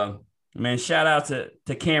so, shout out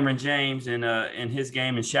to Cameron James in his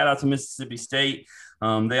game, and shout out to Mississippi State.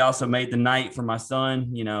 They also made the night for my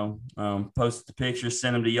son, posted the pictures,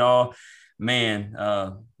 sent them to y'all. Man,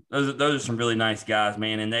 those are some really nice guys,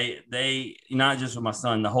 man. And they not just with my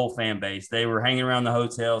son, the whole fan base, they were hanging around the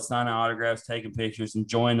hotel, signing autographs, taking pictures,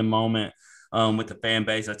 enjoying the moment with the fan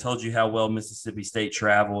base. I told you how well Mississippi State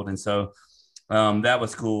traveled. And so that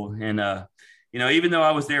was cool. And, even though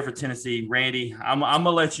I was there for Tennessee, Randy, I'm gonna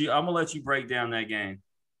let you break down that game.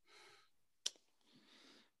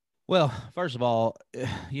 Well, first of all,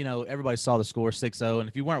 everybody saw the score 6-0. And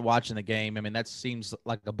if you weren't watching the game, I mean, that seems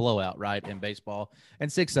like a blowout, right, in baseball. And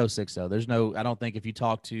 6-0, 6-0. I don't think if you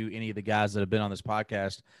talk to any of the guys that have been on this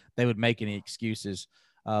podcast, they would make any excuses.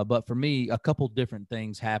 But for me, a couple different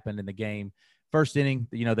things happened in the game. First inning,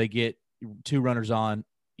 they get 2 runners on,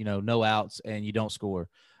 no outs, and you don't score.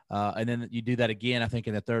 And then you do that again, I think,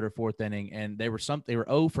 in the 3rd or 4th inning. And they were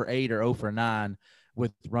 0 for 8 or 0 for 9.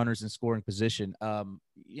 With runners in scoring position.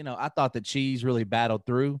 I thought that Cheese really battled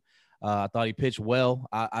through. I thought he pitched well.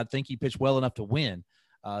 I think he pitched well enough to win.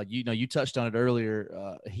 You touched on it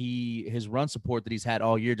earlier. His run support that he's had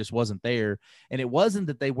all year just wasn't there. And it wasn't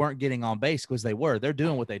that they weren't getting on base, because they were. They're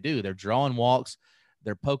doing what they do. They're drawing walks.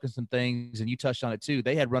 They're poking some things. And you touched on it too.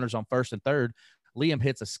 They had runners on 1st and 3rd. Liam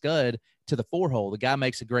hits a scud to the 4-hole. The guy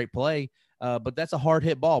makes a great play. But that's a hard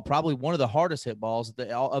hit ball, probably one of the hardest hit balls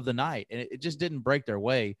of the night. And it just didn't break their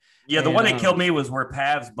way. Yeah, the one that killed me was where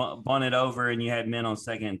Pavs bunted over and you had men on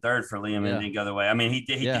 2nd and 3rd for Liam, and it didn't go the way. I mean, he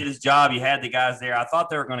did his job. He had the guys there. I thought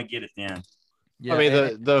they were going to get it then. Yeah, I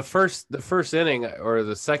mean, the first inning or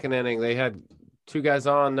the 2nd inning, they had 2 guys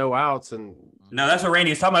on, no outs. And no, that's what Randy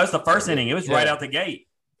was talking about. That's the 1st inning. It was right out the gate.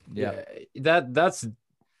 Yeah, that's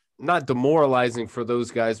not demoralizing for those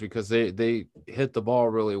guys because they hit the ball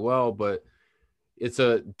really well, but it's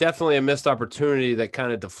definitely a missed opportunity that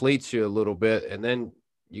kind of deflates you a little bit. And then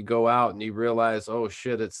you go out and you realize, oh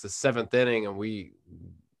shit, it's the 7th inning and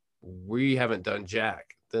we haven't done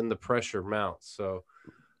jack. Then the pressure mounts. So,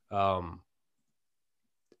 and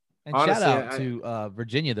honestly, shout out to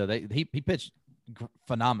Virginia though. He pitched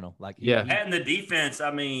phenomenal. And the defense,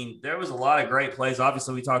 I mean, there was a lot of great plays.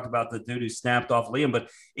 Obviously, we talked about the dude who snapped off Liam, but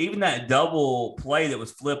even that double play that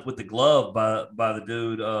was flipped with the glove by the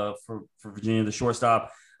dude for Virginia, the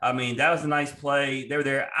shortstop. I mean, that was a nice play. They were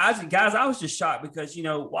there. I was just shocked because,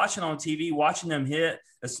 watching on TV, watching them hit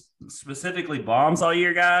specifically bombs all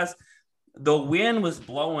year, guys, the wind was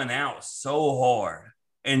blowing out so hard.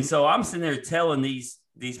 And so I'm sitting there telling these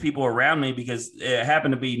people around me, because it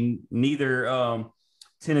happened to be neither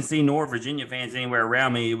Tennessee nor Virginia fans anywhere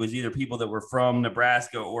around me. It was either people that were from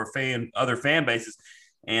Nebraska or other fan bases.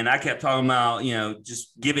 And I kept talking about,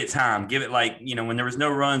 just give it time, give it when there was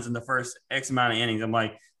no runs in the first X amount of innings, I'm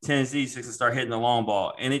like, Tennessee's going to start hitting the long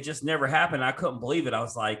ball. And it just never happened. I couldn't believe it. I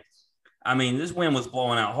was like, I mean, this wind was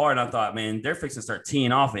blowing out hard. And I thought, man, they're fixing to start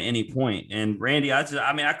teeing off at any point. And Randy, I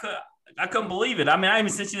couldn't believe it. I mean, I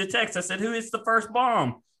even sent you the text. I said, who hits the first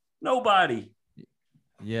bomb? Nobody.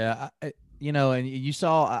 Yeah. And I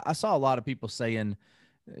saw a lot of people saying,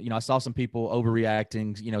 I saw some people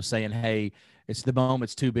overreacting, saying, hey, it's the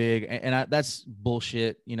moment's too big. And that's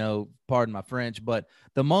bullshit, pardon my French, but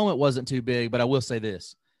the moment wasn't too big. But I will say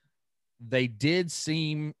this, they did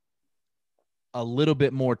seem a little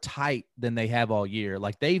bit more tight than they have all year.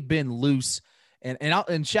 Like they've been loose.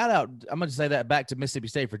 And shout out, I'm going to say that back to Mississippi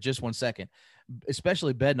State for just 1 second,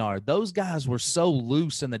 especially Bednar. Those guys were so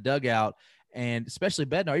loose in the dugout, and especially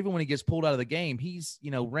Bednar, even when he gets pulled out of the game, he's,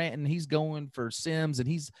 ranting, he's going for Sims, and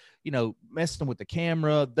he's, messing with the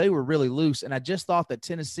camera. They were really loose. And I just thought that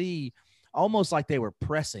Tennessee, almost like they were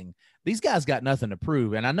pressing. these guys got nothing to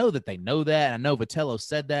prove. And I know that they know that. I know Vitello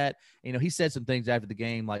said that. You know, he said some things after the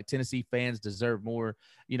game like Tennessee fans deserve more.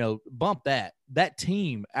 You know, bump that. That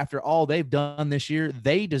team, after all they've done this year,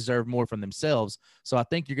 they deserve more from themselves. So I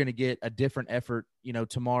think you're going to get a different effort, you know,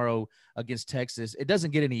 tomorrow against Texas. It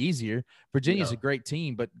doesn't get any easier. Virginia's a great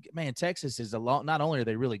team, but man, Texas is not only are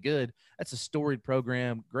they really good, that's a storied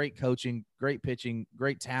program, great coaching, great pitching,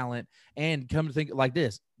 great talent. And come to think like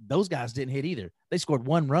this, those guys didn't hit either. They scored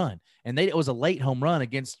one run, and it was a late home run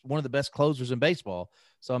against one of the best closers in baseball.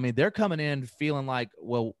 So, I mean, they're coming in feeling like,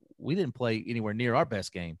 well, we didn't play anywhere near our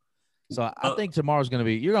best game. So I think tomorrow's going to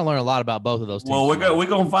be – you're going to learn a lot about both of those teams. Well, we're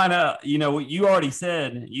going to find out. You know, you already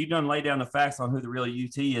said you done laid down the facts on who the real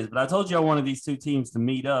UT is, but I told you I wanted these two teams to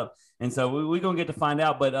meet up, and so we're going to get to find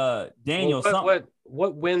out. But, Daniel –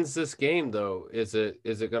 what wins this game, though? Is it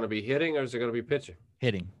going to be hitting or is it going to be pitching?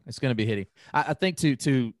 Hitting. It's going to be hitting. I think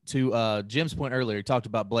to Jim's point earlier, he talked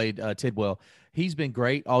about Blade Tidwell. He's been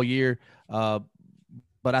great all year.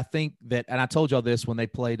 But I think that, and I told y'all this when they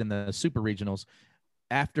played in the super regionals,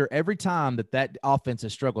 after every time that offense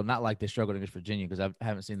has struggled, not like they struggled against Virginia because I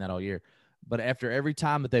haven't seen that all year, but after every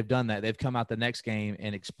time that they've done that, they've come out the next game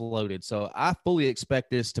and exploded. So I fully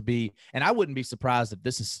expect this to be, and I wouldn't be surprised if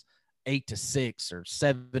this is 8-6 or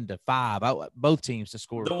 7-5. Both teams to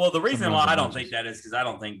score. Well, the reason why I don't think that is because I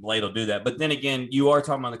don't think Blade will do that. But then again, you are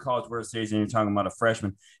talking about the College World Series and you're talking about a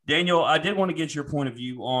freshman. Daniel, I did want to get your point of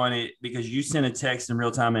view on it because you sent a text in real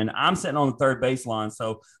time, and I'm sitting on the third baseline.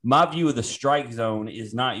 So my view of the strike zone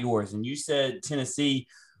is not yours. And you said Tennessee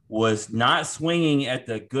was not swinging at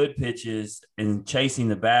the good pitches and chasing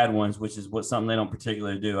the bad ones, which is something they don't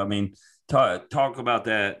particularly do. I mean, talk about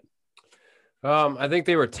that. I think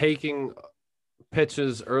they were taking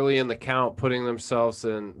pitches early in the count, putting themselves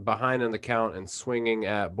behind in the count and swinging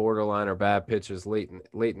at borderline or bad pitches late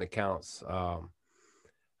in the counts.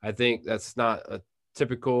 I think that's not a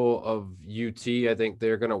typical of UT. I think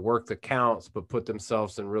they're going to work the counts, but put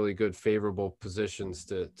themselves in really good, favorable positions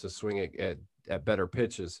to swing at better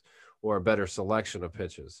pitches or a better selection of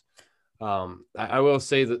pitches. I will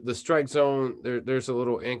say that the strike zone, there's a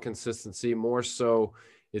little inconsistency, more so.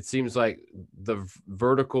 It seems like the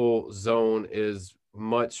vertical zone is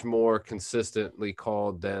much more consistently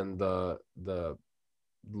called than the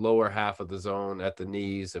lower half of the zone at the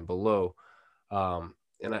knees and below.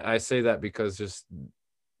 And I say that because just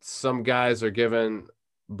some guys are given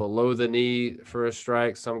below the knee for a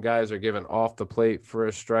strike. Some guys are given off the plate for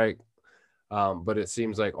a strike. But it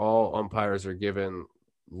seems like all umpires are given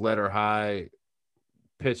letter high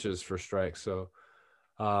pitches for strikes. So,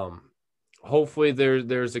 hopefully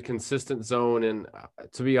there's a consistent zone. And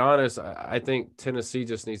to be honest, I think Tennessee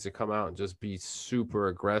just needs to come out and just be super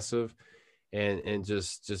aggressive and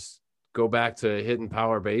just go back to hitting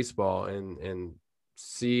power baseball and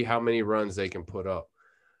see how many runs they can put up.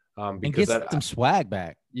 Because and get some swag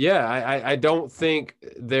back. Yeah, I don't think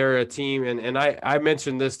they're a team. And I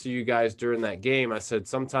mentioned this to you guys during that game. I said,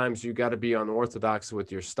 sometimes you got to be unorthodox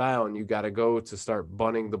with your style and you got to go to start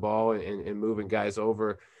bunting the ball and moving guys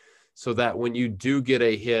over, so that when you do get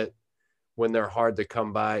a hit, when they're hard to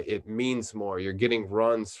come by, it means more. You're getting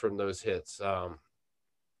runs from those hits.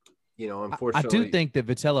 Unfortunately. I do think that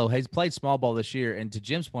Vitello has played small ball this year. And to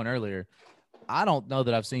Jim's point earlier, I don't know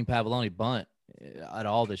that I've seen Pavelloni bunt at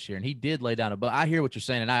all this year. And he did lay down a bunt. I hear what you're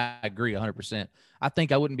saying, and I agree 100%. I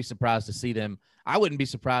think I wouldn't be surprised to see them. I wouldn't be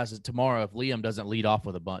surprised tomorrow if Liam doesn't lead off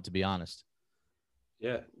with a bunt, to be honest.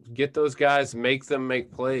 Yeah, get those guys, make them make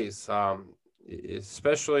plays.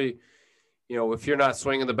 Especially, if you're not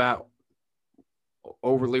swinging the bat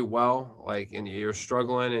overly well, and you're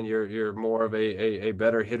struggling and you're more of a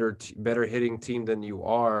better hitter, better hitting team than you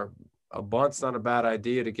are, a bunt's not a bad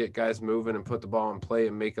idea to get guys moving and put the ball in play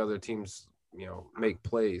and make other teams, make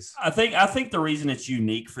plays. I think the reason it's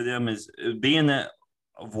unique for them is being that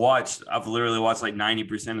I've literally watched like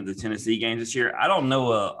 90% of the Tennessee games this year. I don't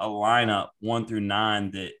know a lineup 1 through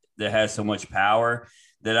 9 that has so much power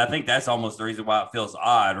that I think that's almost the reason why it feels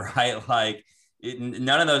odd, right?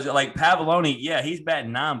 None of those, like Pavelloni, yeah, he's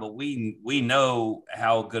batting 9, but we know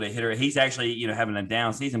how good a hitter he's actually, having a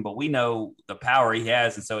down season, but we know the power he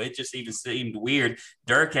has, and so it just even seemed weird.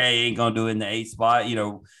 Durkee ain't gonna do it in the 8th spot,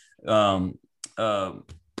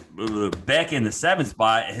 Beck in the 7th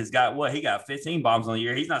spot has got he got 15 bombs on the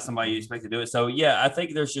year. He's not somebody you expect to do it. So yeah, I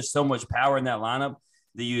think there's just so much power in that lineup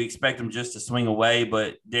that you expect them just to swing away.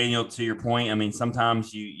 But Daniel, to your point, I mean,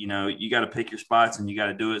 sometimes you got to pick your spots and you got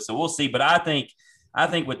to do it. So we'll see. But I think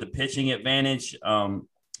with the pitching advantage, I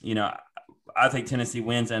think Tennessee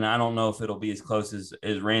wins, and I don't know if it'll be as close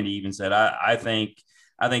as Randy even said. I think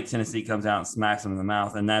Tennessee comes out and smacks them in the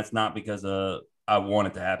mouth, and that's not because of I want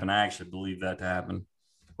it to happen. I actually believe that to happen.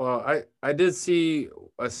 Well, I did see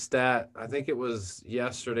a stat. I think it was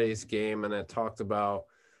yesterday's game, and it talked about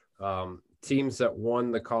teams that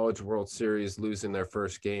won the College World Series losing their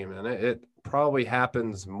first game, and it probably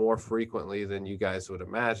happens more frequently than you guys would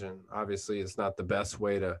imagine. Obviously, it's not the best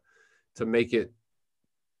way to make it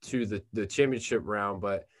to the championship round,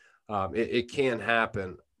 but it can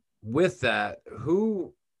happen. With that,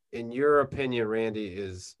 who, in your opinion, Randy,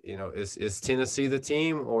 is Tennessee the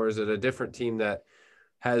team, or is it a different team that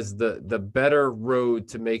has the better road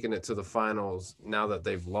to making it to the finals now that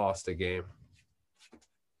they've lost a game?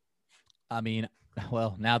 I mean,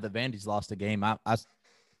 well, now that Vandy's lost a game, I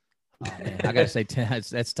got to say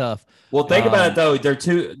that's tough. Well, think about it though.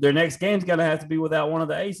 Their next game's gonna have to be without one of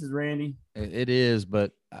the aces, Randy. It is,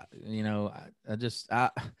 but I'm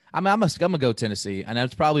gonna go Tennessee, and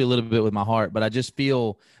that's probably a little bit with my heart. But I just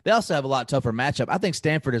feel they also have a lot tougher matchup. I think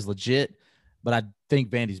Stanford is legit, but I think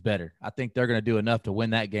Vandy's better. I think they're gonna do enough to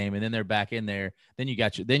win that game, and then they're back in there. Then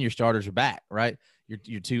your starters are back, right?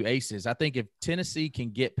 Your two aces. I think if Tennessee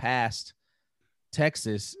can get past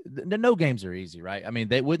Texas, no games are easy, right? I mean,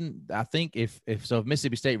 they wouldn't. I think if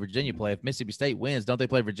Mississippi State, Virginia play, if Mississippi State wins, don't they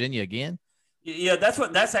play Virginia again? Yeah,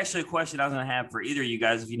 that's actually a question I was going to have for either of you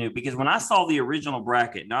guys if you knew, because when I saw the original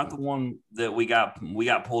bracket, not the one that we got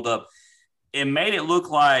pulled up, it made it look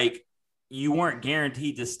like you weren't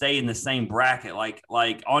guaranteed to stay in the same bracket. Like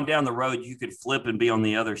on down the road, you could flip and be on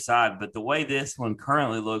the other side. But the way this one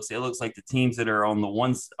currently looks, it looks like the teams that are on the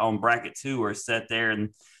ones on bracket 2 are set there, and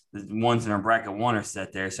the ones in our bracket 1 are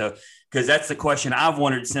set there. So, because that's the question I've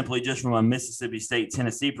wondered simply just from a Mississippi State,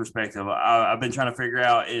 Tennessee perspective. I've been trying to figure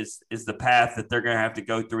out is the path that they're going to have to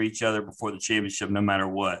go through each other before the championship, no matter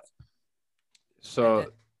what. So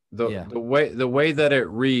the way that it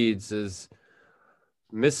reads is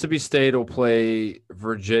Mississippi State will play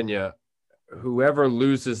Virginia. Whoever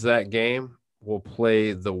loses that game will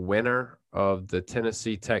play the winner of the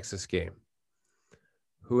Tennessee-Texas game.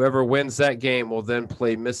 Whoever wins that game will then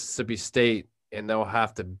play Mississippi State, and they'll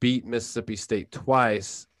have to beat Mississippi State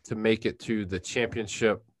twice to make it to the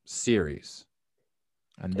championship series.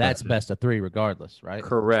 And that's best of 3 regardless, right?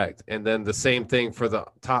 Correct. And then the same thing for the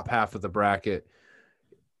top half of the bracket.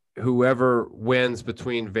 Whoever wins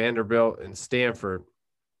between Vanderbilt and Stanford,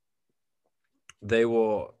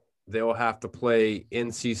 they'll have to play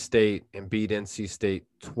NC State and beat NC State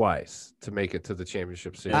twice to make it to the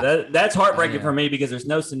championship series. Yeah, that's heartbreaking for me because there's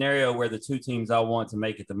no scenario where the two teams I want to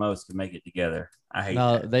make it the most can make it together. I hate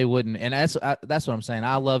that. No, they wouldn't. And that's what I'm saying.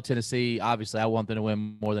 I love Tennessee. Obviously, I want them to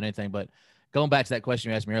win more than anything. But going back to that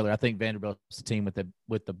question you asked me earlier, I think Vanderbilt's the team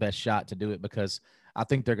with the best shot to do it because I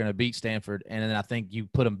think they're going to beat Stanford. And then I think you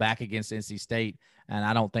put them back against NC State, and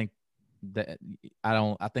I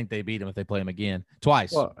think they beat them if they play them again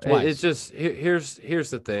twice. Well, it's just here's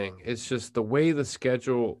the thing. It's just the way the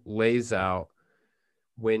schedule lays out.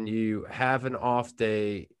 When you have an off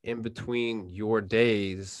day in between your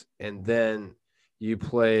days, and then you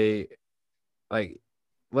play, like,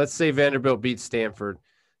 let's say Vanderbilt beats Stanford,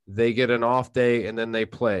 they get an off day, and then they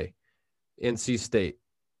play NC State.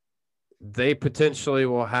 They potentially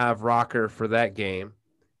will have Rocker for that game,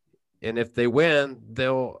 and if they win,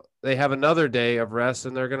 they have another day of rest,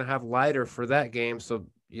 and they're going to have Leiter for that game. So,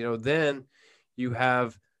 then you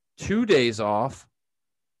have 2 days off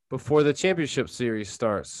before the championship series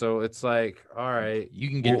starts. So it's like, all right, you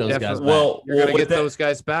can get those guys back. You're going to get those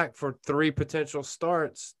guys back for 3 potential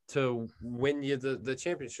starts to win you the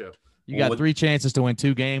championship. You got 3 chances to win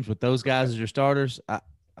 2 games with those guys as your starters.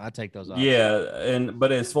 I take those off. Yeah,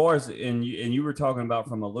 but as far as and you were talking about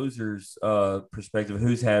from a loser's perspective,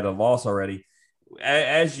 who's had a loss already.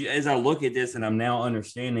 As I look at this and I'm now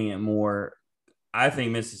understanding it more, I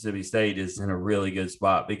think Mississippi State is in a really good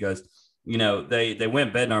spot because, they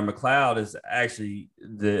went Bednar. McLeod is actually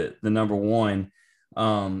the number 1.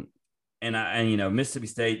 And Mississippi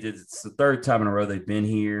State, it's the 3rd time in a row they've been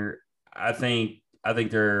here. I think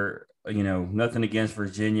they're, nothing against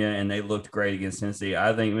Virginia, and they looked great against Tennessee.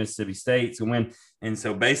 I think Mississippi State's going to win. And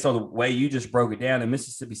so based on the way you just broke it down, and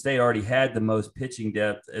Mississippi State already had the most pitching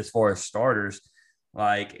depth as far as starters,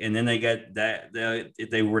 and then they got that,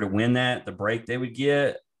 if they were to win that, the break they would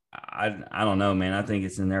get, I don't know, man. I think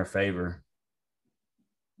it's in their favor.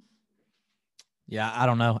 Yeah, I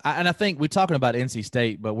don't know. And I think we're talking about NC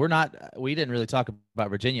State, but we didn't really talk about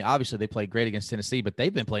Virginia. Obviously, they played great against Tennessee, but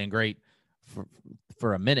they've been playing great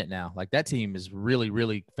for a minute now. Like, that team has really,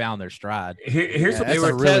 really found their stride. Here's what they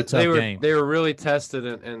were really tough game. They were really tested,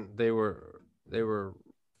 and they were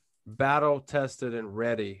battle tested and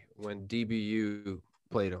ready when DBU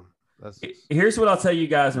played them. Here's what I'll tell you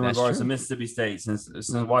guys in regards to Mississippi State, since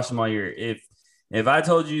watching them all year. If I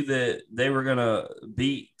told you that they were going to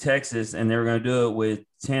beat Texas and they were going to do it with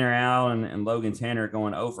Tanner Allen and Logan Tanner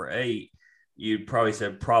going 0 for 8, you'd probably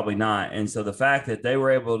say probably not. And so the fact that they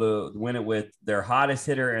were able to win it with their hottest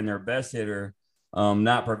hitter and their best hitter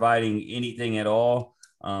not providing anything at all,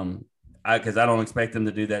 because I don't expect them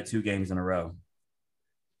to do that 2 games in a row.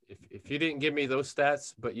 If you didn't give me those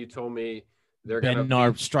stats, but you told me they're going to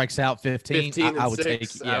Bednar strikes out 15 I would 6,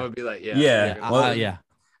 take. Yeah. I would be like, Yeah.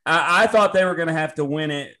 I thought they were going to have to win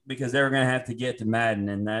it because they were going to have to get to Madden,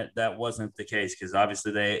 and that wasn't the case because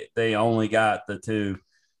obviously they only got the 2,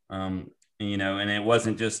 and it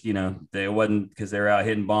wasn't just they wasn't because they were out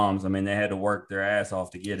hitting bombs. I mean, they had to work their ass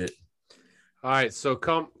off to get it. All right, so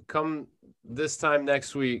come this time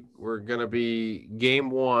next week, we're gonna be game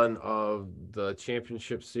 1 of the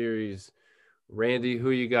championship series. Randy, who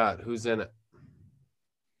you got? Who's in it?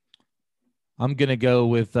 I'm gonna go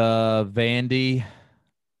with Vandy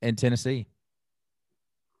and Tennessee.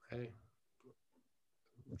 Hey,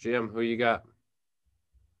 Jim, who you got?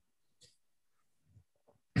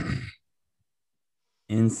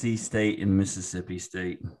 NC State and Mississippi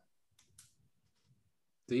State.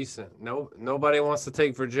 Decent. Nobody wants to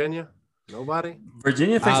take Virginia. Nobody.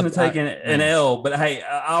 Virginia fixing to take an L, but hey,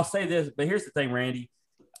 I'll say this. But here's the thing, Randy.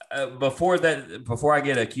 Before I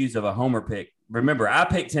get accused of a homer pick, remember I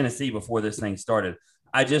picked Tennessee before this thing started.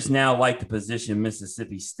 I just now like the position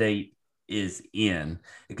Mississippi State is in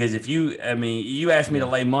because if you asked me to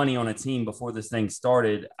lay money on a team before this thing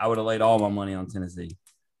started, I would have laid all my money on Tennessee.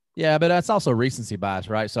 Yeah, but that's also recency bias,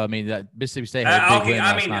 right? So I mean, that Mississippi State had a big win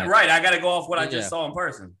last night. Right. I got to go off what I just saw in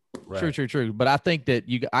person. Right. True. But I think that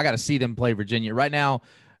I got to see them play Virginia right now.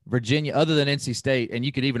 Virginia, other than NC State, and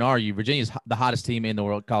you could even argue Virginia's the hottest team in the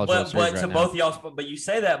world college. Both y'all, but you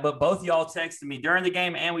say that, but both y'all texted me during the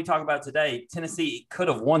game, and we talked about today. Tennessee could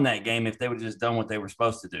have won that game if they would have just done what they were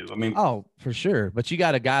supposed to do. I mean, oh, for sure. But you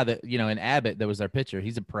got a guy that in Abbott that was their pitcher.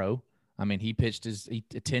 He's a pro. I mean, he pitched 10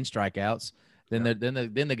 strikeouts. Then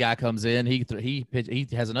the guy comes in. He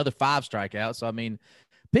has another 5 strikeouts. So I mean,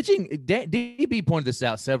 pitching. DB pointed this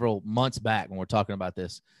out several months back when we're talking about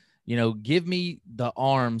this. Give me the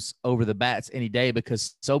arms over the bats any day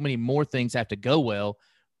because so many more things have to go well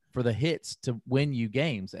for the hits to win you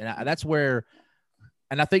games. And that's where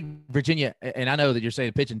 – and I think Virginia – and I know that you're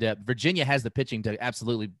saying pitching depth. Virginia has the pitching to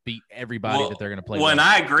absolutely beat everybody that they're going to play with.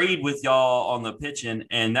 I agreed with y'all on the pitching,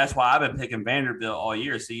 and that's why I've been picking Vanderbilt all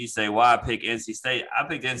year. So you say, why I pick NC State? I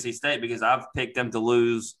picked NC State because I've picked them to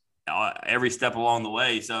lose every step along the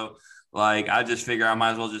way. So – I just figure I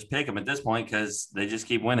might as well just pick them at this point because they just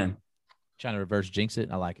keep winning. Trying to reverse jinx it.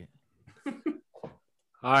 I like it.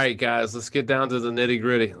 All right, guys, let's get down to the nitty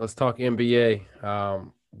gritty. Let's talk NBA.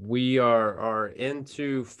 We are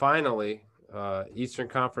into finally Eastern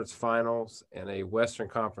Conference Finals and a Western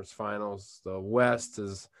Conference Finals. The West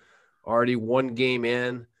is already 1 game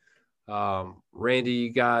in. Randy,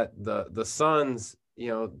 you got the Suns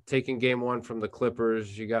taking game 1 from the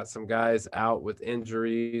Clippers. You got some guys out with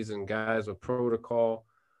injuries and guys with protocol.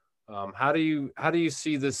 How do you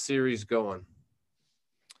see this series going?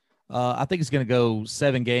 I think it's going to go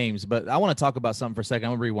 7 games, but I want to talk about something for a second.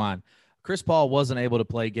 I'm going to rewind. Chris Paul wasn't able to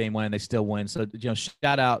play game 1 and they still win. So,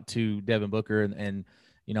 shout out to Devin Booker and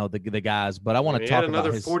the guys, but I want to talk about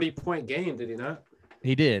his 40-point game. Did he not?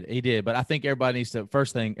 He did. But I think everybody needs to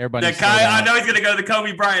I know he's going to go to the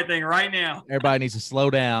Kobe Bryant thing right now. Everybody needs to slow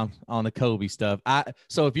down on the Kobe stuff. I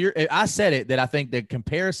said it that I think the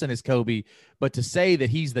comparison is Kobe, but to say that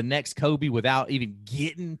he's the next Kobe without even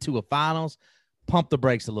getting to a finals, pump the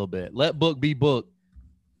brakes a little bit. Let Book be Book.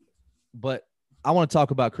 But I want to talk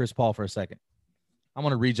about Chris Paul for a second. I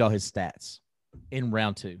want to read y'all his stats in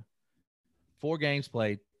round 2. 4 games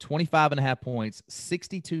played, 25.5 points,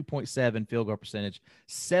 62.7 field goal percentage,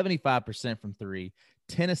 75% from 3,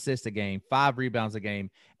 10 assists a game, 5 rebounds a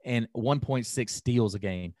game, and 1.6 steals a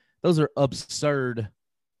game. Those are absurd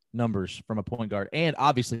numbers from a point guard and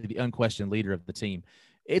obviously the unquestioned leader of the team.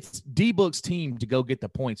 It's D-Book's team to go get the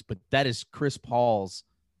points, but that is Chris Paul's.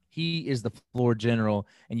 He is the floor general,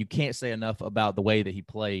 and you can't say enough about the way that he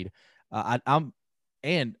played.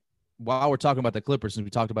 And while we're talking about the Clippers, since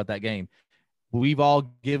we talked about that game, we've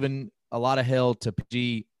all given a lot of hell to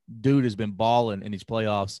PG. Dude has been balling in these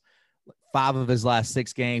playoffs. 5 of his last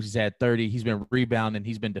 6 games, he's had 30. He's been rebounding.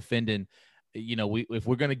 He's been defending. If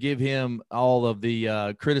we're going to give him all of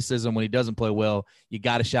the criticism when he doesn't play well, you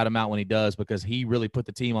got to shout him out when he does because he really put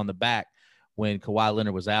the team on the back when Kawhi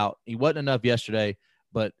Leonard was out. He wasn't enough yesterday,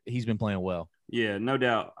 but he's been playing well. Yeah, no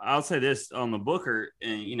doubt. I'll say this on the Booker,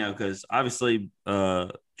 and because obviously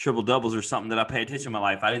triple doubles or something that I pay attention in my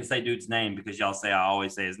life. I didn't say dude's name because y'all say I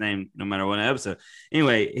always say his name no matter what episode.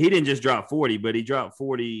 Anyway, he didn't just drop 40, but he dropped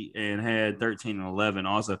 40 and had 13 and 11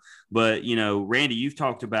 also. But, you know, Randy, you've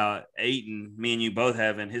talked about Ayton, me and you both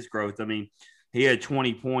have in his growth. I mean, he had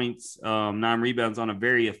 20 points, 9 rebounds on a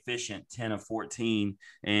very efficient 10 of 14.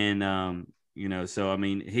 And, you know, so, I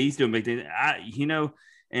mean, he's doing big things.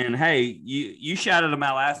 And hey, you shouted him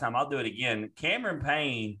out last time. I'll do it again. Cameron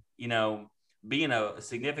Payne, you know, being a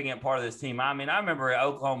significant part of this team. I mean, I remember at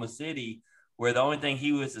Oklahoma City where the only thing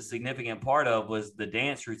he was a significant part of was the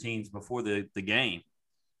dance routines before the game.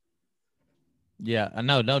 Yeah, I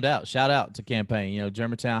know, no doubt. Shout out to Campaign, you know,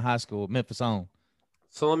 Germantown High School, Memphis on.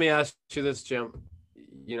 So let me ask you this, Jim.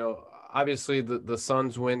 You know, obviously the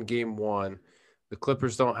Suns win game 1. The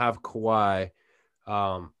Clippers don't have Kawhi.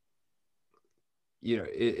 You know,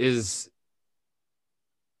 is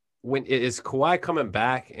Kawhi coming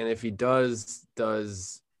back? And if he does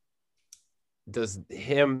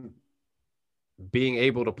him being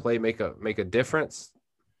able to play make a difference?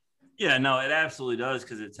 Yeah, no, it absolutely does,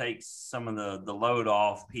 because it takes some of the load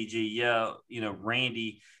off PG. Yeah, you know,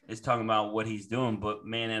 Randy is talking about what he's doing, but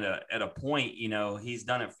man, at a point, you know, he's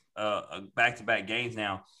done it back-to-back games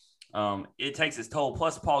now. It takes its toll.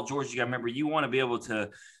 Plus, Paul George, you got to remember, you want to be able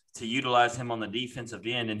to utilize him on the defensive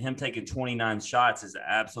end, and him taking 29 shots is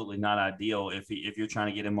absolutely not ideal if you're trying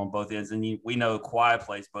to get him on both ends. And we know Kawhi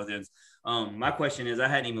plays both ends. My question is, I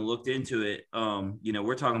hadn't even looked into it. You know,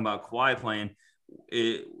 we're talking about Kawhi playing.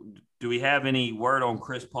 Do we have any word on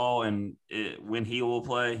Chris Paul and when he will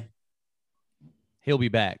play? He'll be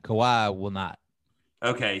back. Kawhi will not.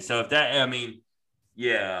 Okay, so if that, I mean,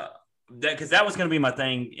 yeah. Because that was going to be my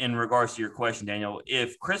thing in regards to your question, Daniel.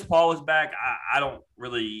 If Chris Paul is back, I don't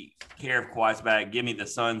really care if Kawhi's back. Give me the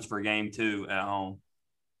Suns for game 2 at home.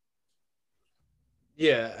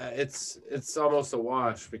 Yeah, it's almost a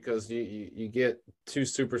wash, because you get 2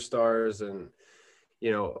 superstars. And,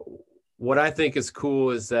 you know, what I think is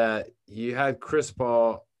cool is that you had Chris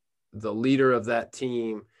Paul, the leader of that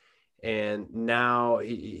team, and now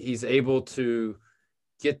he's able to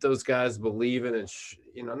get those guys believing and,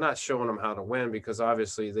 you know, not showing them how to win, because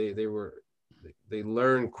obviously they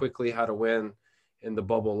learned quickly how to win in the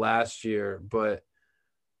bubble last year, but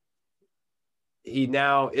he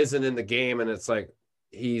now isn't in the game. And it's like,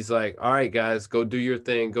 he's like, all right, guys, go do your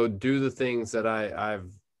thing. Go do the things that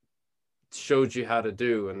I've showed you how to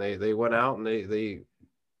do. And they went out and they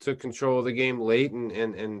took control of the game late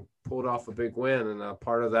and pulled off a big win. And a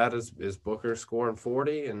part of that is Booker scoring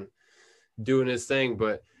 40 and doing his thing.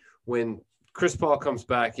 But when Chris Paul comes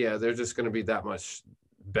back, yeah, they're just going to be that much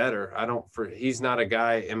better. He's not a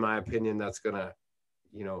guy, in my opinion, that's going to,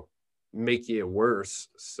 you know, make you worse.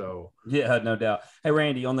 So yeah, no doubt. Hey,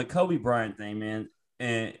 Randy, on the Kobe Bryant thing, man,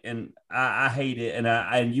 and I hate it.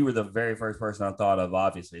 And you were the very first person I thought of,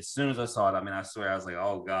 obviously. As soon as I saw it, I mean, I swear, I was like,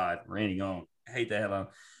 oh God, Randy gonna hate the hell out of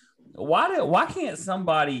him. Why can't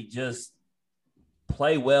somebody just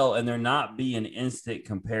play well and there not be an instant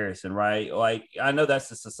comparison, right? Like, I know that's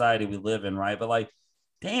the society we live in, right? But like,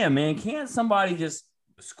 damn, man, can't somebody just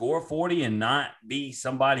score 40 and not be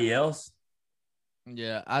somebody else?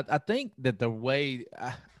 Yeah, I think that the way,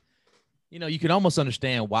 you know, you can almost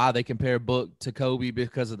understand why they compare Book to Kobe,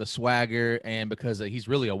 because of the swagger and because he's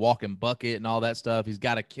really a walking bucket and all that stuff. He's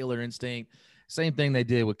got a killer instinct. Same thing they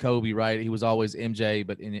did with Kobe, right? He was always MJ,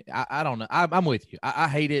 but I don't know. I'm with you. I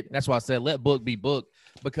hate it. That's why I said let Book be Book,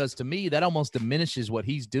 because to me, that almost diminishes what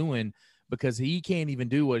he's doing, because he can't even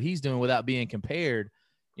do what he's doing without being compared,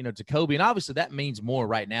 you know, to Kobe. And obviously that means more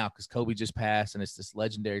right now because Kobe just passed and it's this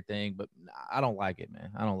legendary thing, but I don't like it,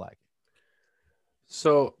 man. I don't like it.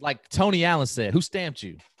 So, like Tony Allen said, who stamped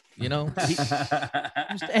you? You know,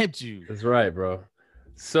 who stamped you? That's right, bro.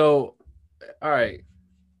 So, all right,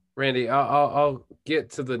 Randy, I'll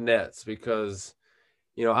get to the Nets, because,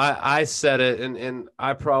 you know, I said it, and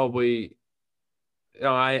I probably, you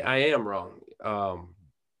know, I am wrong. No,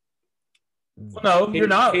 you're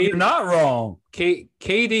not. You're not wrong.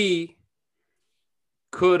 KD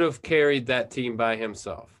could have carried that team by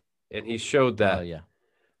himself, and he showed that. Yeah.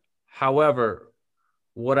 However,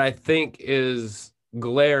 what I think is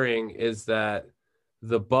glaring is that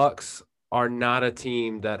the Bucks are not a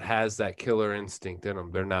team that has that killer instinct in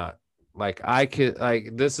them. They're not.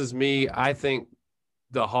 This is me. I think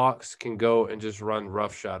the Hawks can go and just run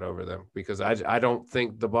roughshod over them, because I don't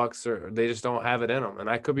think the Bucks they just don't have it in them. And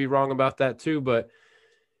I could be wrong about that too, but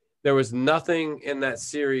there was nothing in that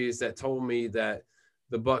series that told me that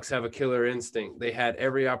the Bucks have a killer instinct. They had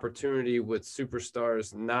every opportunity with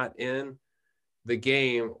superstars not in the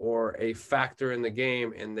game or a factor in the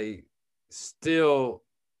game, and they still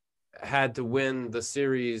had to win the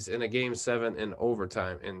series in a game 7 in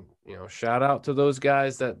overtime. And, shout out to those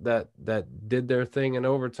guys that did their thing in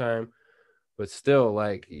overtime, but still,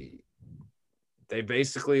 like, they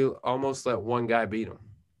basically almost let one guy beat them.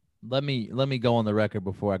 Let me go on the record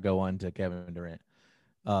before I go on to Kevin Durant.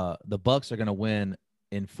 The Bucks are going to win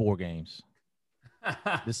in 4 games.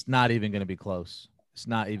 It's not even going to be close. It's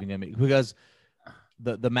not even going to be, because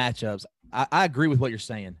the matchups, I agree with what you're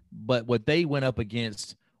saying, but what they went up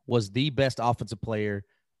against was the best offensive player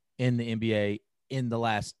in the NBA in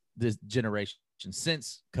this generation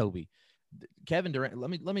since Kobe. Kevin Durant,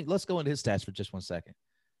 let's go into his stats for just 1 second.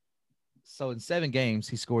 So in 7 games,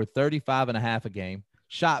 he scored 35.5 a game,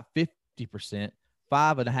 shot 50%,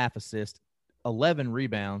 5.5 assists, 11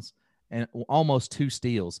 rebounds, and almost 2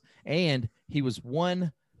 steals. And he was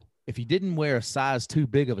if he didn't wear a size too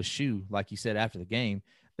big of a shoe, like he said after the game,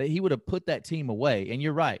 that he would have put that team away. And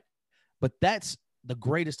you're right. But that's the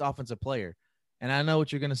greatest offensive player. And I know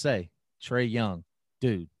what you're going to say. Trae Young.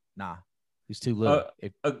 Dude, nah. He's too little.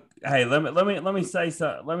 Hey, let me say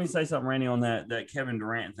something, Randy, on that Kevin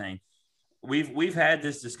Durant thing. We've had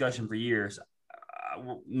this discussion for years.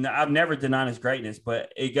 I've never denied his greatness,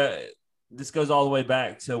 but this goes all the way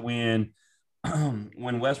back to when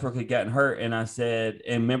Westbrook had gotten hurt, and I said,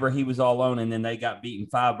 and remember, he was all alone, and then they got beaten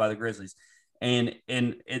 5 by the Grizzlies. And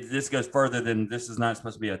this goes further than, this is not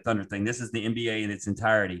supposed to be a Thunder thing. This is the NBA in its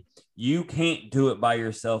entirety. You can't do it by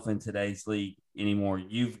yourself in today's league anymore.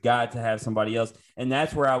 You've got to have somebody else. And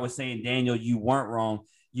that's where I was saying, Daniel, you weren't wrong.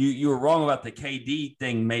 You were wrong about the KD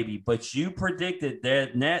thing maybe, but you predicted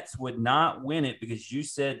that Nets would not win it because you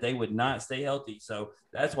said they would not stay healthy. So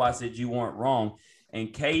that's why I said you weren't wrong.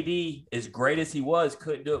 And KD, as great as he was,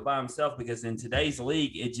 couldn't do it by himself, because in today's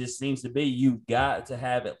league, it just seems to be you've got to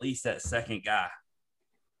have at least that second guy.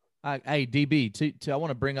 Hey, DB, I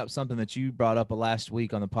want to bring up something that you brought up last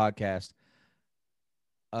week on the podcast,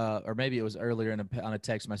 or maybe it was earlier on a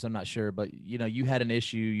text message. I'm not sure, but you had an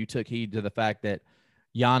issue. You took heed to the fact that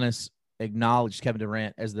Giannis acknowledged Kevin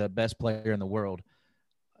Durant as the best player in the world.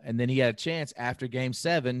 And then he had a chance after game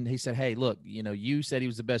 7. He said, hey, look, you said he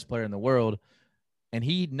was the best player in the world. And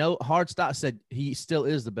hard stop said he still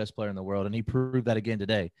is the best player in the world. And he proved that again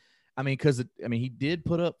today. I mean, he did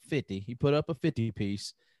put up 50. He put up a 50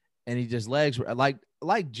 piece, and he just legs were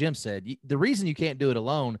like Jim said, the reason you can't do it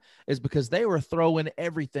alone is because they were throwing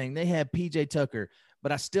everything. They had PJ Tucker,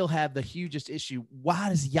 but I still have the hugest issue. Why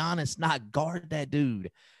does Giannis not guard that dude?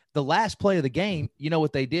 The last play of the game, you know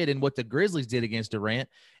what they did, and what the Grizzlies did against Durant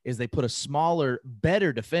is they put a smaller,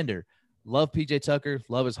 better defender. Love PJ Tucker,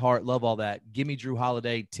 love his heart, love all that. Give me Drew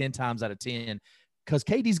Holiday 10 times out of 10, because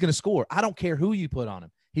KD's going to score. I don't care who you put on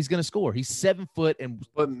him. He's going to score. He's 7 foot.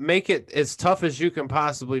 But make it as tough as you can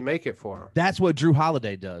possibly make it for him. That's what Drew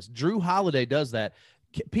Holiday does. Drew Holiday does that.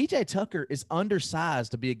 PJ Tucker is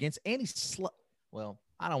undersized to be against, and he's slow. Well,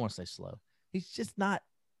 I don't want to say slow. He's just not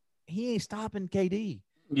 – he ain't stopping KD.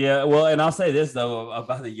 Yeah, well, and I'll say this, though,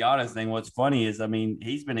 about the Giannis thing. What's funny is, I mean,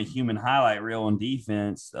 he's been a human highlight reel on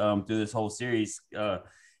defense through this whole series.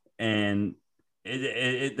 And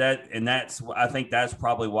I think that's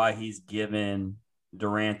probably why he's given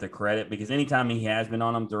Durant the credit, because anytime he has been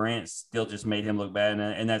on him, Durant still just made him look bad.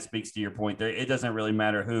 And that speaks to your point there. It doesn't really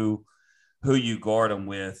matter who you guard him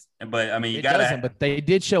with. But I mean, but they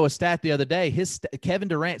did show a stat the other day. Kevin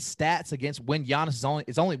Durant's stats against when Giannis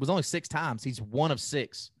was only 6 times. He's 1 of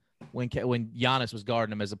 6 when Giannis was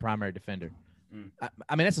guarding him as a primary defender.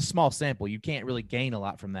 I mean, that's a small sample. You can't really gain a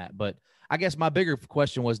lot from that. But I guess my bigger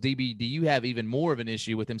question was, DB, do you have even more of an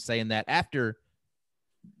issue with him saying that after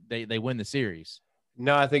they win the series?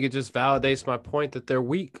 No, I think it just validates my point that they're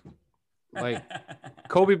weak. Like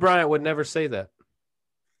Kobe Bryant would never say that.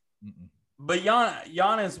 But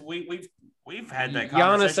Giannis, we've had that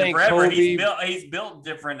conversation Giannis forever. Kobe. He's built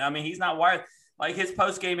different. I mean, he's not wired like his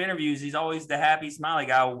post-game interviews. He's always the happy, smiley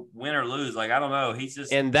guy, win or lose. Like, I don't know. He's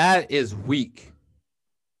just, and that is weak.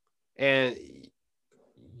 And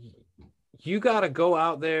you got to go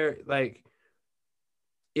out there. Like,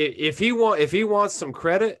 if he wants some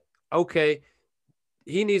credit, okay,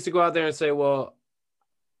 he needs to go out there and say, well,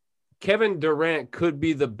 Kevin Durant could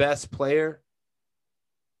be the best player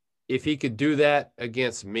if he could do that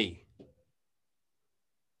against me.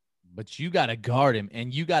 But you got to guard him,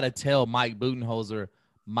 and you got to tell Mike Budenholzer,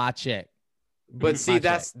 my check. But see,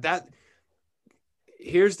 that.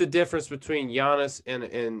 Here's the difference between Giannis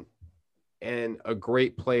and a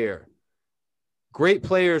great player. Great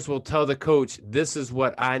players will tell the coach, this is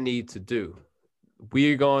what I need to do.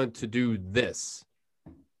 We're going to do this.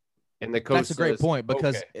 And the coach That's a great point,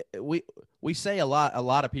 because okay. we say a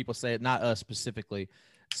lot of people say it, not us specifically,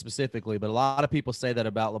 specifically, but a lot of people say that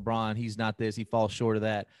about LeBron. He's not this. He falls short of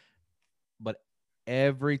that. But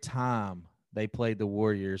every time they played the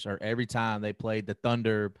Warriors, or every time they played the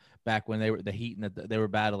Thunder back when they were the Heat and they were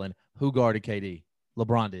battling, who guarded KD?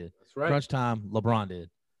 LeBron did. That's right. Crunch time, LeBron did.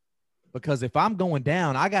 Because if I'm going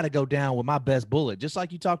down, I got to go down with my best bullet. Just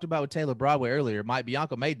like you talked about with Taylor Broadway earlier. Mike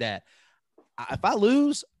Bianco made that. If I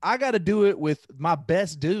lose, I got to do it with my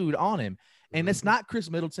best dude on him. And it's not Chris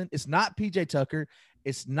Middleton. It's not PJ Tucker.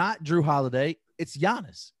 It's not Drew Holiday. It's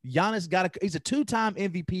Giannis. He's a 2-time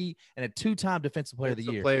MVP and a 2-time Defensive Player of the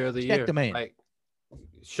Year. Player of the Check Year. the man. Like,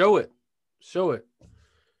 show it.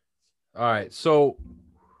 All right. So,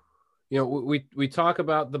 we talk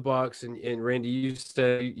about the Bucks, and Randy, you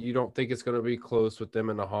said you don't think it's going to be close with them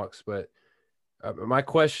and the Hawks, but my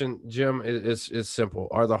question, Jim, is simple.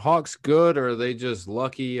 Are the Hawks good, or are they just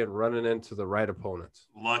lucky and running into the right opponents?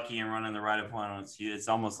 Lucky and running the right opponents. It's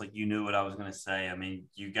almost like you knew what I was going to say. I mean,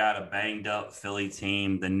 you got a banged up Philly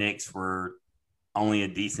team. The Knicks were only a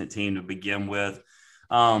decent team to begin with.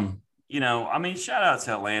 Shout out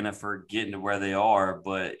to Atlanta for getting to where they are,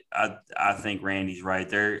 but I think Randy's right.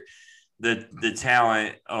 The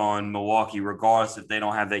talent on Milwaukee, regardless if they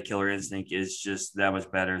don't have that killer instinct, is just that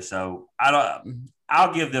much better. So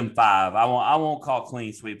I'll give them 5. I won't call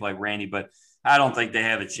clean sweep like Randy, but I don't think they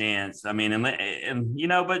have a chance. I mean, but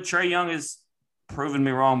Trae Young has proven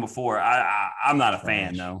me wrong before. I'm not a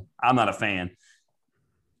fan, though. I'm not a fan.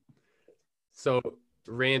 So,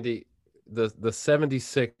 Randy, the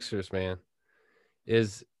 76ers, man,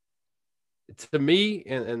 is – to me,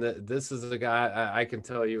 and this is a guy I can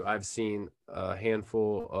tell you I've seen a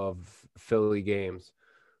handful of Philly games,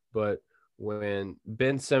 but when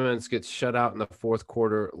Ben Simmons gets shut out in the fourth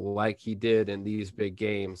quarter like he did in these big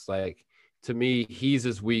games, like, to me, he's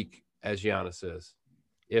as weak as Giannis is,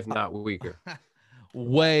 if not weaker.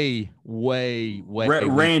 Way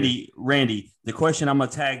Randy, the question I'm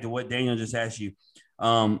gonna tag to what Daniel just asked you.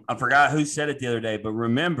 I forgot who said it the other day, but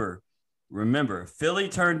remember, Philly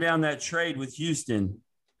turned down that trade with Houston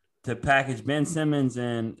to package Ben Simmons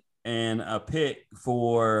and a pick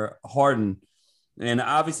for Harden. And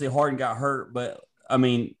obviously Harden got hurt, but I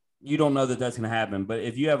mean, you don't know that that's going to happen. But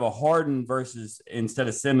if you have a Harden versus instead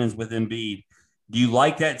of Simmons with Embiid, do you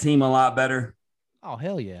like that team a lot better? Oh,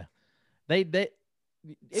 hell yeah. They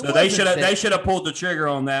should have pulled the trigger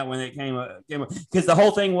on that when it came up, because the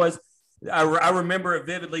whole thing was, I remember it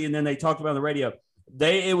vividly. And then they talked about on the radio.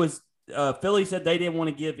 Philly said they didn't want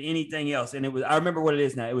to give anything else. And I remember what it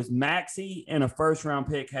is now. It was Maxey and a first round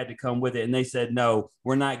pick had to come with it. And they said, no,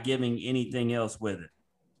 we're not giving anything else with it.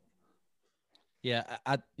 Yeah.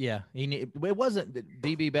 It wasn't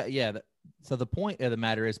DB, but yeah. So the point of the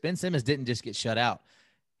matter is Ben Simmons didn't just get shut out.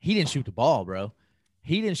 He didn't shoot the ball, bro.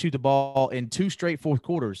 He didn't shoot the ball in 2 straight fourth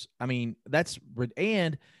quarters. I mean,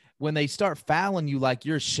 and when they start fouling you like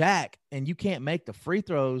you're Shaq and you can't make the free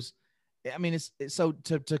throws, I mean,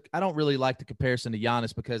 I don't really like the comparison to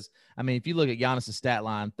Giannis because, I mean, if you look at Giannis' stat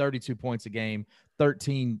line, 32 points a game,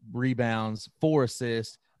 13 rebounds, 4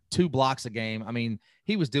 assists, 2 blocks a game. I mean,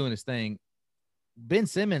 he was doing his thing. Ben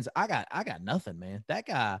Simmons, I got nothing, man. That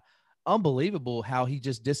guy, unbelievable how he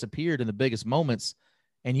just disappeared in the biggest moments,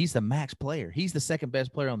 and he's the max player. He's the second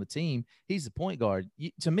best player on the team. He's the point guard.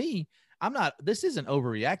 To me, this isn't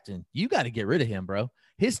overreacting. You got to get rid of him, bro.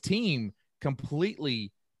 His team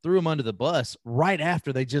completely threw him under the bus right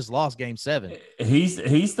after they just lost Game 7.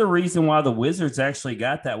 He's the reason why the Wizards actually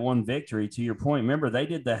got that one victory. To your point, remember they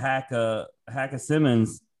did the hack of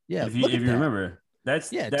Simmons. Yeah, if you remember, that's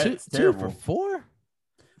terrible. 2 for 4.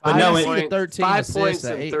 But no, 5 points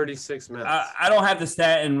in 36 minutes. I don't have the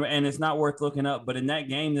stat, and it's not worth looking up. But in that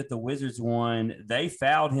game that the Wizards won, they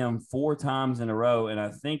fouled him 4 times in a row, and I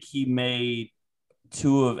think he made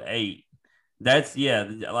 2 of 8. That's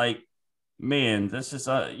man, that's just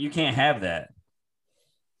you can't have that.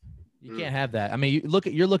 You can't have that. I mean,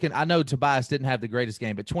 you're looking. I know Tobias didn't have the greatest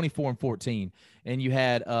game, but 24 and 14, and you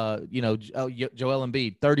had Joel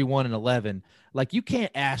Embiid 31 and 11. Like, you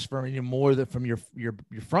can't ask for any more from your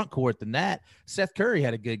front court than that. Seth Curry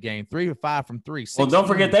had a good game, 3 of 5 from 3. Well, don't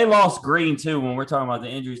forget they lost Green too when we're talking about the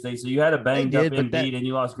injuries thing. So you had a banged up Embiid and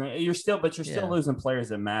you lost Green. You're still losing players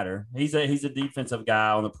that matter. He's a defensive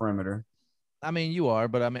guy on the perimeter. I mean, you are,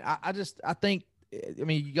 but I mean, I think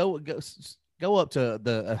you go up to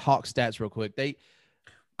the Hawk stats real quick.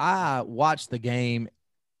 I watched the game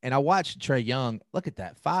and I watched Trae Young. Look at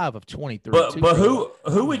that, 5 of 23. But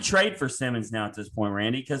who would trade for Simmons now at this point,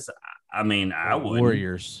 Randy? Because I mean, I would. The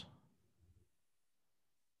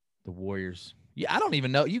Warriors. Yeah, I don't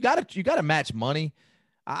even know. You got to match money.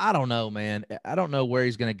 I don't know, man. I don't know where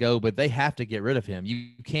he's going to go, but they have to get rid of him.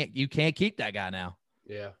 You can't keep that guy now.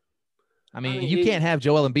 Yeah. I mean, you can't have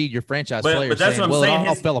Joel Embiid, your franchise player, but that's saying, what I'm saying. It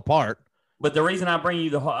all fell apart. But the reason I brought you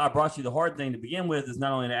the hard thing to begin with is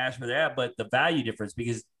not only to ask for that, but the value difference,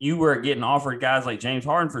 because you were getting offered guys like James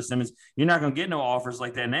Harden for Simmons. You're not going to get no offers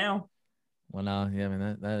like that now. Well, no, yeah, I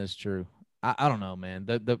mean that is true. I don't know, man.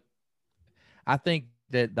 I think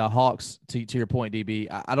that the Hawks, to your point, DB,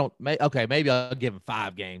 maybe I'll give him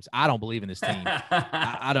 5 games. I don't believe in this team.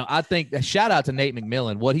 I don't. I think shout out to Nate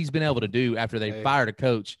McMillan, what he's been able to do after they fired a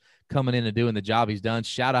coach coming in and doing the job he's done.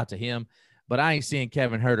 Shout out to him. But I ain't seeing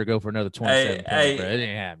Kevin Huerter go for another 27 points, bro. It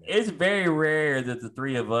ain't happening. It's very rare that the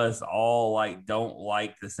three of us all don't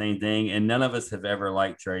like the same thing, and none of us have ever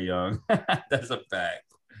liked Trae Young. That's a fact.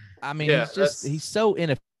 I mean, he's so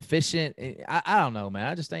inefficient. I don't know,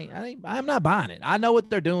 man. I'm not buying it. I know what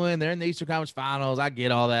they're doing. They're in the Eastern Conference Finals. I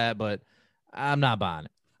get all that, but I'm not buying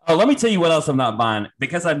it. Oh, let me tell you what else I'm not buying,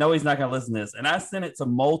 because I know he's not going to listen to this. And I sent it to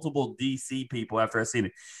multiple DC people after I seen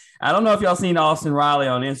it. I don't know if y'all seen Austin Riley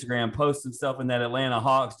on Instagram post himself in that Atlanta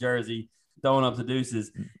Hawks jersey throwing up the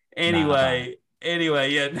deuces. Anyway,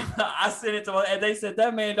 yeah, I sent it to them, and they said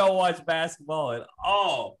that man don't watch basketball at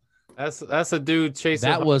all. That's a dude chasing.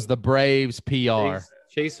 That was the Braves PR.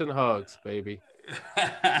 Chasing hugs, baby.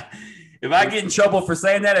 If I get in trouble for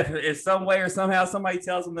saying that, if some way or somehow somebody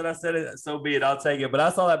tells them that I said it, so be it. I'll take it. But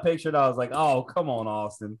I saw that picture and I was like, oh, come on,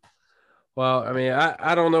 Austin. Well, I mean,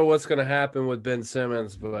 I don't know what's going to happen with Ben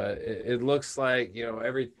Simmons, but it looks like,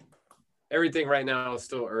 everything right now is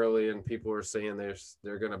still early, and people are saying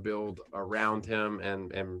they're going to build around him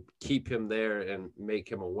and keep him there and make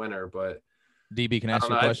him a winner. But DB, can I ask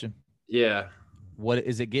you a question? Yeah. What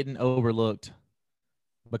is it getting overlooked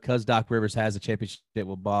because Doc Rivers has a championship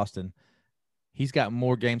with Boston? He's got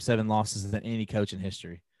more Game 7 losses than any coach in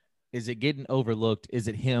history. Is it getting overlooked? Is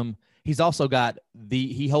it him? He's also got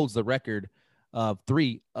he holds the record of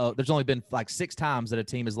 3. There's only been 6 times that a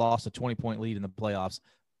team has lost a 20-point lead in the playoffs,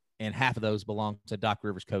 and half of those belong to Doc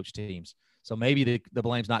Rivers coach teams. So maybe the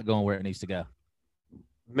blame's not going where it needs to go.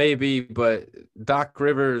 Maybe, but Doc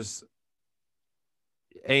Rivers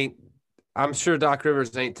I'm sure Doc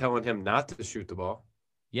Rivers ain't telling him not to shoot the ball.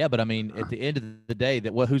 Yeah, but I mean, at the end of the day, the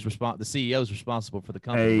CEO is responsible for the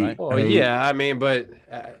company, right? Well, yeah, I mean, but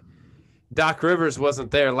Doc Rivers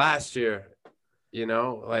wasn't there last year,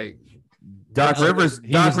 Doc Rivers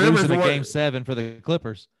losing the Game 7 for the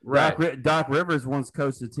Clippers. Right. Doc Rivers once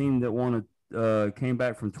coached a team that came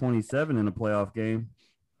back from 27 in a playoff game.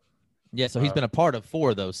 Yeah, so he's been a part of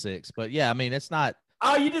 4 of those 6. But yeah, I mean, it's not.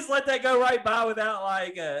 Oh, you just let that go right by without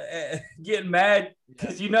getting mad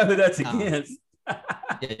because you know who that's against.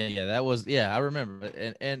 Yeah, that was I remember,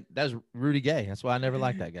 and that's Rudy Gay. That's why I never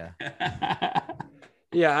liked that guy.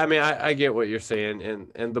 Yeah, I mean, I get what you're saying,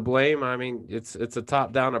 and the blame. I mean, it's a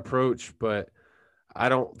top down approach, but I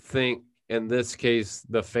don't think in this case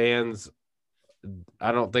the fans.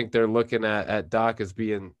 I don't think they're looking at Doc as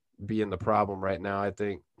being the problem right now. I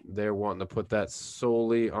think they're wanting to put that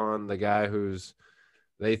solely on the guy who's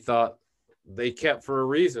they thought they kept for a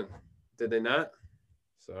reason. Did they not?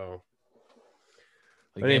 So.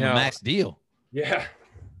 They gave him a max deal. Yeah.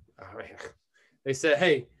 I mean, they said,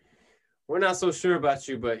 hey, we're not so sure about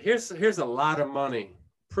you, but here's a lot of money.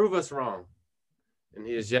 Prove us wrong. And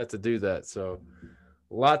he has yet to do that. So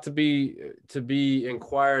a lot to be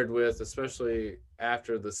inquired with, especially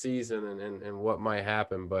after the season and what might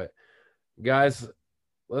happen. But guys,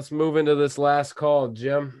 let's move into this last call.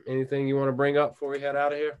 Jim, anything you want to bring up before we head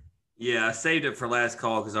out of here? Yeah, I saved it for last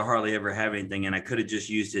call because I hardly ever have anything, and I could have just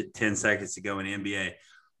used it 10 seconds ago in the NBA.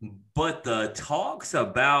 But the talks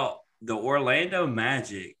about the Orlando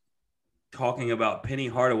Magic talking about Penny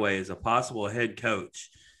Hardaway as a possible head coach,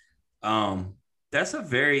 that's a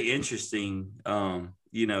very interesting,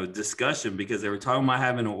 discussion because they were talking about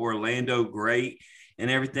having an Orlando great and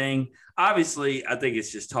everything. Obviously, I think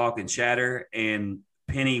it's just talk and chatter, and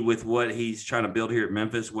Penny with what he's trying to build here at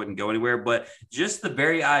Memphis wouldn't go anywhere, but just the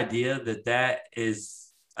very idea that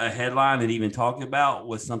is a headline and even talking about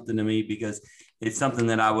was something to me because it's something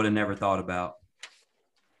that I would have never thought about.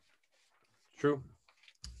 True.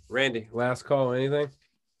 Randy, last call, anything?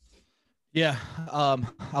 Yeah.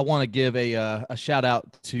 I want to give a shout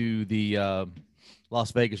out to the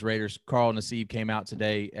Las Vegas Raiders. Carl Nassib came out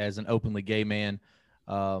today as an openly gay man.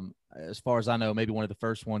 As far as I know, maybe one of the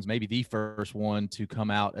first ones, maybe the first one to come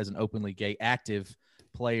out as an openly gay active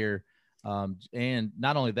player. And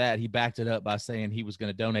not only that, he backed it up by saying he was going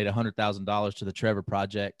to donate $100,000 to the Trevor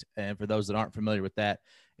Project. And for those that aren't familiar with that,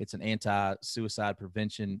 it's an anti-suicide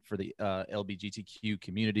prevention for the LGBTQ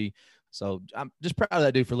community. So I'm just proud of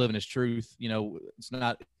that dude for living his truth. It's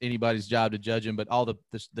not anybody's job to judge him, but all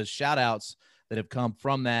the shout outs that have come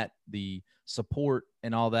from that, the support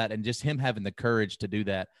and all that, and just him having the courage to do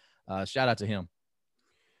that. Shout out to him.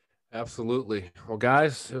 Absolutely. Well,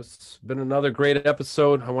 guys, it's been another great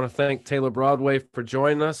episode. I want to thank Taylor Broadway for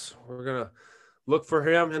joining us. We're going to look for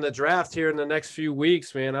him in the draft here in the next few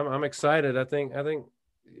weeks, man. I'm excited. I think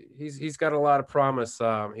he's got a lot of promise.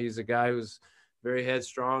 He's a guy who's very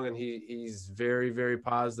headstrong, and he's very, very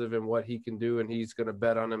positive in what he can do, and he's going to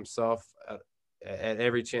bet on himself at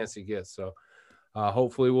every chance he gets. So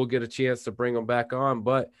hopefully we'll get a chance to bring him back on.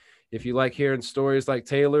 But if you like hearing stories like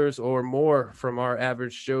Taylor's or more from our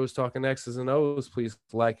average Joes talking X's and O's, please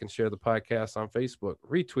like and share the podcast on Facebook,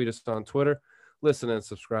 retweet us on Twitter, listen and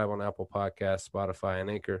subscribe on Apple Podcasts, Spotify, and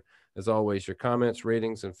Anchor. As always, your comments,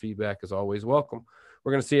 ratings, and feedback is always welcome.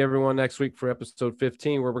 We're going to see everyone next week for episode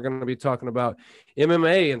 15, where we're going to be talking about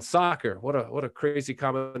MMA and soccer. What a crazy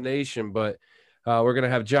combination. But we're going to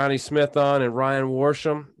have Johnny Smith on and Ryan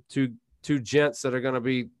Warsham, two gents that are going to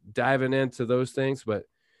be diving into those things. But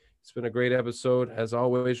it's been a great episode. As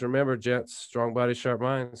always, remember, gents, strong body, sharp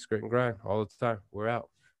minds, grit and grind all the time. We're out.